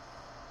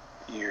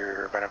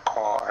you're going to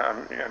call.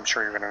 I'm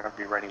sure you're going to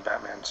be writing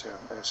Batman soon."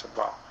 And I said,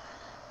 "Well,"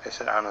 I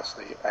said,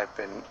 "honestly, I've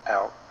been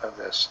out of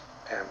this,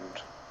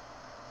 and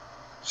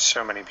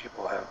so many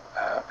people have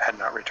had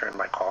not returned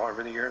my call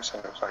over the years,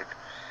 and I was like,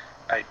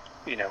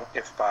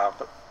 if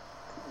Bob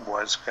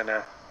was going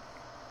to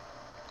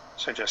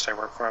suggest I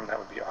work for him, that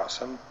would be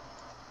awesome.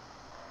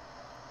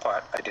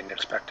 But I didn't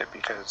expect it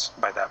because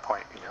by that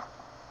point,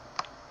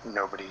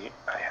 nobody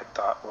I had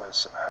thought would,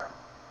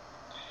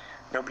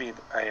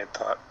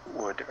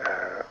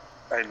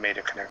 I had made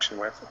a connection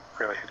with,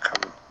 really had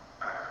come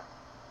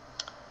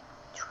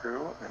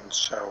through. And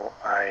so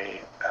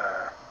I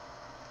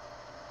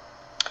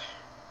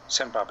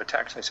sent Bob a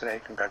text and I said, "Hey,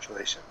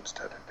 congratulations,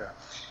 da-da-da."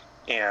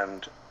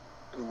 And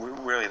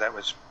really, that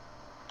was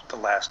the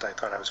last I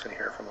thought I was going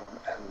to hear from him.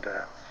 And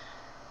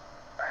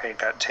I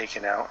got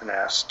taken out and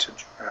asked to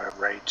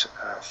write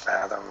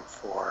Fathom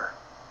for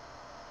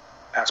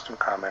Aspen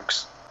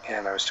Comics,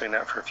 and I was doing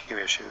that for a few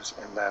issues.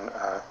 And then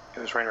it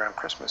was right around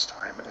Christmas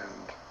time,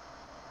 and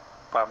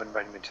Bob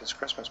invited me to his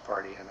Christmas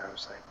party, and I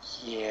was like,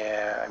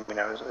 "Yeah." It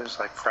was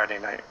like Friday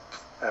night.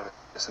 I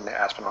was in the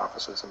Aspen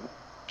offices, and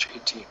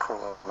JT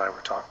Kroll and I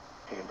were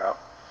talking about,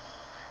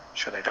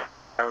 should I go?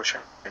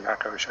 Should I not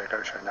go? Should I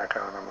go? Should I not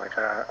go? And I'm like,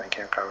 I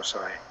can't go. So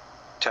I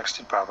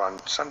texted Bob on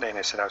Sunday and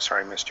I said, "Oh,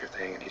 sorry, I missed your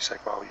thing." And he's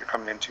like, "Well, you're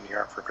coming into New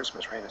York for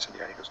Christmas, right?" And I said,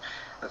 "Yeah." He goes,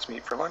 "Let's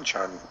meet for lunch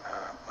on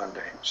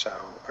Monday,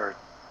 or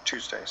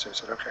Tuesday." So I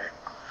said, "Okay."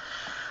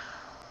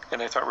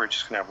 And I thought we were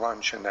just going to have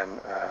lunch. And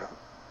then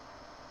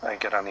I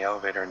get on the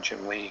elevator and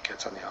Jim Lee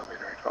gets on the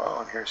elevator. I go, "Oh,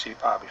 I'm here to see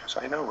Bob." He goes,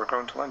 "I know, we're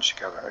going to lunch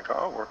together." I go,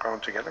 "Oh, we're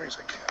going together?" He's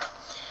like, "Yeah."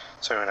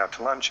 So we went out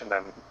to lunch and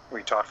then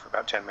we talked for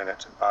about 10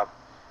 minutes, and Bob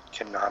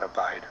cannot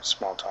abide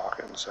small talk,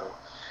 and so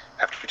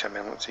after 10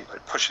 minutes he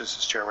pushes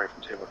his chair away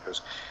from the table and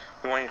goes,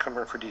 "We want you to come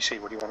work for DC.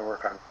 What do you want to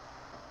work on?"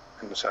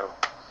 And so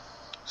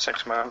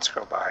 6 months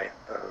go by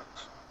of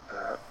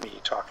me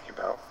talking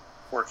about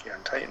working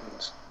on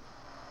Titans,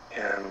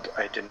 and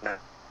I did not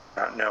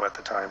know at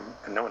the time,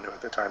 and no one knew at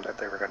the time, that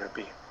they were going to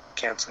be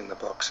canceling the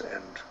books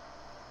and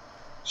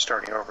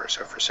starting over.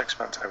 So for 6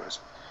 months I was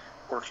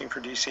working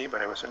for DC,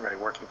 but I wasn't really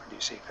working for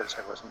DC because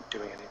I wasn't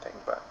doing anything.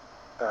 But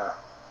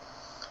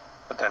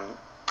then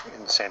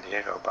in San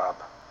Diego, Bob,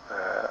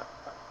 I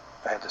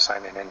had to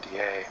sign an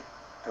NDA,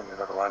 and we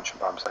go to lunch,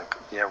 and Bob's like,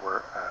 "Yeah,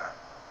 we're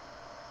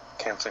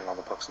canceling all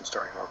the books and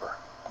starting over."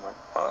 I'm like,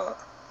 "What?"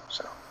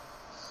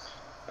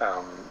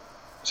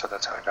 So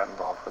that's how I got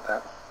involved with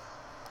that.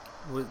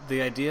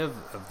 The idea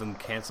of them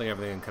canceling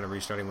everything and kind of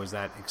restarting, was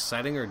that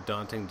exciting or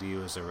daunting to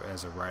you as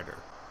a writer?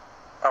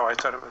 Oh, I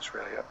thought it was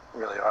really,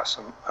 really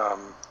awesome.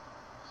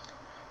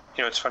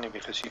 It's funny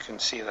because you can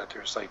see that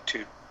there's like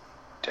 2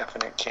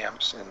 definite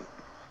camps in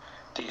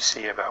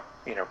DC about,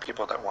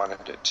 people that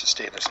wanted it to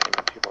stay the same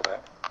and people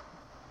that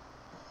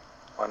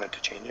wanted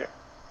to change it.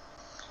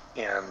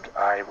 And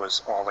I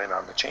was all in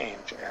on the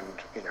change,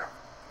 and,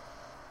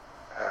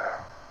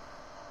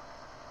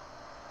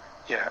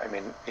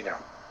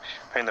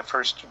 the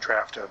first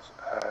draft of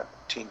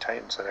Teen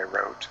Titans that I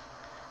wrote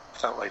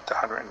felt like the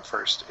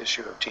 101st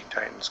issue of Teen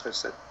Titans,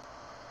 because the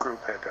group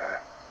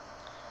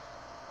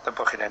the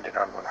book had ended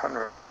on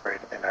 100,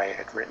 and I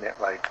had written it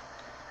like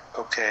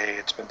okay,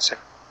 it's been 6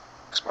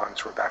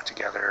 months, we're back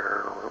together,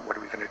 or what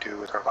are we going to do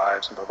with our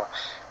lives, and blah, blah.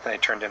 And I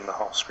turned in the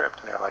whole script,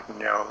 and they're like,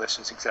 no, this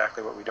is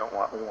exactly what we don't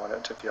want. We want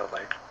it to feel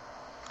like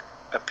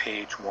a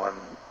page one,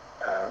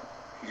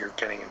 you're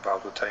getting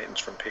involved with Titans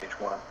from page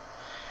one.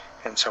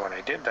 And so when I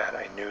did that,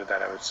 I knew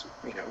that I was,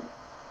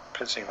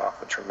 pissing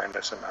off a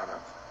tremendous amount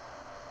of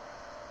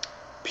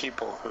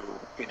people who,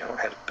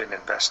 had been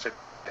invested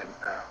in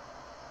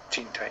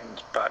Teen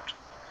Titans, but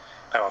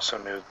I also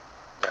knew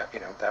that,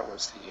 that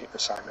was the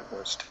assignment,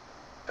 was to,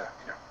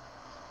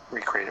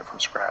 recreate it from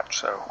scratch.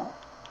 So,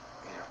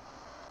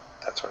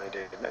 that's what I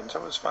did. And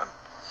so it was fun.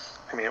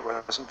 I mean, it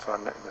wasn't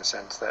fun in the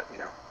sense that,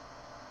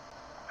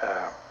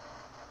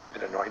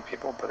 it annoyed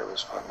people, but it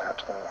was fun.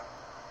 It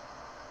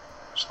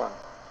was fun.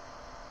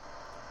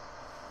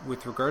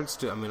 With regards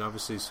to,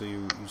 obviously, so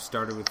you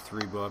started with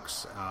 3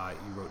 books.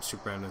 You wrote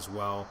Superman as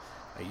well.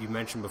 You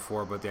mentioned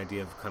before about the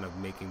idea of kind of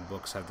making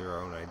books have their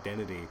own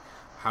identity.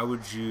 How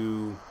would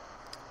you...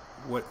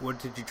 What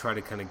did you try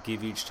to kind of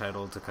give each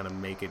title to kind of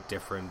make it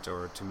different,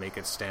 or to make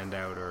it stand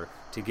out, or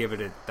to give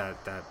it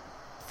that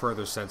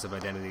further sense of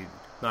identity?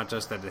 Not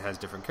just that it has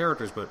different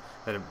characters, but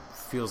that it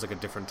feels like a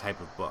different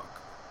type of book.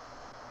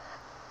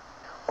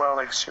 Well,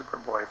 like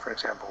Superboy, for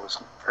example, was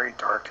very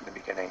dark in the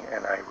beginning,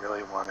 and I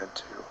really wanted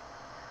to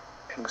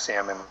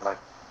examine like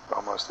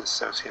almost this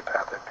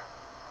sociopathic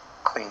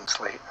clean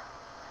slate.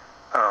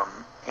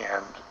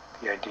 And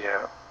the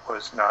idea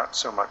was not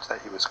so much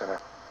that he was going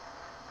to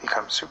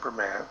become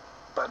Superman,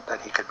 but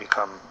that he could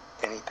become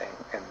anything.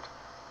 And,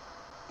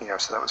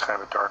 so that was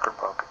kind of a darker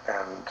book.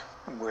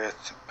 And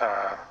with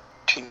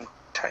Teen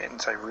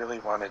Titans, I really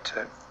wanted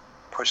to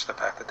push the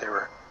fact that they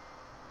were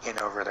in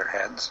over their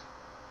heads.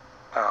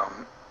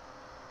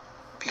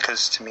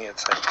 Because to me,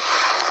 it's like,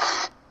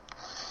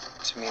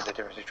 the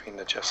difference between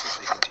the Justice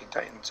League and Teen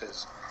Titans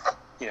is,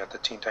 the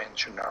Teen Titans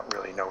should not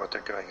really know what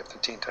they're doing. If the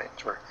Teen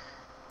Titans were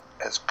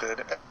as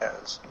good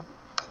as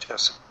the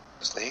Justice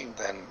League,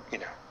 then, you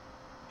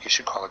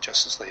should call it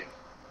Justice League,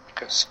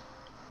 because,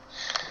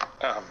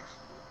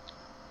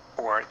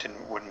 or it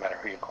wouldn't matter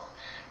who you call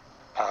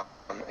it.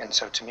 And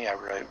so to me, I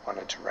really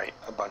wanted to write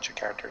a bunch of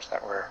characters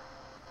that were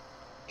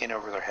in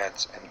over their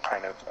heads and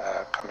kind of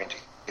coming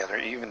together.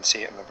 You even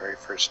see it in the very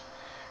first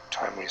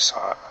time we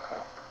saw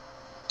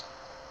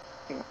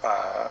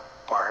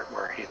Bart,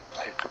 where he,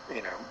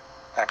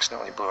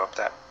 accidentally blew up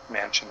that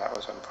mansion that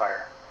was on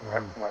fire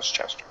in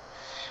Westchester.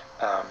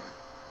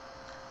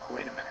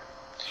 Wait a minute.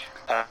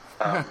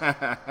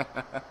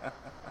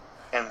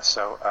 And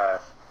so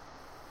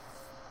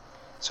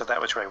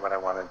that was really what I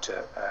wanted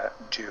to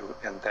do.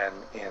 And then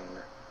in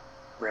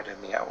Red Hood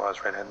and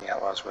the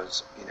Outlaws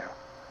was,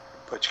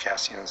 Butch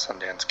Cassidy and the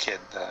Sundance Kid,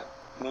 the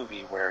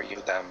movie where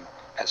you them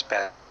as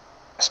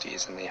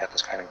besties, and they had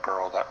this kind of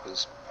girl that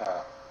was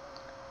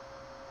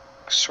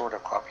sort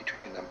of caught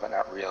between them, but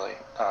not really.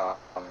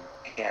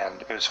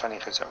 And it was funny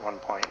because at one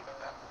point,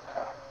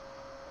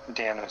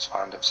 Dan was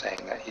fond of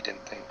saying that he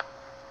didn't think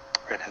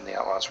Red Hood and the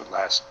Outlaws would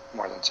last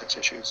more than 6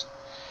 issues.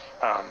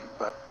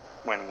 But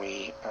when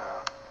we,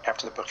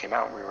 after the book came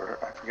out,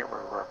 I forget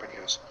where we were, but he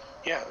goes,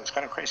 yeah, it was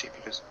kind of crazy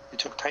because you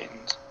took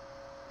Titans,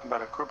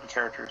 about a group of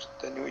characters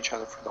that knew each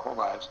other for their whole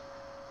lives,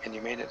 and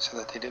you made it so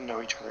that they didn't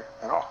know each other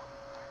at all.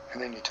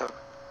 And then you took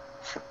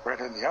Red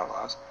Hood and the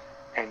Outlaws,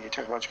 and you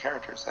took a bunch of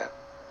characters that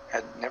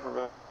had never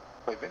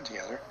really been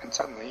together, and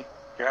suddenly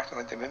you're acting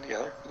like they've been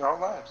together for their whole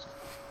lives.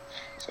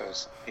 So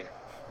it's,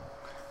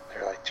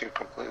 they're like 2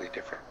 completely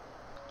different,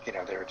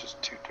 they were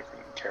just 2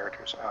 different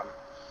characters.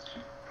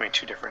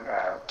 Two different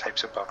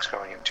types of books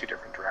going in 2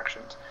 different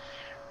directions.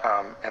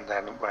 And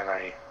then when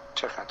I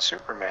took on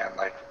Superman,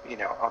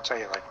 I'll tell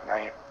you, when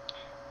I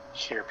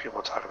hear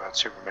people talk about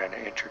Superman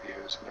in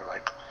interviews, and they're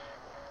like,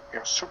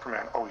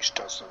 Superman always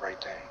does the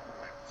right thing.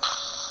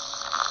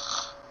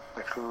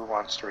 Like, who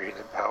wants to read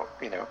about,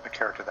 a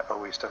character that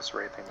always does the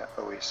right thing, that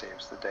always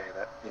saves the day,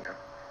 that,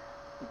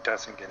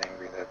 doesn't get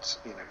angry, that's,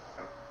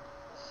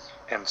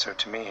 And so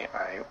to me,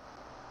 I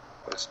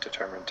was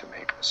determined to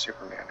make a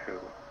Superman who,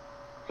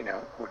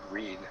 would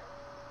read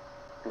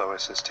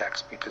Lois's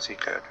text because he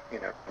could,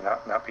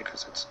 not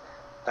because it's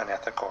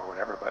unethical or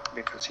whatever, but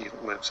because he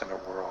lives in a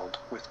world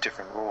with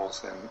different rules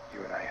than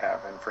you and I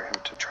have, and for him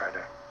to try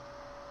to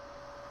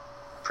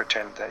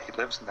pretend that he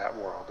lives in that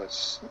world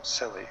is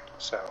silly.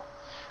 So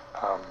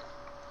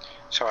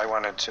I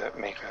wanted to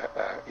make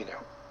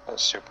a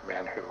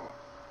Superman who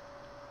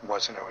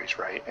wasn't always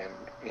right, and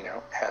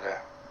had a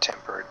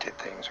temper, did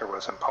things, or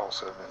was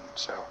impulsive. And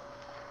so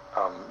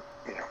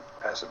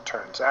as it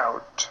turns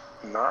out,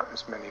 not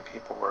as many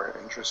people were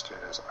interested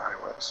as I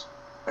was.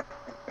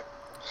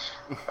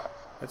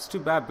 That's too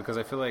bad, because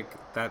I feel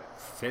like that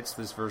fits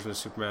this version of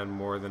Superman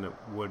more than it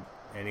would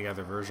any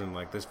other version.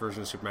 Like, this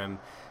version of Superman,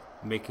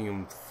 making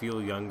him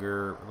feel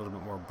younger, a little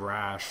bit more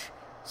brash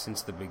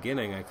since the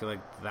beginning, I feel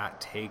like that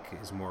take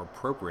is more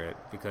appropriate,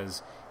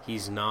 because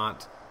he's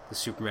not the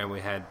Superman we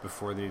had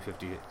before the New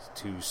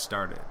 52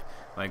 started.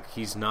 Like,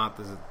 he's not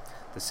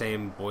the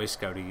same Boy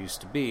Scout he used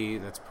to be.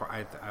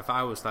 I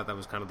always thought that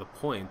was kind of the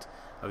point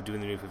of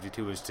doing the New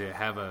 52, was to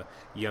have a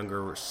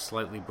younger,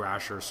 slightly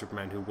brasher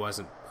Superman who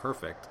wasn't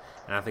perfect.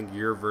 And I think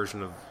your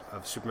version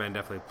of Superman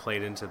definitely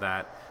played into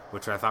that,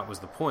 which I thought was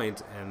the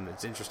point. And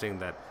it's interesting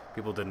that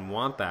people didn't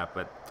want that,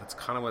 but that's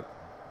kind of what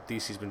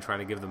DC's been trying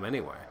to give them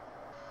anyway.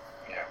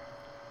 Yeah.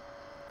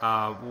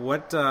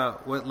 What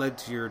led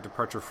to your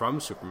departure from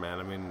Superman?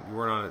 I mean, you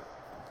weren't on it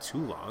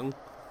too long.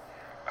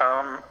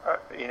 I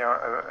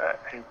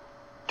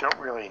don't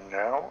really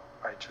know.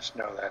 I just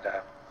know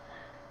that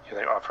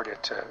they offered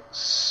it to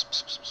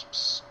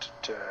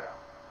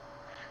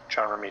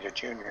John Romita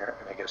Jr.,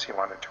 and I guess he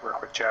wanted to work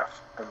with Jeff,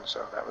 and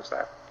so that was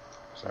that.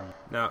 So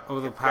now,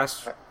 over the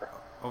past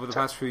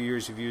few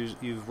years,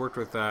 you've worked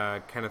with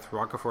Kenneth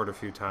Rocafort a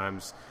few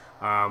times.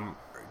 Are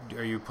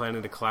you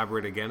planning to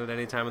collaborate again at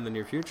any time in the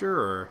near future,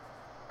 or?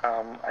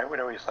 I would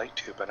always like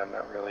to, but I'm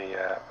not really.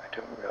 I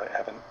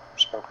haven't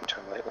spoken to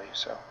him lately,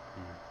 so.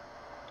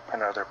 I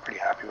know they're pretty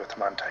happy with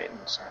him on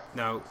Titans. So.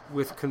 Now,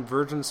 with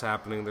Convergence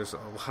happening, there's a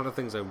lot of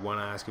things I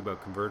want to ask you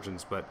about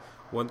Convergence, but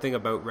one thing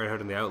about Red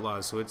Hood and the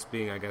Outlaws, so it's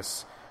being, I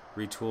guess,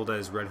 retooled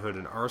as Red Hood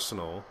and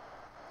Arsenal.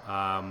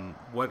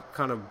 What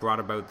kind of brought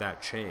about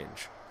that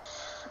change?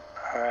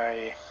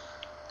 I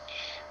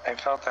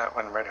felt that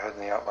when Red Hood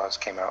and the Outlaws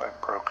came out, it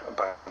broke a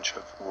bunch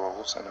of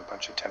rules and a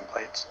bunch of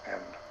templates,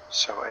 and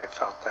so I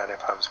felt that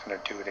if I was going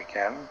to do it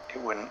again,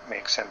 it wouldn't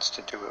make sense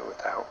to do it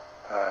without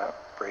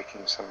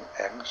breaking some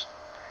eggs.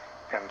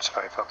 And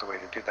so I felt the way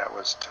to do that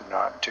was to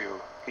not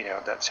do,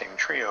 that same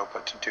trio,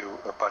 but to do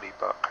a buddy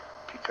book,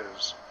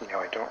 because,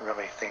 I don't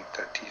really think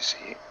that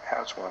DC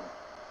has one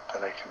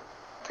that I can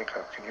think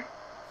of. Can you?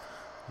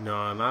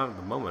 No, not at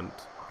the moment.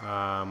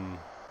 I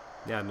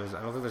don't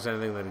think there's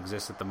anything that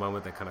exists at the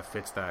moment that kind of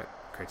fits that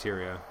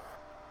criteria.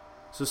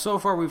 So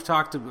far we've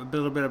talked a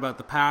little bit about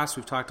the past,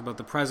 we've talked about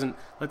the present.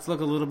 Let's look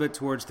a little bit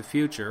towards the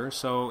future.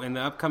 So in the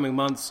upcoming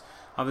months,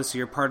 obviously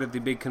you're part of the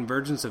big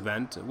Convergence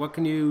event. What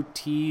can you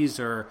tease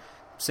or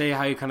say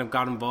how you kind of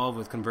got involved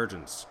with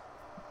Convergence?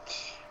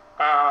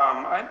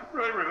 I don't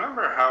really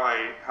remember how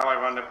I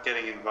wound up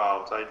getting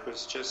involved. I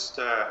was just,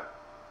 that's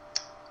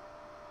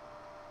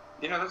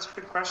a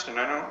good question.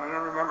 I don't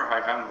remember how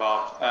I got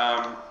involved.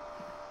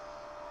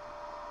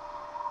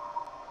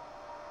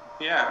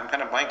 I'm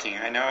kind of blanking.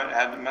 I know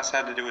it must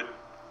have had to do with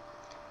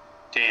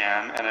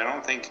Dan, and I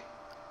don't think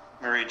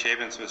Marie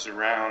Chavins was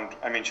around.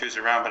 I mean, she was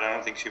around, but I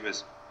don't think she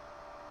was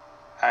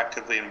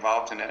actively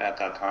involved in it at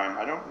that time.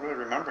 I don't really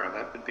remember.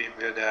 That would be a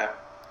good. I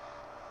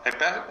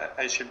bet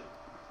I should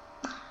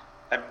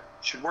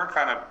work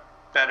on a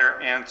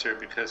better answer,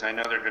 because I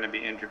know there are going to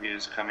be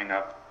interviews coming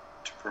up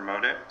to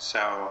promote it.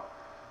 So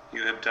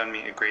you have done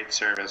me a great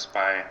service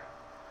by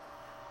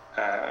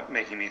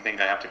making me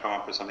think I have to come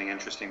up with something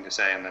interesting to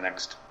say in the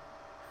next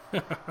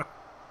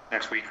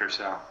week or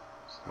so.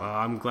 Well,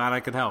 I'm glad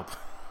I could help.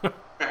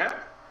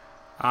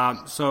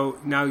 So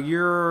now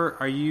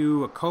are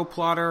you a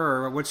co-plotter,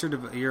 or what's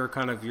your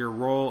kind of your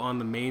role on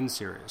the main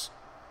series?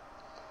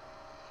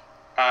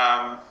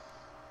 I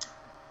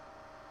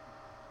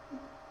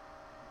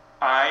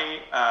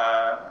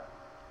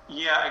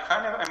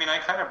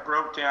kind of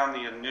broke down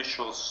the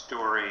initial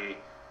story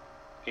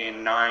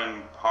in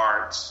 9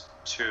 parts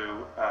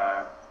to,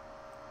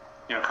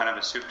 kind of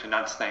a soup to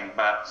nuts thing,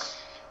 but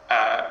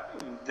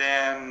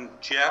then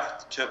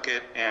Jeff took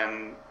it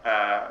and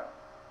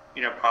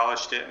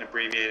polished it and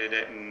abbreviated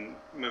it and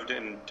moved it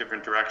in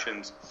different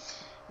directions,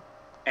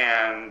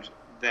 and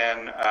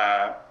then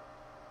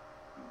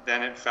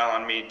it fell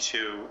on me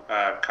to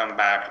come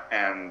back,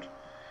 and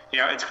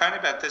it's kind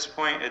of, at this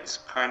point, it's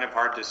kind of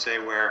hard to say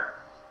where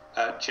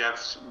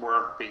Jeff's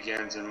work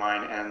begins and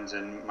mine ends,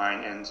 and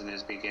mine ends and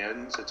his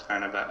begins. It's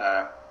kind of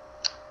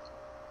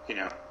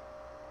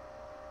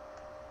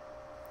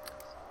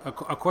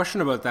A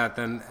question about that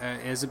then,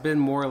 has it been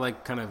more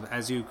like kind of,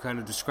 as you kind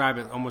of describe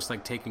it, almost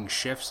like taking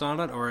shifts on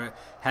it, or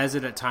has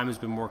it at times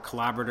been more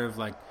collaborative,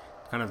 like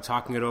kind of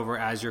talking it over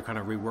as you're kind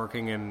of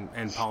reworking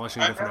and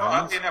polishing different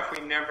elements? Oddly enough, we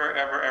never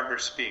ever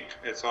speak.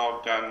 It's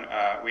all done.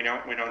 We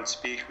don't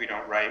speak. We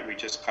don't write. We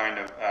just kind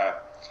of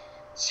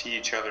see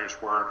each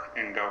other's work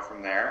and go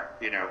from there.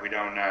 We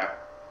don't.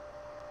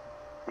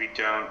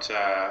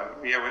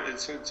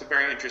 It's a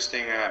very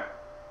interesting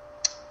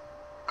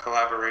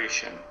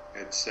collaboration.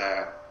 It's.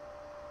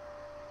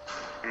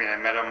 I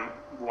met him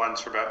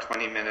once for about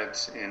 20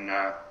 minutes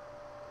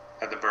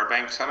at the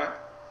Burbank Summit,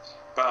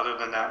 but other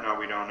than that, no,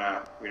 we don't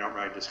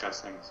really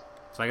discuss things.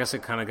 So I guess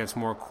it kind of gets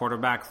more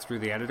quarterback through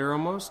the editor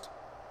almost.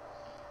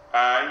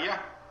 Yeah.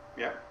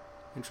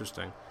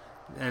 Interesting.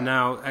 And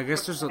now I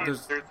guess there's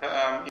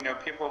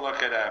people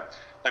look at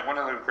like one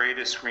of the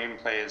greatest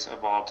screenplays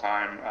of all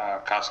time,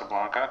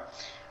 Casablanca.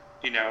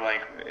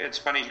 It's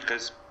funny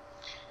because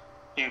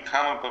in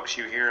comic books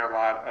you hear a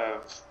lot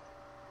of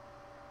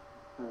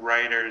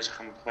writers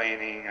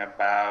complaining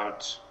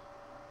about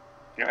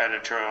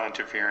editorial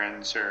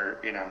interference or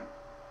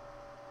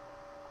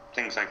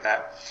things like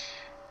that.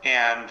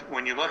 And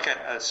when you look at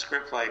a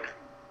script like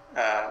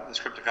the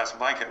script of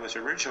Casablanca, it was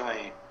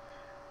originally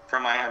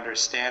from my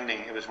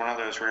understanding, it was one of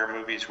those rare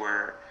movies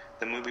where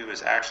the movie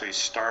was actually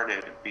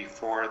started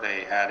before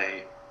they had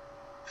a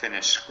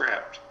finished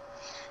script.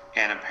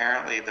 And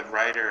apparently the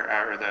writer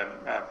or the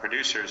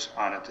producers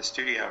on at the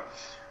studio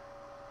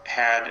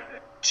had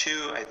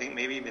 2, I think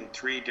maybe even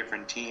 3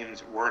 different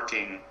teams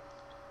working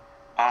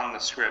on the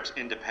scripts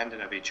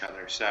independent of each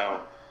other.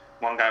 So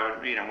one guy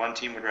would, one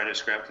team would write a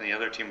script and the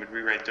other team would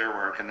rewrite their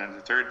work, and then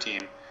the third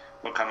team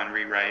would come and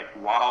rewrite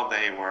while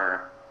they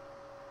were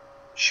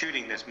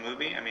shooting this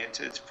movie. I mean,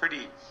 it's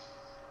pretty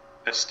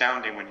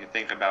astounding when you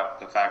think about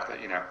the fact that,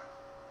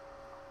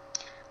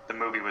 the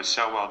movie was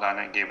so well done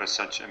and gave us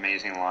such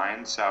amazing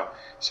lines. So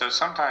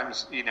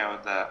sometimes, the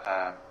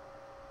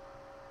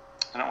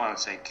I don't want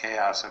to say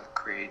chaos of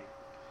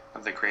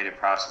the creative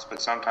process,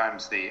 but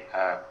sometimes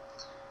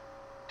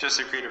just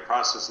the creative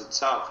process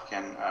itself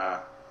can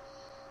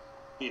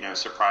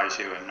surprise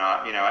you and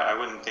not. I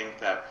wouldn't think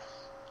that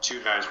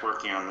 2 guys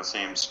working on the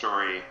same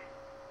story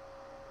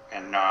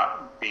and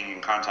not being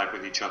in contact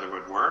with each other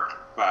would work,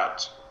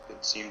 but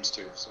it seems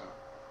to. So.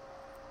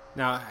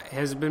 Now,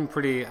 has it been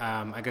pretty,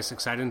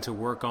 exciting to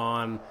work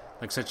on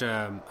like such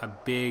a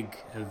big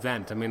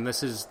event? I mean,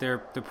 they're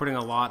putting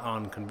a lot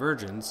on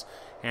Convergence,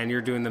 and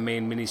you're doing the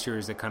main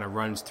miniseries that kind of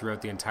runs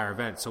throughout the entire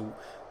event. So,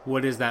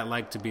 what is that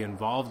like to be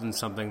involved in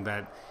something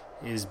that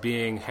is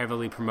being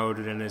heavily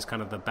promoted and is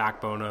kind of the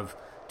backbone of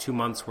 2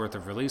 months worth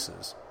of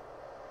releases?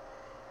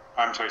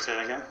 I'm sorry, say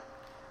that again?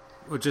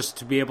 Well, just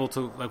to be able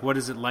to, what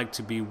is it like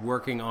to be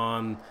working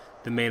on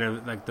the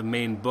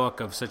main book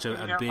of such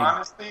a big...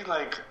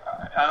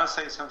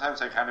 Honestly,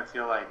 sometimes I kind of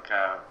feel like,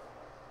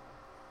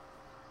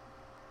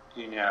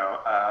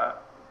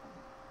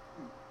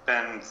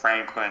 Ben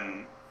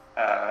Franklin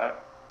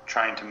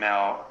trying to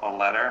mail a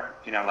letter.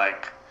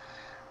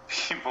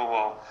 People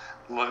will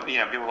look.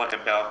 People look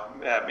at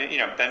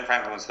Ben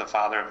Franklin was the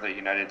father of the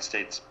United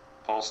States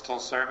Postal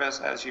Service,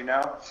 as you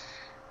know,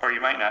 or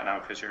you might not know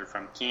because you're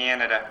from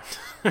Canada.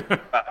 But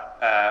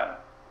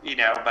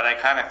but I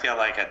kind of feel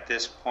like at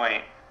this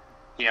point,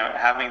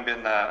 having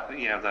been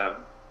the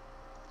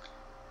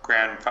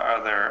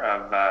grandfather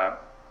of,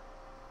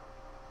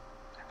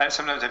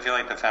 sometimes I feel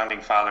like the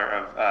founding father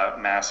of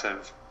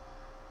massive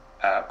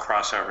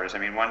crossovers. I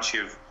mean, once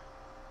you've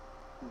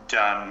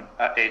done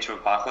Age of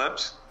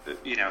Apocalypse,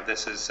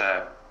 this is.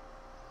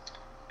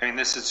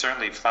 This is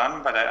certainly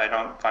fun, but I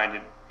don't find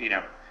it.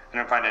 I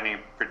don't find any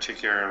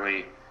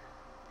particularly,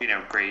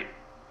 great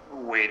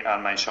weight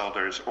on my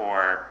shoulders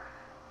or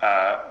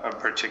a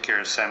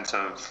particular sense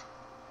of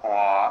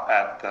awe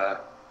at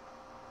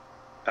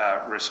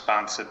the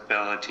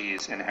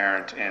responsibilities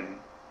inherent in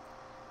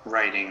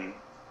writing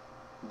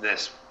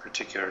this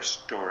particular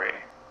story.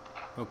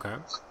 Okay.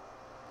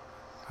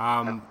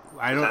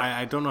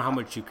 I don't know how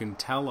much you can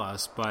tell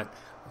us, but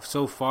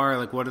so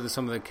far, what are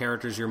some of the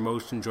characters you're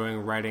most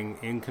enjoying writing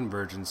in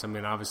Convergence? I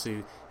mean,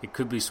 obviously, it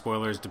could be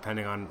spoilers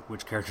depending on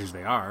which characters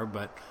they are,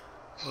 but...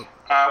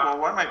 Well,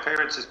 one of my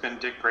favorites has been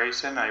Dick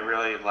Grayson. I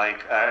really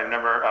like... I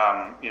remember,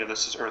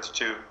 this is Earth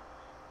 2,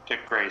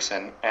 Dick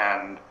Grayson,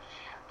 and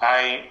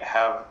I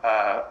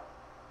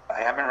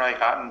haven't really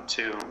gotten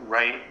to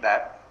write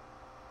that...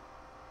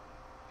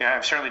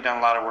 I've certainly done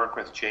a lot of work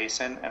with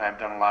Jason, and I've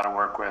done a lot of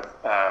work with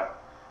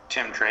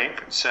Tim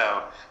Drake.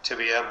 So to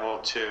be able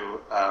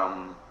to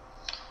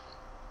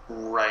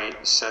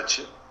write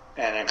such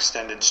an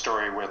extended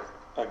story with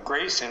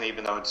Grayson,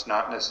 even though it's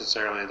not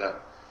necessarily the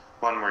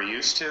one we're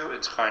used to,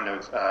 it's kind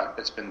of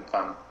it's been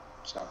fun.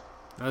 So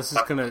now, this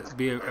is going to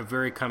be a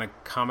very kind of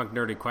comic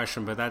nerdy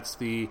question, but that's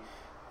the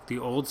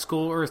old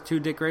school Earth 2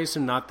 Dick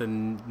Grayson, not the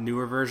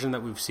newer version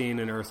that we've seen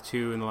in Earth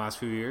 2 in the last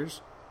few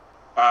years?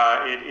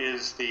 It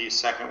is the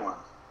second one.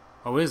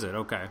 Oh, is it?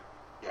 Okay.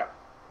 Yeah.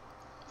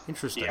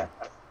 Interesting.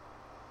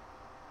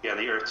 Yeah,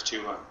 the Earth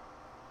 2 one.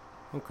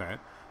 Okay.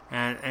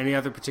 And any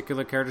other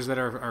particular characters that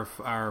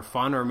are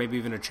fun or maybe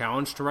even a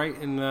challenge to write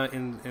in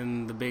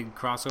the big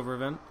crossover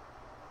event?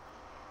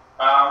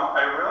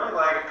 I really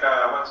like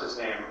what's his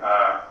name?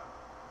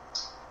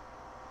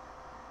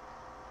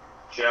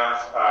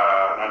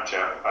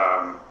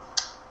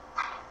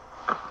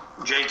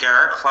 Jay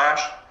Garrick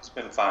Flash. It's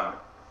been fun.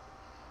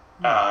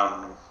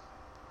 And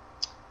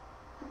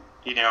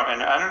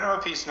I don't know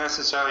if he's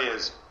necessarily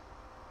as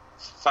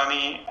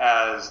funny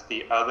as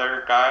the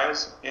other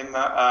guys in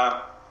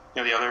the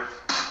the other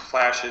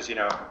Flashes.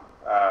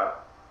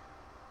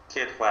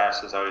 Kid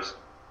Flash is always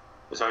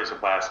a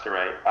blast to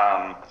write.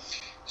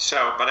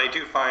 But I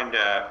do find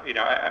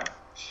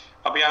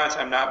I'll be honest,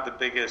 I'm not the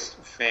biggest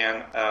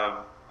fan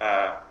of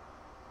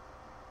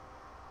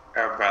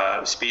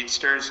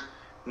speedsters,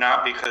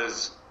 not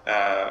because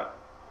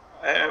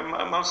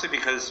mostly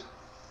because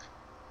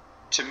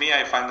to me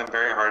I find them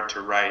very hard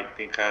to write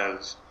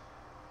because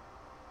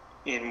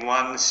in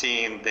one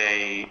scene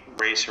they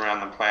race around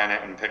the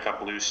planet and pick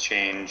up loose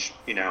change,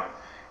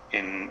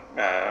 in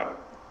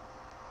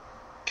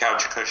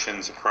couch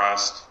cushions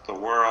across the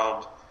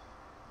world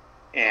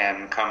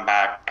and come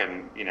back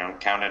and,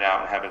 count it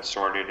out and have it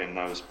sorted in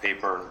those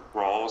paper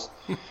rolls.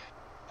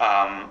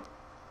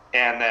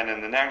 And then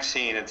in the next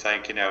scene, it's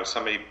like,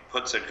 somebody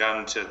puts a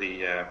gun to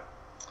the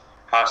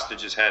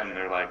hostage's head, and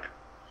they're like,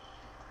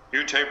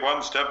 you take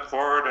one step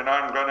forward, and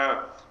I'm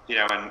gonna,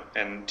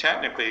 and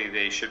technically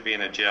they should be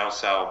in a jail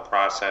cell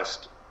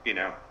processed,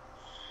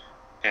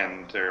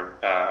 and their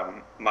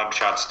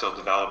mugshot's still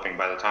developing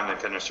by the time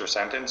they finish their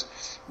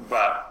sentence.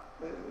 But,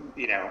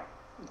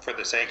 for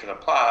the sake of the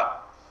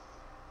plot,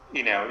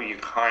 you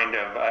kind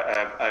of,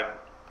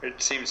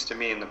 it seems to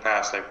me in the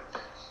past, I've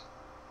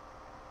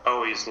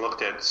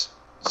looked at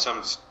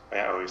some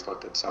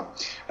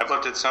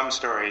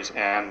stories,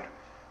 and,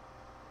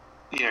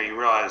 you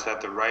realize that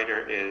the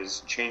writer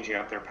is changing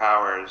up their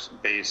powers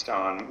based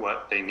on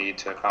what they need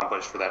to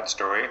accomplish for that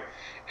story.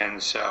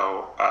 And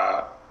so,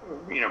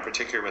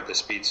 particularly with the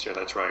speedster,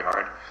 that's really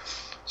hard.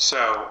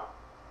 So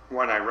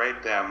when I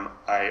write them,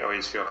 I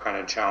always feel kind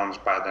of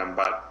challenged by them.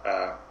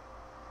 But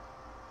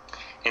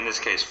in this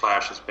case,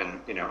 Flash has been,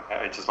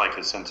 I just like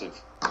his sense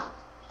of,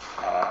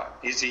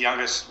 he's the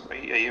youngest,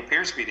 he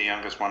appears to be the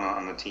youngest one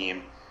on the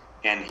team,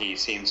 and he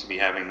seems to be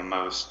having the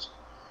most,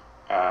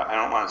 I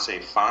don't want to say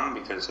fun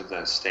because of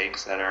the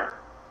stakes that are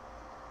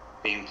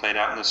being played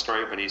out in the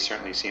story, but he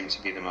certainly seems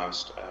to be the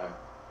most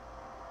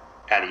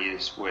at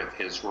ease with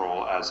his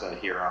role as a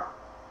hero.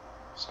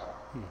 So,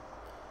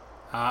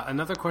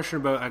 another question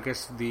about, I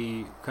guess,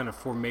 the kind of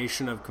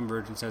formation of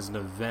Convergence as an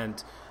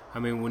event. I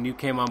mean, when you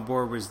came on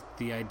board, was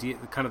the idea,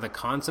 kind of the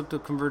concept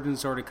of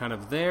Convergence already kind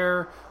of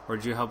there, or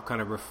did you help kind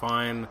of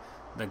refine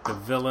like the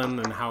villain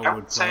and how it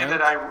would play out? I would say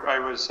that I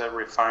was a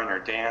refiner.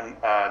 Dan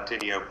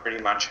Didio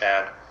pretty much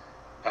had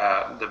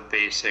the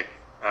basic,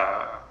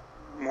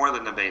 more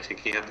than the basic.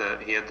 He had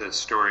the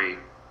story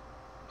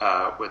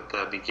with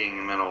the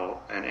beginning,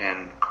 middle, and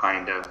end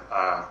kind of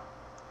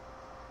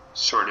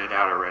sorted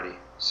out already.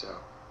 So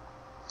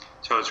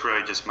it's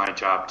really just my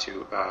job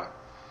to,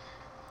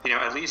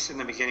 at least in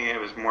the beginning,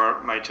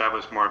 my job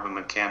was more of a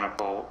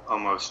mechanical,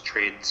 almost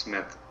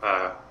tradesmith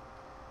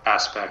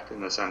aspect,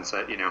 in the sense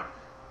that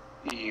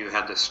you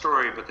had the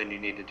story, but then you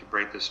needed to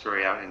break the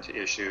story out into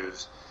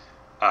issues.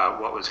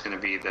 What was going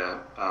to be the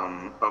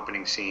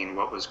opening scene?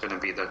 What was going to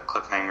be the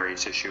cliffhanger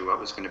each issue? What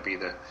was going to be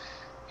the,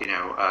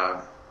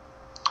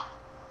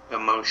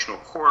 emotional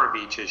core of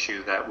each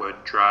issue that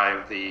would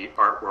drive the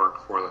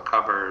artwork for the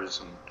covers,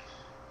 and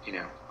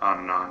on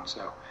and on.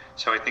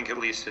 So I think at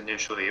least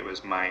initially that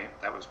was my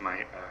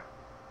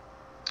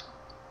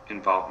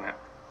involvement.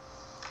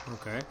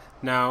 Okay.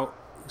 Now,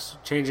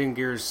 changing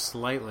gears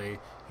slightly,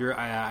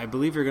 I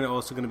believe you're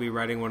also going to be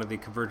writing one of the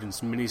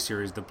Convergence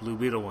miniseries, the Blue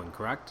Beetle one,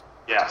 correct?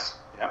 Yes.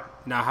 Yeah.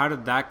 Now, how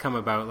did that come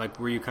about? Like,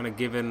 were you kind of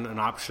given an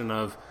option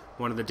of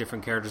one of the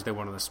different characters they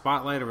wanted to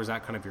spotlight, or was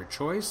that kind of your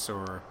choice,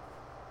 or?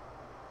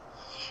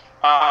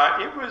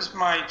 It was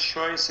my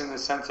choice in the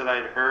sense that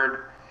I'd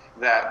heard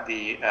that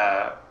the,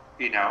 I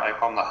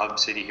call them the Hub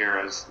City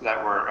Heroes,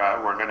 that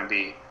were going to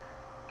be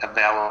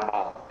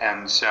available.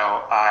 And so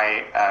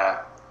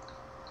I,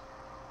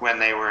 when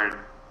they were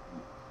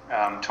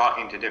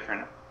talking to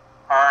different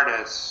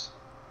artists,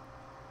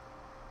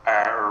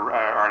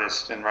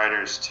 artists and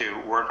writers to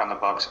work on the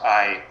books,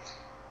 I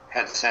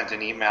had sent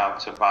an email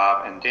to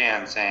Bob and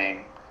Dan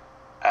saying,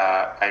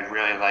 I'd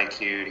really like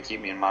you to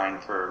keep me in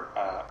mind for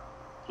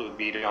Blue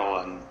Beetle,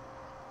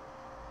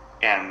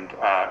 and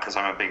because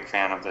I'm a big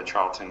fan of the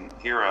Charlton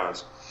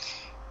Heroes.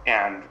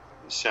 And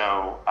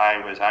so I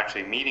was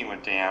actually meeting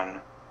with Dan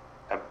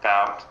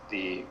about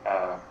the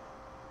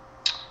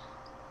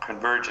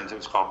Convergence. It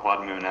was called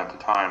Blood Moon at the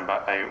time,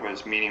 but I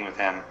was meeting with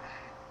him,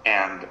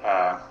 and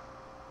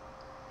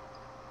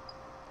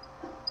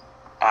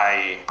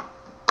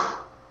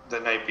the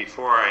night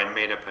before, I had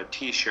made up a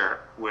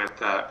T-shirt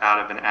with out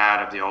of an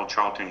ad of the old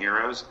Charlton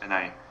Heroes, and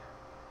I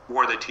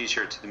wore the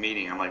T-shirt to the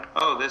meeting. I'm like,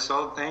 oh, this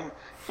old thing?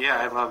 Yeah,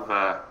 I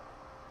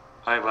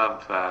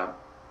love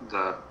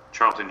the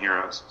Charlton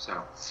Heroes.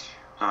 So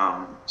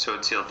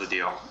it sealed the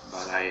deal.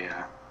 But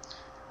I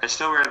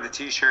still wear the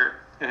T-shirt.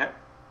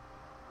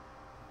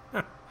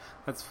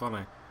 That's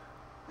funny.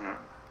 Yeah.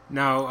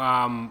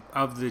 Now,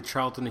 of the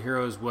Charlton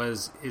Heroes,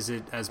 is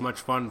it as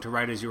much fun to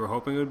write as you were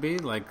hoping it would be?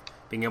 Like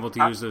being able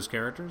to use those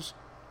characters?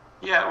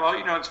 Yeah. Well,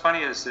 what's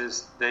funny is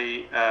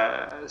they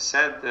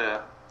said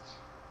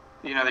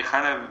they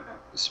kind of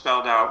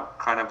spelled out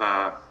kind of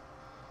a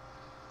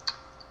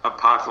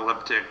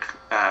apocalyptic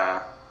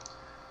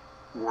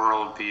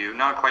worldview,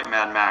 not quite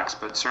Mad Max,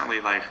 but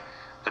certainly like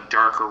a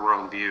darker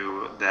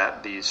worldview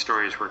that these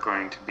stories were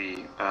going to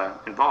be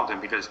involved in,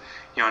 because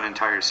an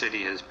entire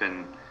city has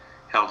been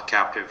held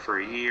captive for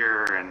a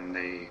year, and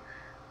they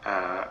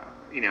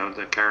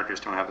the characters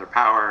don't have their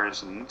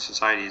powers, and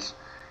societies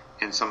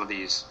in some of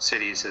these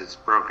cities has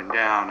broken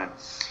down,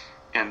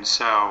 and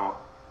so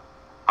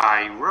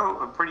I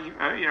wrote a pretty,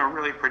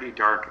 really pretty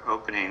dark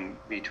opening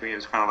between. It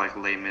was kind of like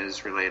Les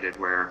Mis related,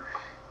 where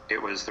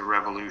it was the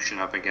revolution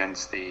up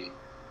against the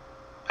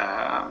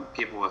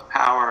people with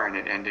power, and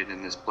it ended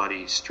in this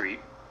bloody street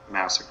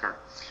massacre.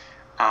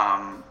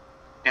 And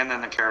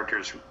then the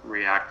characters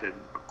reacted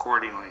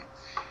accordingly.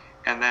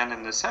 And then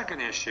in the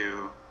second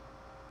issue,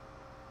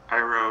 I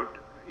wrote,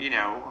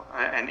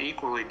 an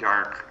equally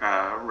dark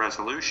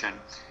resolution,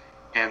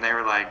 and they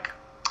were like,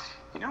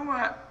 you know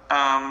what?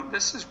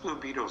 This is Blue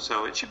Beetle,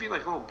 so it should be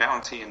like a little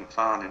bouncy and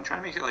fun, and try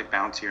to make it like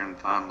bouncier and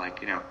fun,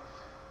 like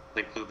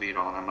like Blue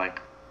Beetle. And I'm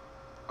like,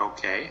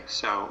 okay.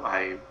 So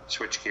I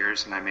switched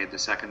gears and I made the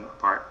second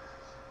part,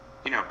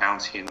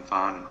 bouncy and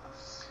fun.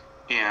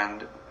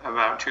 And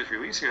about 2 or 3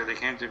 weeks ago, they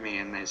came to me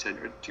and they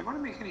said, do you want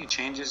to make any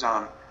changes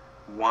on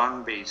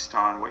 1 based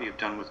on what you've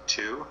done with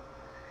 2?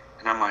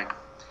 And I'm like,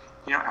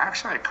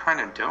 actually I kind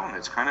of don't.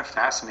 It's kind of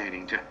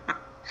fascinating to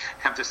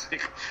have this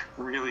like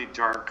really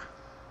dark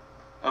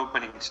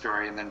opening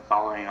story and then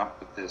following up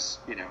with this,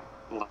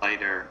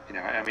 lighter,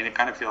 it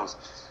kind of feels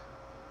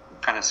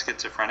kind of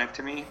schizophrenic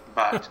to me,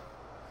 but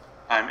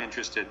I'm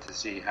interested to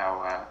see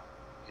how,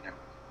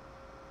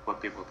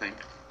 what people think.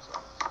 So.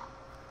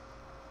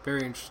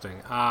 Very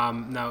interesting.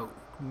 Now,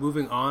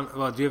 moving on,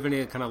 well, do you have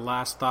any kind of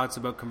last thoughts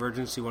about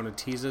Convergence you want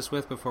to tease us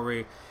with before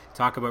we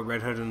talk about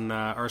Red Hood and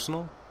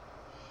Arsenal?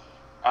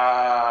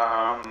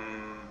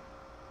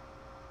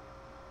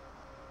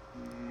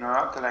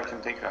 Not that I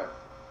can think of.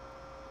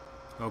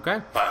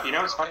 Okay. But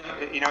what's funny?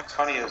 What's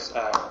funny is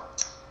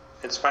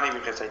it's funny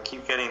because I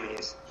keep getting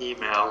these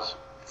emails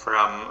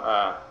from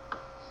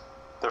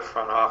the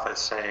front office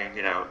saying,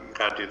 you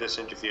got to do this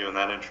interview and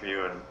that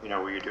interview, and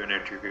will you do an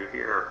interview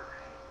here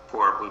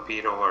for Blue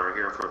Beetle or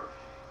here for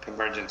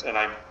Convergence? And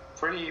I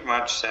pretty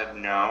much said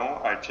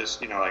no. I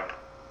just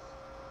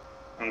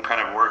I'm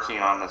kind of working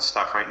on this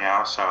stuff right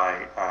now, so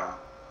I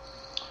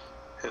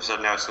have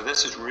said no. So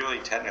this is really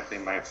technically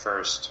my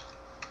first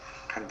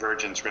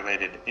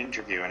Convergence-related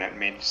interview, and it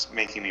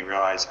making me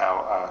realize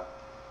how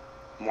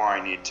more I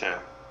need to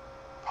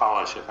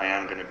polish if I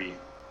am going to be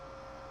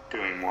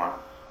doing more.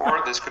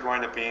 Or this could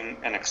wind up being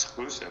an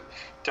exclusive.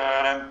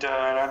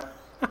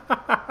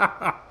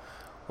 Dun-dun-dun-dun.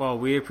 Well,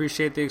 we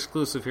appreciate the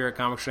exclusive here at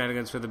Comic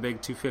Shenanigans for the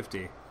big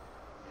 250.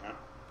 Yeah.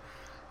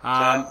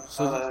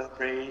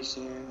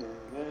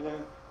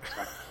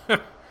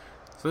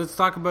 So let's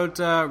talk about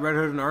Red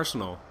Hood and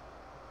Arsenal.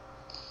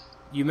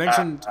 You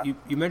mentioned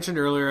you mentioned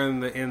earlier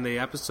in the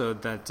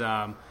episode that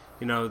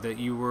that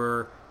you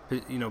were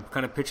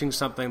kind of pitching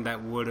something that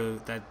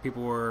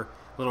people were a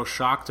little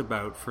shocked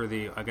about for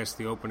the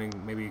opening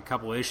maybe a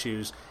couple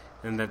issues,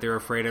 and that they're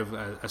afraid of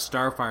a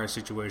Starfire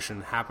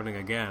situation happening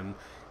again.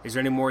 Is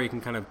there any more you can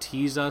kind of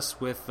tease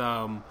us with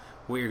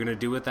what you're going to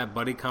do with that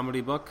buddy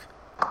comedy book?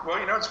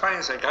 Well, what's funny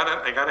is I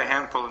got a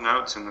handful of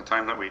notes in the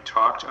time that we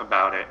talked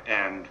about it,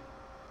 and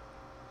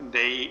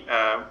they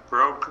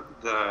broke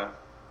the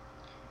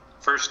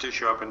first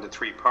issue up into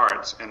 3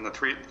 parts, and the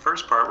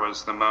first part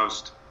was the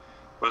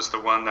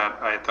one that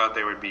I thought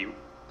they would be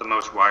the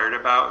most wired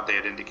about. They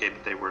had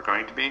indicated they were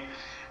going to be,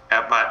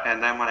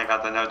 and then when I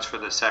got the notes for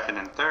the second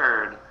and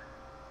third,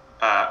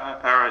 when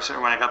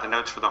I got the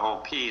notes for the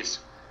whole piece,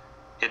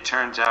 it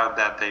turns out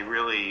that they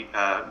really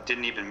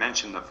didn't even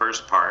mention the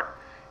first part,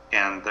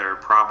 and their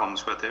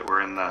problems with it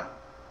were in the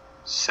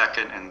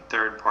second and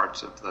third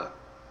parts of the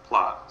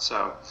plot.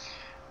 So,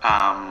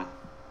 and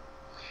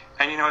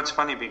it's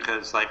funny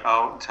because,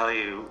 I'll tell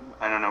you,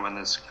 I don't know when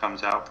this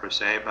comes out per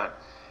se, but,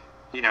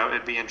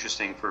 it'd be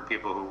interesting for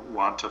people who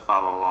want to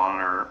follow along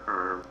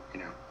or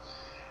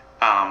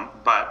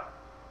but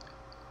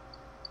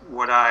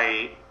what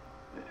I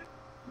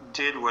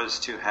did was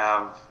to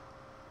have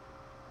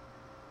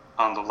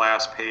on the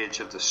last page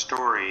of the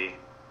story,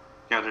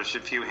 there's a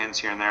few hints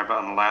here and there, but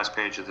on the last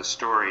page of the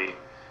story,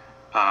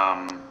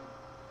 on the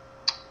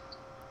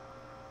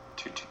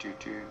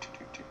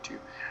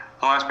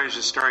last page of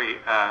the story,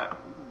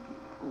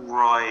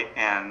 Roy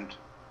and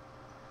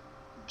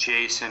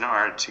Jason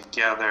are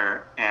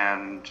together,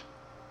 and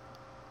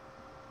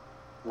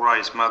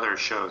Roy's mother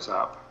shows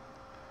up,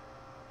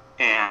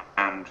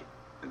 and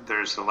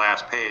there's the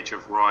last page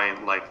of Roy,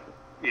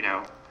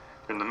 they're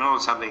in the middle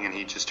of something, and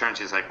he just turns,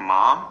 he's like,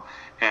 Mom,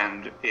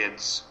 and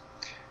it's,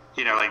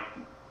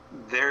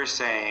 they're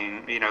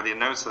saying, the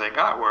notes that I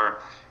got were,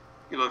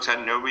 he looks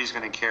at, nobody's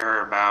going to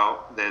care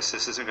about this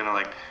isn't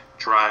going to,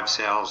 drive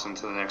sales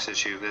into the next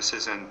issue, this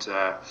isn't,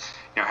 it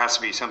has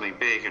to be something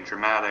big and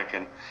dramatic,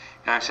 and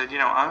I said,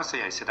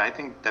 honestly, I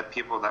think that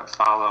people that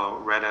follow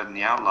Red Hood and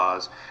the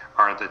Outlaws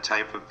are the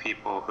type of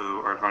people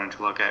who are going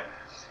to look at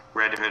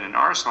Red Hood and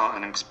Arsenal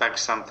and expect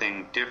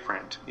something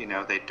different.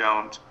 They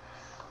don't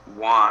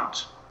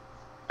want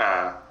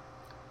to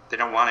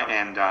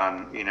end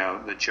on,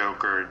 the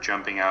Joker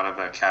jumping out of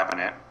a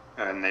cabinet,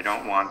 and they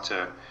don't want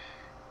to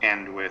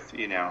end with,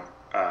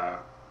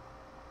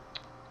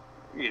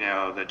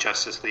 the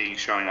Justice League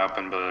showing up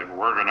and be like,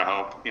 we're going to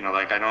hope,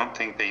 I don't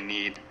think they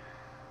need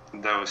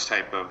those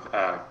type of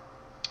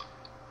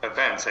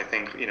events. I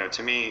think,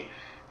 to me,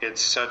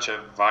 it's such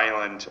a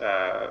violent,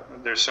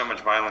 there's so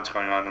much violence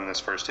going on in this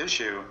first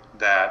issue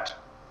that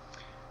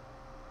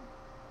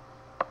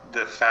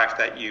the fact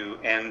that you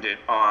end it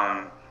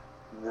on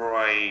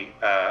Roy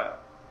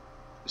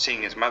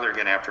seeing his mother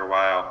again after a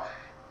while,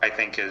 I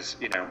think is,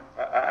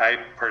 I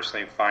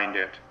personally find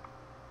it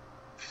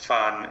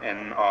fun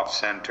and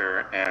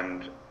off-center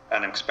and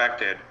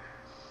unexpected.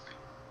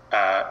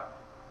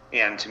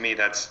 And to me,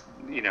 that's,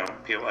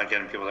 people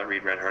that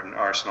read Red Hood and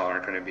Arsenal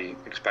aren't going to be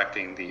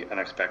expecting the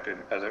unexpected,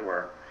 as it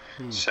were.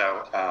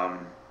 So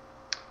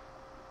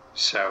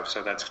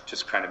that's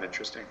just kind of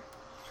interesting.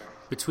 So.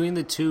 Between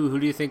the two, who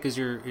do you think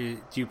do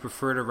you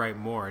prefer to write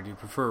more? Do you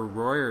prefer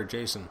Roy or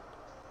Jason?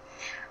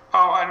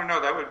 Oh, I don't know.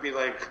 That would be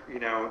like,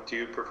 do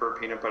you prefer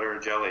peanut butter or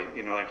jelly?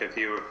 Like if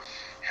you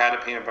had a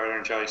peanut butter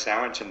and jelly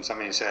sandwich and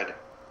somebody said,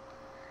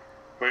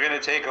 we're going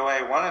to take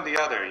away one or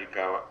the other, you'd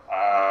go,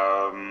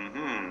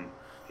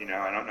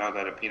 I don't know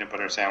that a peanut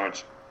butter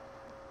sandwich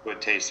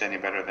would taste any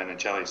better than a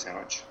jelly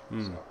sandwich.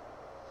 So,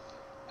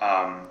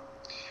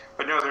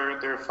 but no,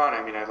 they're fun.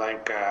 I mean, I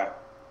like,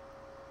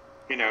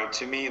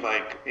 to me,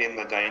 like in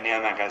the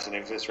dynamic as it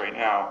exists right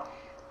now,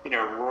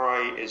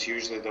 Roy is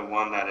usually the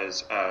one that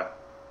is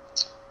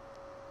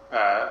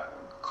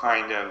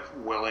kind of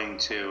willing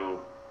to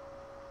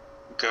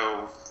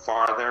go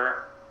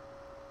farther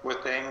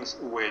with things,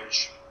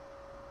 which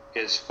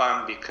is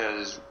fun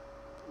because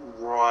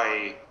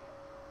Roy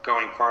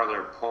going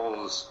farther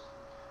pulls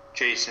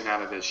Jason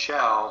out of his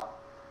shell,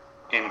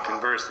 and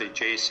conversely,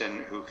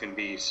 Jason, who can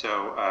be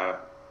so,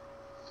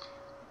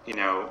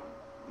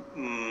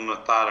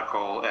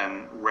 methodical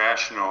and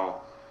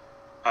rational.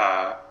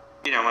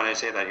 When I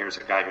say that, here's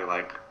a guy who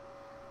like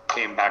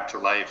came back to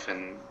life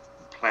and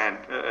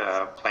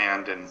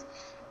planned and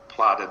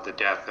plotted the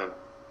death of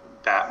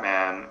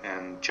Batman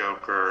and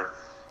Joker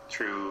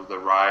through the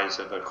rise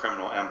of a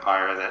criminal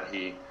empire that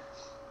he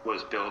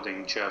was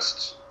building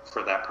just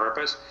for that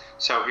purpose.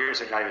 So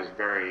here's a guy who's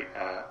very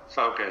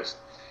focused,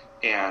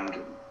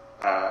 and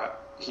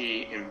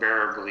he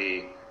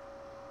invariably,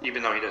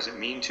 even though he doesn't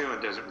mean to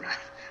and doesn't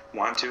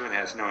want to and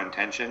has no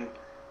intention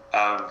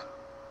of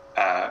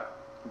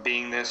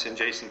being this in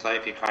Jason's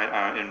life,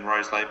 in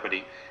Roy's life, but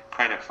he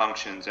kind of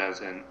functions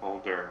as an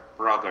older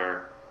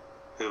brother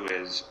who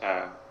is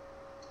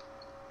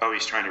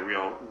always trying to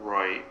reel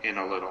Roy in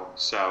a little.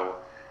 So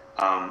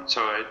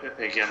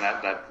again,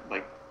 that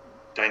like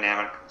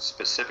dynamic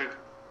specific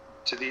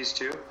to these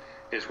two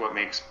is what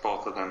makes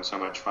both of them so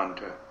much fun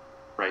to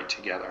write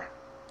together.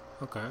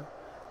 Okay.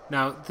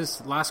 Now,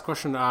 this last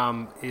question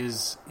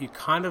is, you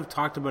kind of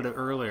talked about it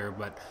earlier,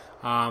 but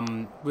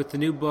with the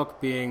new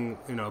book being,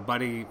 a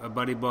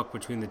buddy book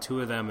between the two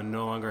of them and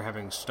no longer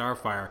having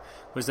Starfire,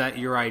 was that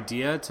your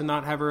idea to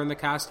not have her in the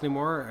cast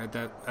anymore?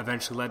 That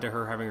eventually led to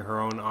her having her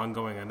own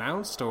ongoing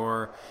announced,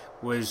 or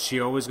was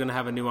she always going to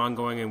have a new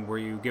ongoing, and were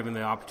you given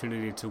the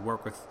opportunity to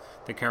work with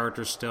the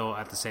characters still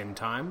at the same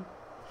time?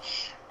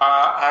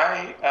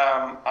 I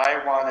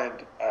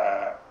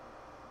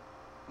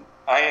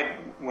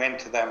went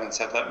to them and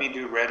said, let me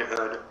do Red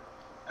Hood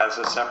as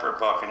a separate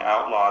book and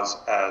Outlaws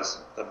as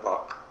the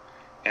book.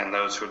 And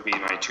those would be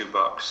my two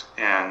books.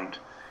 And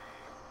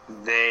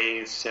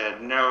they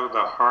said, no,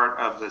 the heart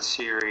of the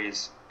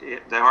series,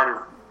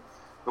 the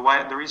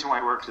reason why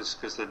it works is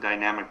because the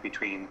dynamic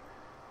between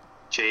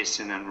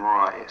Jason and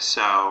Roy.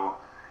 So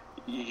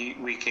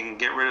we can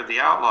get rid of the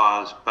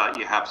Outlaws, but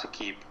you have to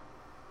keep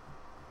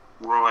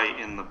Roy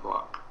in the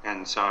book.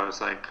 And so I was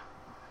like,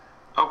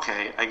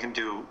 okay, I can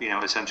do,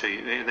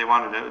 essentially they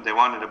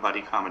wanted a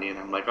buddy comedy, and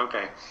I'm like,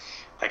 okay,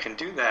 I can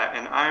do that.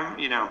 And I'm,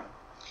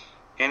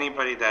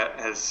 anybody that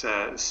has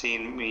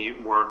seen me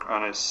work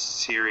on a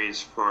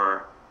series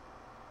for,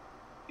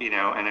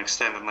 an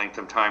extended length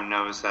of time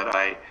knows that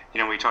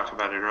we talked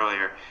about it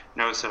earlier,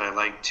 knows that I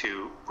like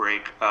to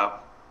break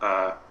up,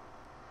 the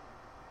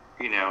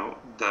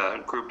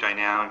group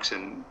dynamics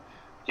and,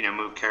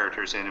 move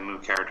characters in and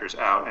move characters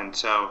out. And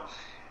so,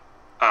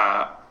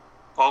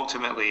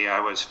 ultimately, I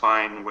was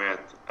fine with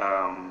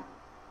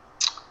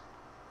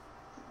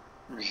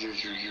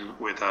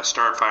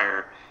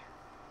Starfire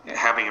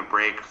having a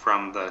break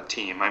from the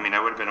team. I mean, I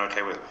would have been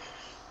okay with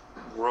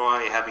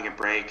Roy having a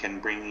break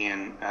and bringing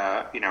in,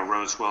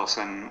 Rose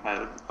Wilson.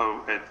 I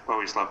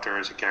always loved her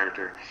as a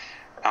character.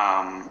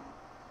 There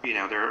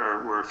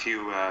were a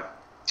few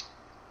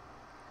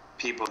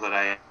people that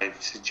I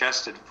had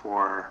suggested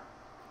for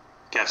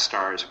guest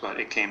stars, but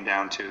it came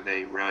down to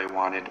they really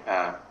wanted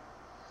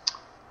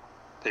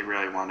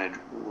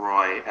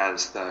Roy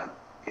as the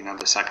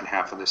second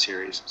half of the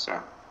series.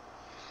 So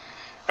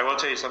I will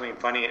tell you something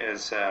funny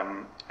is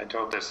I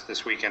told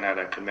this weekend at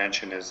a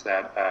convention is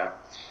that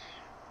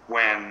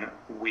when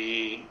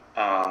we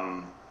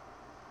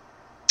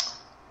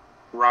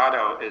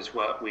Rado is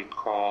what we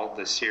call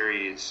the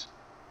series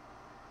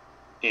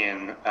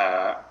in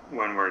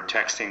when we're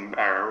texting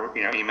or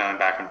emailing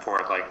back and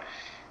forth, like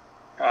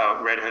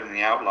Red Hood and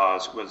the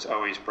Outlaws was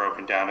always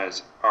broken down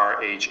as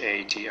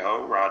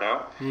RHATO,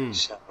 Rado.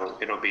 So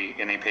it'll be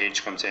any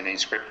page comes in, any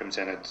script comes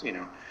in, it's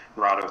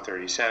Rado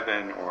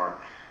 37 or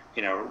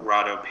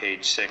Rado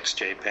page 6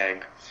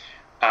 JPEG.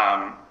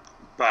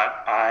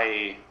 But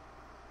I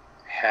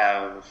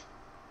have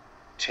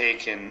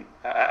taken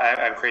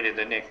I've created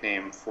the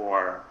nickname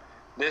for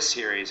this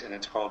series, and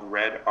it's called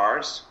Red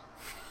Arse.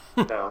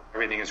 So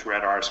everything is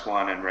Red Arse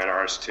 1 and Red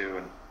Arse 2,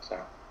 and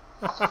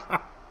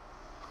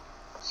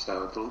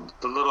so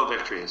the little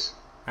victories.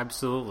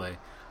 Absolutely.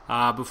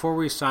 Before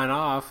we sign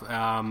off,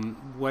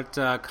 what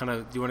kind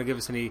of do you want to give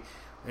us any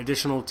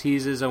additional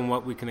teases on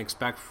what we can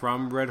expect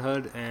from Red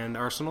Hood and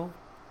Arsenal?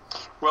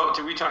 Well,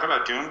 did we talk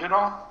about Doomed at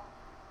all?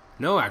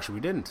 No, actually,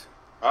 we didn't.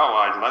 Oh,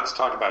 well, let's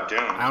talk about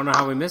Doomed. I don't know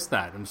how we missed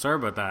that. I'm sorry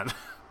about that.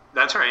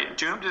 That's all right.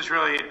 Doomed is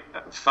really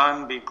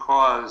fun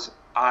because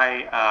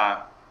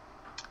I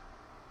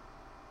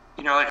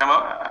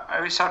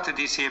always talk to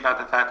DC about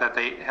the fact that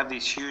they have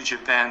these huge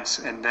events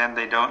and then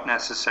they don't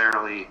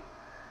necessarily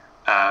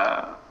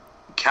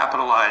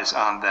capitalize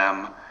on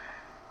them.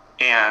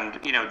 And,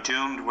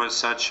 Doomed was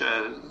such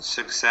a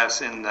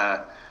success in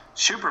the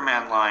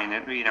Superman line.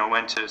 It,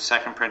 went to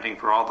second printing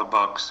for all the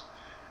books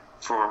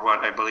for what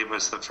I believe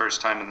was the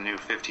first time in the New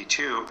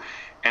 52.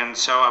 And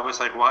so I was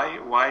like,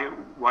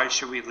 why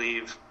should we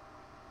leave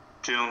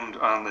Doomed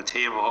on the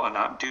table and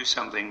not do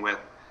something with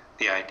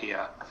the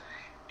idea?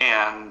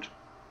 And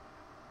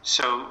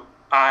so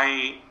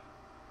I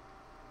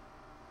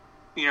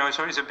was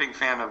always a big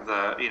fan of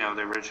the,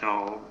 the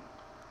original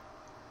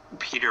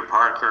Peter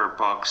Parker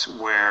books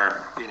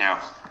where,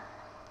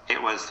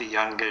 it was the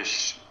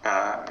youngish,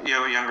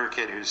 younger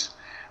kid whose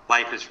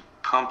life is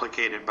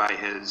complicated by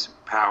his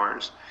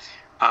powers.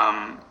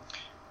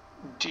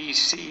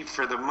 DC,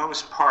 for the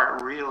most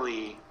part,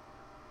 really,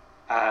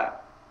 their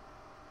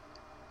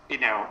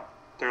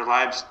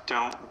lives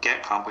don't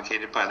get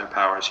complicated by their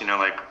powers.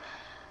 Like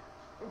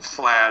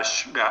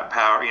Flash got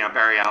power.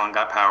 Barry Allen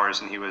got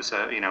powers, and he was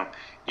a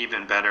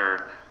even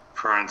better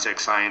forensic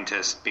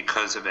scientist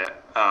because of it.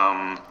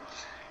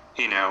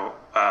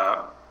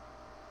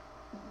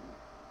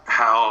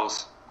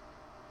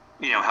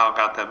 Hal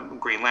got the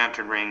Green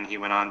Lantern ring. He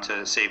went on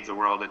to save the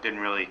world. It didn't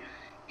really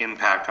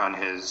impact on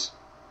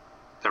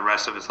the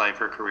rest of his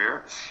life or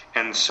career.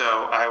 And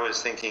so I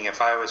was thinking,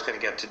 if I was going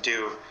to get to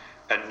do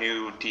a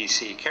new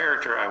DC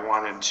character, I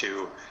wanted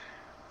to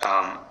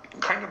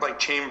kind of like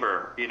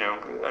Chamber,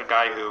 a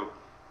guy who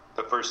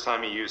the first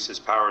time he used his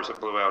powers, it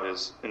blew out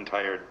his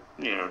entire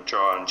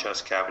jaw and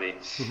chest cavity.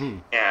 Mm-hmm.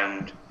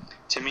 And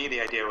to me,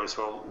 the idea was,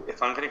 well,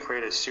 if I'm going to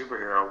create a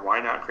superhero, why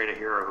not create a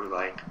hero who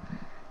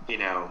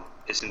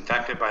is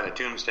infected by the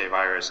Doomsday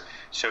virus?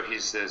 So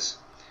he's this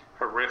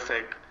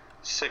horrific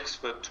 6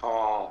 foot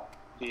tall,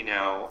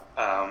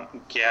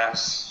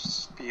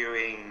 gas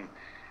spewing,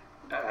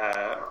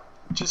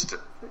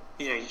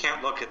 you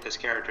can't look at this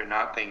character and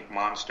not think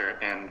monster.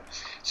 And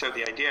so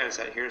the idea is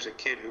that here's a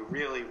kid who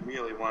really,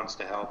 really wants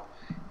to help.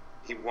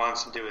 He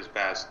wants to do his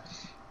best.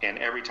 And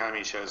every time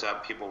he shows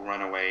up, people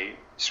run away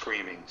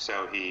screaming.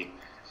 So he,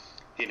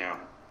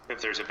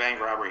 if there's a bank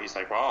robbery, he's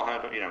like, well, I'll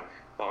handle,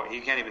 well, he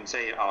can't even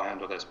say I'll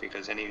handle this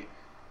because any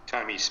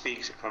time he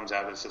speaks, it comes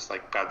out as this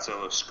like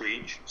Godzilla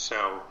screech.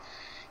 So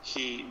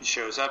he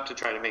shows up to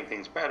try to make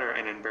things better,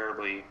 and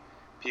invariably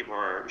people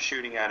are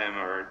shooting at him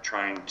or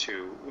trying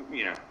to,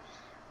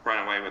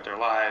 run away with their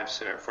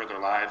lives or for their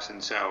lives.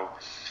 And so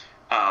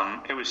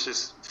it was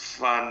just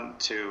fun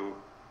to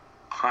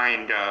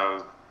kind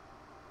of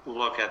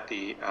look at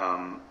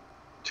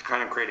to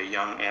kind of create a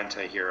young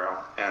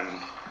anti-hero. And,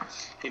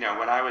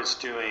 when I was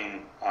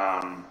doing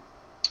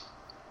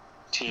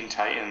Teen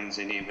Titans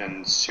and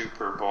even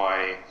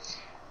Superboy,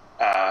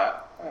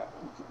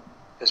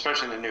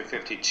 especially in the New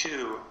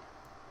 52,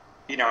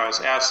 I was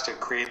asked to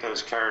create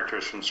those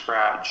characters from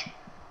scratch,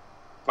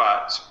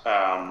 but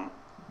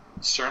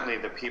certainly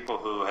the people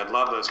who had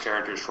loved those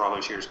characters for all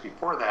those years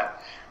before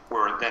that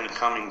were then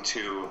coming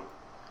to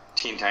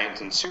Teen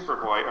Titans and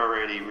Superboy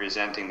already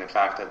resenting the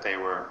fact that they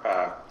were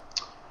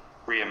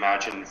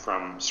reimagined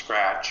from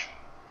scratch.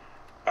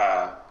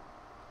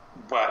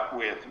 But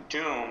with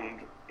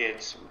Doomed,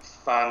 it's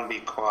fun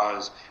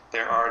because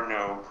there are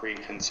no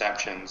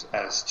preconceptions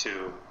as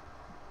to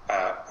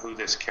who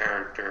this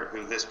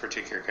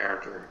particular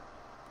character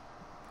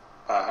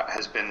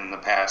has been in the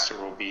past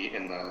or will be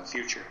in the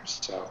future.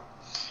 So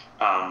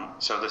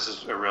this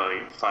is a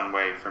really fun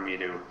way for me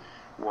to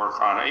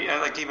work on it.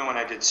 Like even when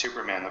I did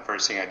Superman, the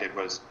first thing I did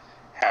was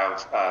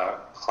have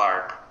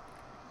Clark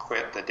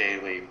quit the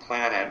Daily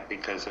Planet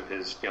because of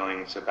his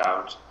feelings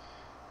about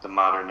the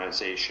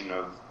modernization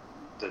of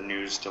the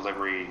news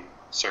delivery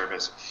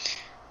service.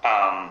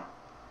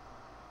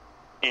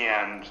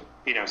 And,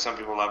 some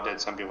people loved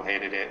it, some people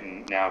hated it,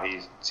 and now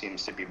he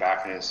seems to be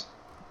back in his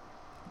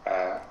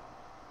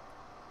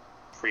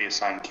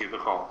pre-assigned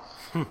cubicle.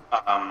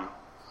 But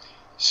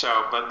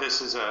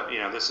this is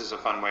a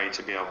fun way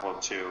to be able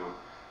to,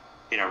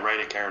 write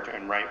a character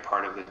and write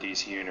part of the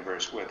DC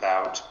universe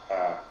without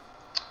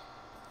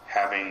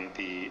having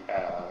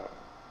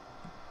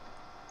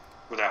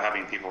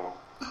people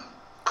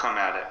come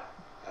at it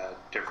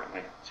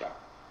differently. So,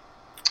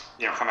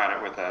 come at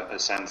it with a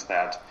sense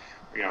that,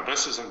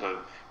 this isn't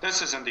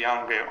the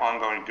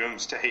ongoing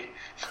Doomsday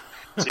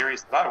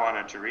series that I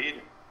wanted to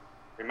read.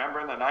 Remember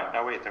in the night?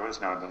 No, wait, there was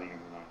no Living in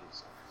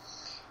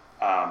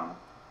the 90s.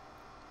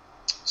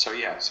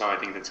 So I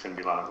think that's going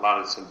to be a lot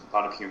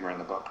of humor in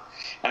the book.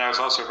 And I was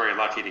also very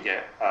lucky to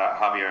get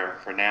Javier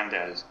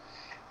Fernandez.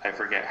 I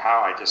forget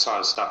how. I just saw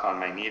his stuff on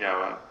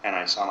Magneto, and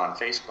I saw him on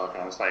Facebook,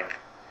 and I was like,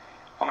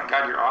 "Oh my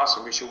God, you're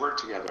awesome. We should work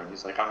together." And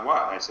he's like, "On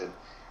what?" And I said,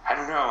 "I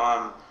don't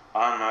know.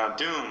 On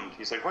Doomed."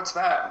 He's like, "What's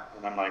that?"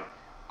 And I'm like,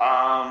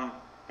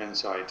 And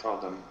so I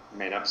told him,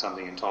 made up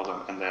something and told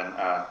him, and then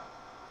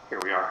here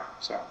we are.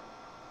 So.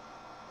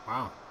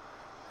 Wow.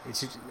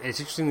 It's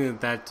interesting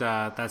that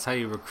that's how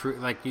you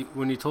recruit. Like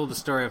when you told the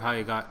story of how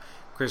you got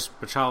Chris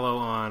Bachalo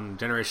on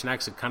Generation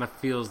X, it kind of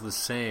feels the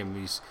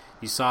same.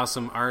 You saw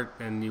some art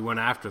and you went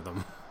after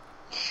them.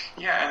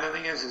 Yeah, and the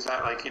thing is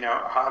that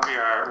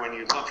Javier, when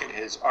you look at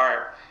his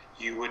art,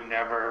 you would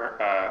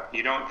never,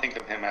 you don't think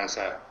of him as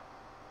a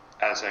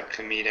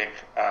comedic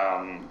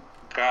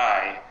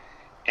guy.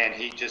 And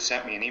he just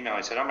sent me an email.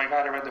 He said, "Oh my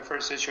God, I read the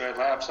first issue. I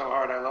laughed so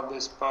hard. I love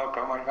this book.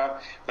 Oh my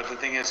God!" But the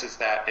thing is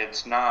that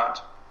it's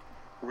not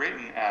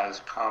written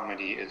as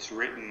comedy. It's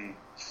written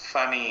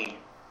funny,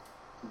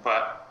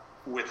 but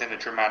within a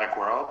dramatic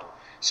world.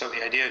 So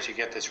the idea is you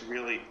get this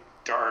really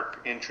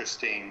dark,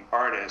 interesting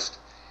artist,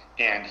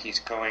 and he's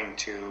going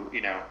to,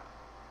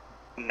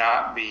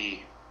 not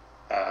be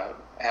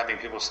having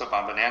people slip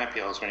on banana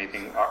peels or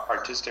anything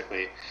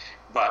artistically.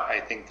 But I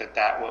think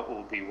that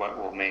will be what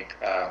will make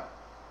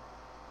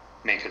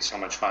it so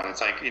much fun. It's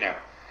like,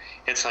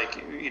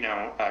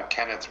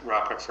 Kenneth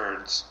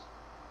Rocaford's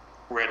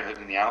Red Hood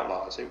and the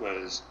Outlaws. It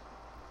was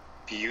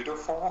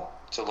beautiful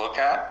to look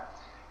at,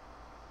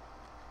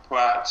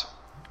 but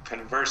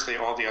conversely,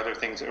 all the other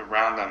things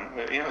around them,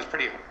 it was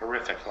pretty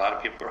horrific. A lot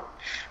of people,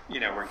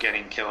 were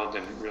getting killed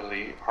in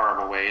really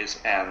horrible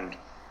ways,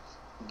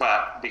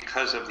 but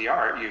because of the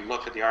art, you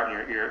look at the art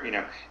and you're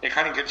it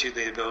kind of gives you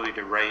the ability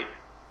to write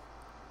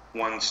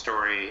one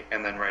story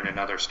and then write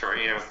another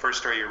story. The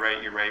first story you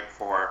write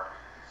for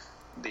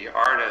the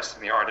artist,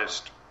 and the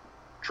artist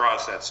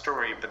draws that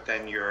story, but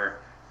then you're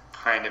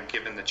kind of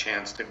given the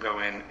chance to go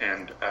in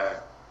and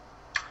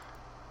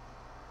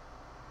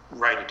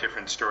write a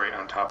different story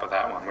on top of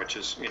that one, which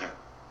is really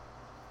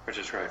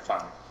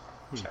fun.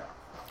 So.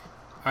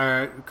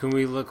 Can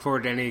we look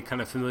forward to any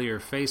kind of familiar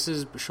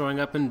faces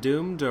showing up in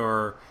Doomed,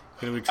 or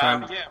can we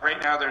try? Yeah,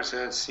 right now there's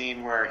a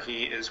scene where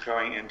he is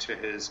going into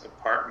his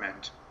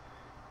apartment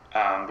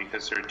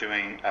because they're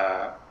doing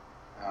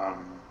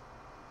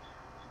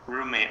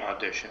roommate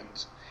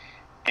auditions,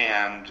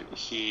 and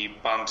he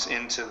bumps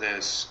into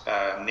this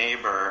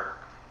neighbor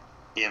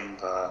in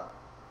the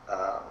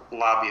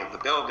lobby of the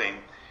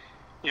building.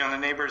 The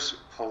neighbor's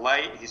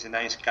polite, he's a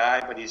nice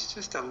guy, but he's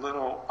just a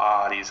little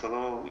odd. He's a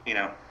little,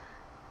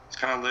 he's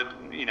kind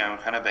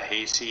of a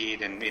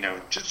hayseed, and,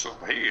 just,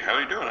 "Hey, how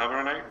you doing? Have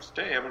a nice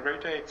day, have a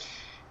great day."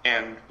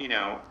 And,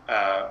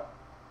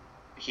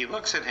 he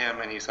looks at him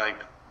and he's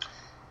like,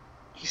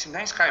 he's a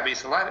nice guy, but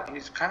he's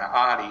kind of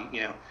odd.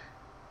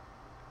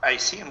 I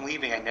see him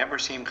leaving. I never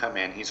see him come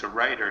in. He's a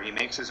writer. He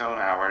makes his own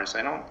hours.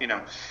 I don't,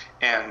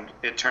 and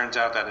it turns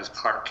out that is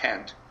Clark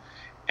Kent.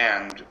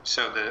 And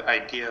so the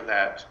idea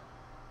that,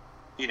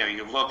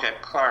 you look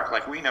at Clark,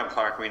 like we know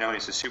Clark, we know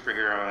he's a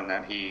superhero and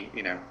that he,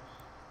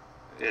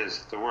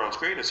 is the world's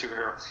greatest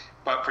superhero.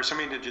 But for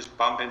somebody to just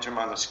bump into him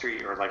on the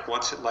street, or like,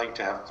 what's it like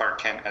to have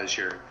Clark Kent as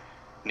your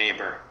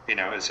neighbor,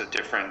 is a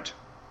different,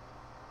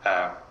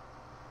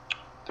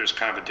 there's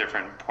kind of a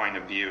different point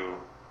of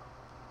view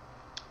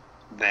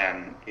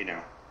than,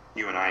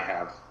 you and I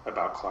have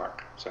about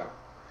Clark. So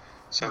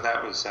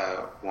that was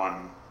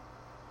one,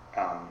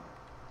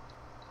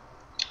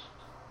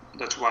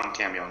 that's one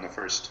cameo in the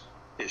first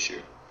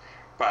issue.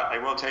 But I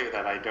will tell you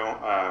that I don't,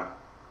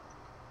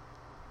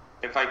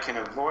 if I can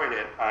avoid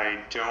it,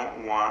 I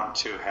don't want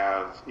to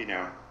have,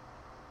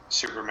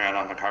 Superman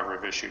on the cover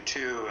of issue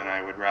 2, and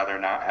I would rather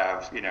not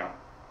have,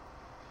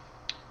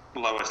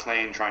 Lois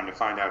Lane trying to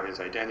find out his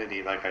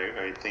identity. Like,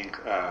 I think,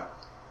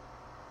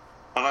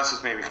 unless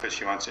it's maybe because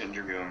she wants to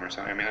interview him or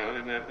something. I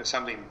mean, it's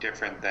something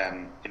different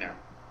than,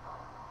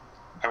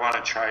 I want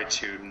to try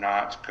to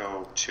not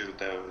go to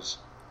those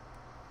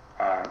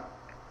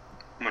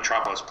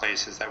Metropolis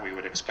places that we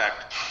would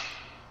expect,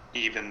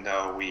 even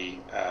though the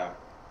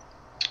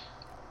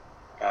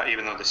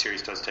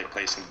series does take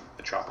place in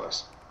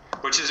Metropolis,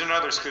 which is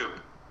another scoop.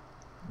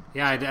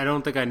 Yeah, I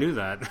don't think I knew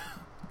that.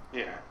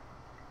 Yeah.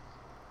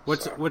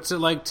 What's it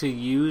like to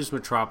use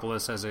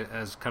Metropolis as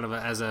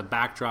a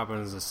backdrop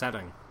and as a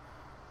setting?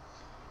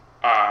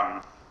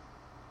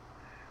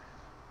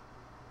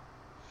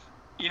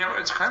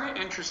 It's kind of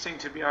interesting,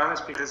 to be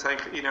honest, because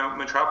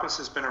Metropolis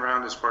has been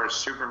around as far as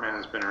Superman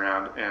has been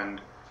around, and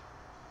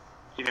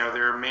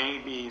there may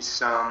be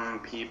some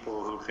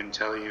people who can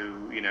tell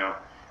you,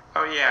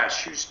 oh yeah,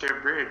 Schuster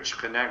Bridge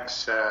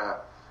connects, blah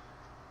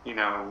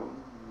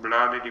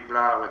blah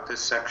blah with this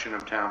section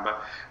of town.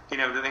 But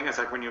the thing is,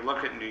 like, when you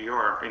look at New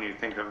York and you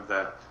think of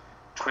the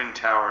Twin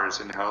Towers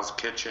and Hell's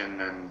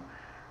Kitchen and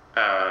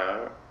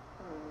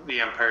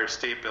the Empire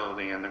State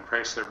Building and the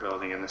Chrysler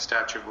Building and the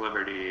Statue of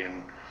Liberty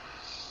and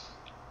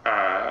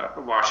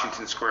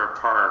Washington Square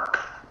Park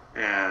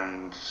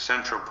and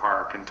Central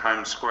Park and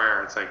Times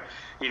Square, it's like,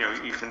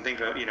 you can think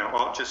of,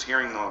 just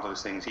hearing all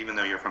those things, even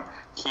though you're from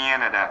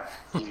Canada,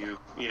 you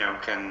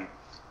can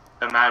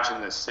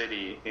imagine the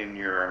city in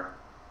your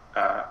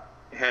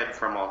head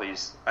from all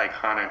these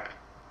iconic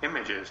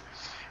images.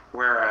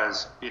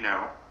 Whereas,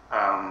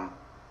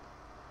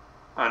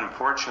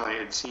 unfortunately,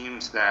 it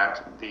seems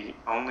that the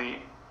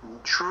only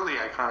truly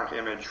iconic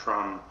image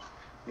from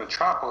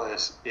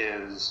Metropolis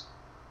is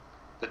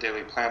the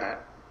Daily Planet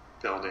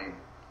building.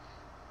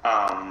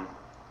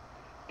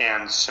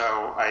 And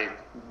so I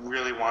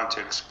really want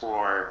to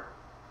explore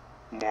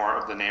more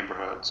of the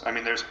neighborhoods. I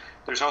mean,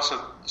 there's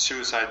also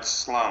Suicide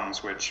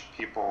Slums, which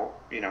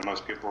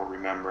most people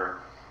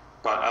remember.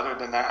 But other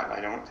than that, I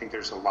don't think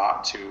there's a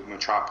lot to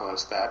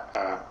Metropolis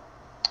that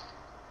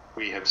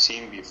we have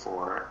seen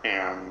before,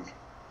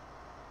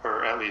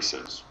 or at least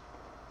as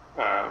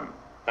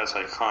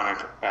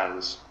iconic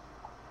as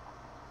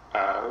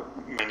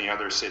many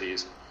other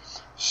cities.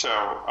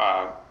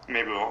 So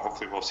maybe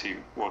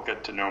we'll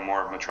get to know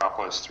more of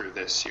Metropolis through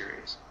this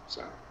series.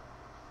 So.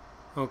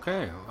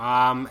 Okay.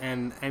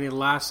 And any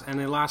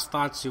last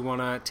thoughts you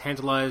want to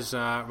tantalize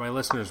my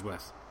listeners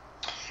with?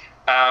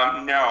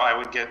 No, I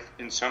would get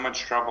in so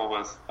much trouble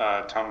with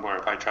Tumblr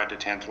if I tried to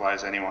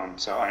tantalize anyone.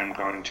 So I'm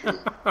going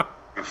to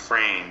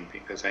refrain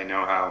because I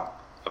know how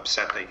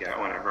upset they get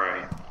whenever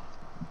I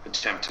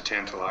attempt to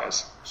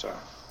tantalize. So.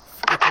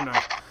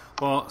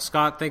 Well,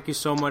 Scott, thank you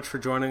so much for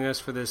joining us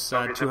for this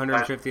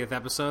 250th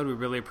episode. We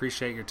really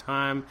appreciate your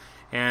time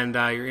and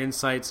your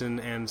insights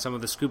and some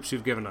of the scoops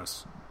you've given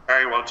us. All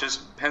right, well,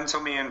 just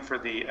pencil me in for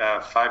the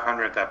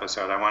 500th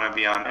episode. I want to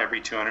be on every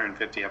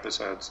 250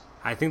 episodes.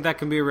 I think that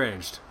can be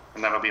arranged.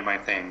 And that'll be my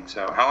thing.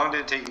 So how long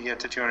did it take you to get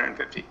to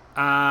 250?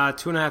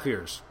 2.5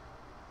 years.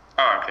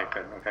 Oh, okay,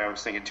 good. Okay, I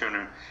was thinking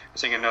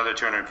another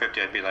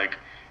 250. I'd be like,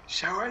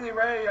 so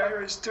anyway, I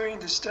was doing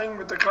this thing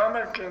with the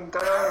comic, and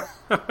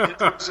it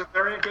was a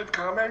very good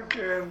comic,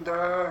 and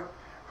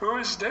who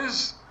is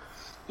this?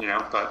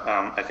 But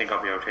I think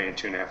I'll be okay in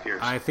 2.5 years.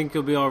 I think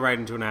you'll be all right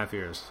in 2.5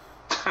 years.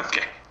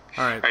 Okay.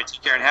 All right. All right,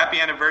 take care, and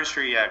happy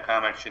anniversary,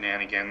 Comic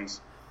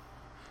Shenanigans.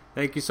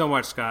 Thank you so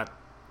much, Scott.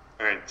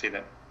 All right, see you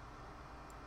then.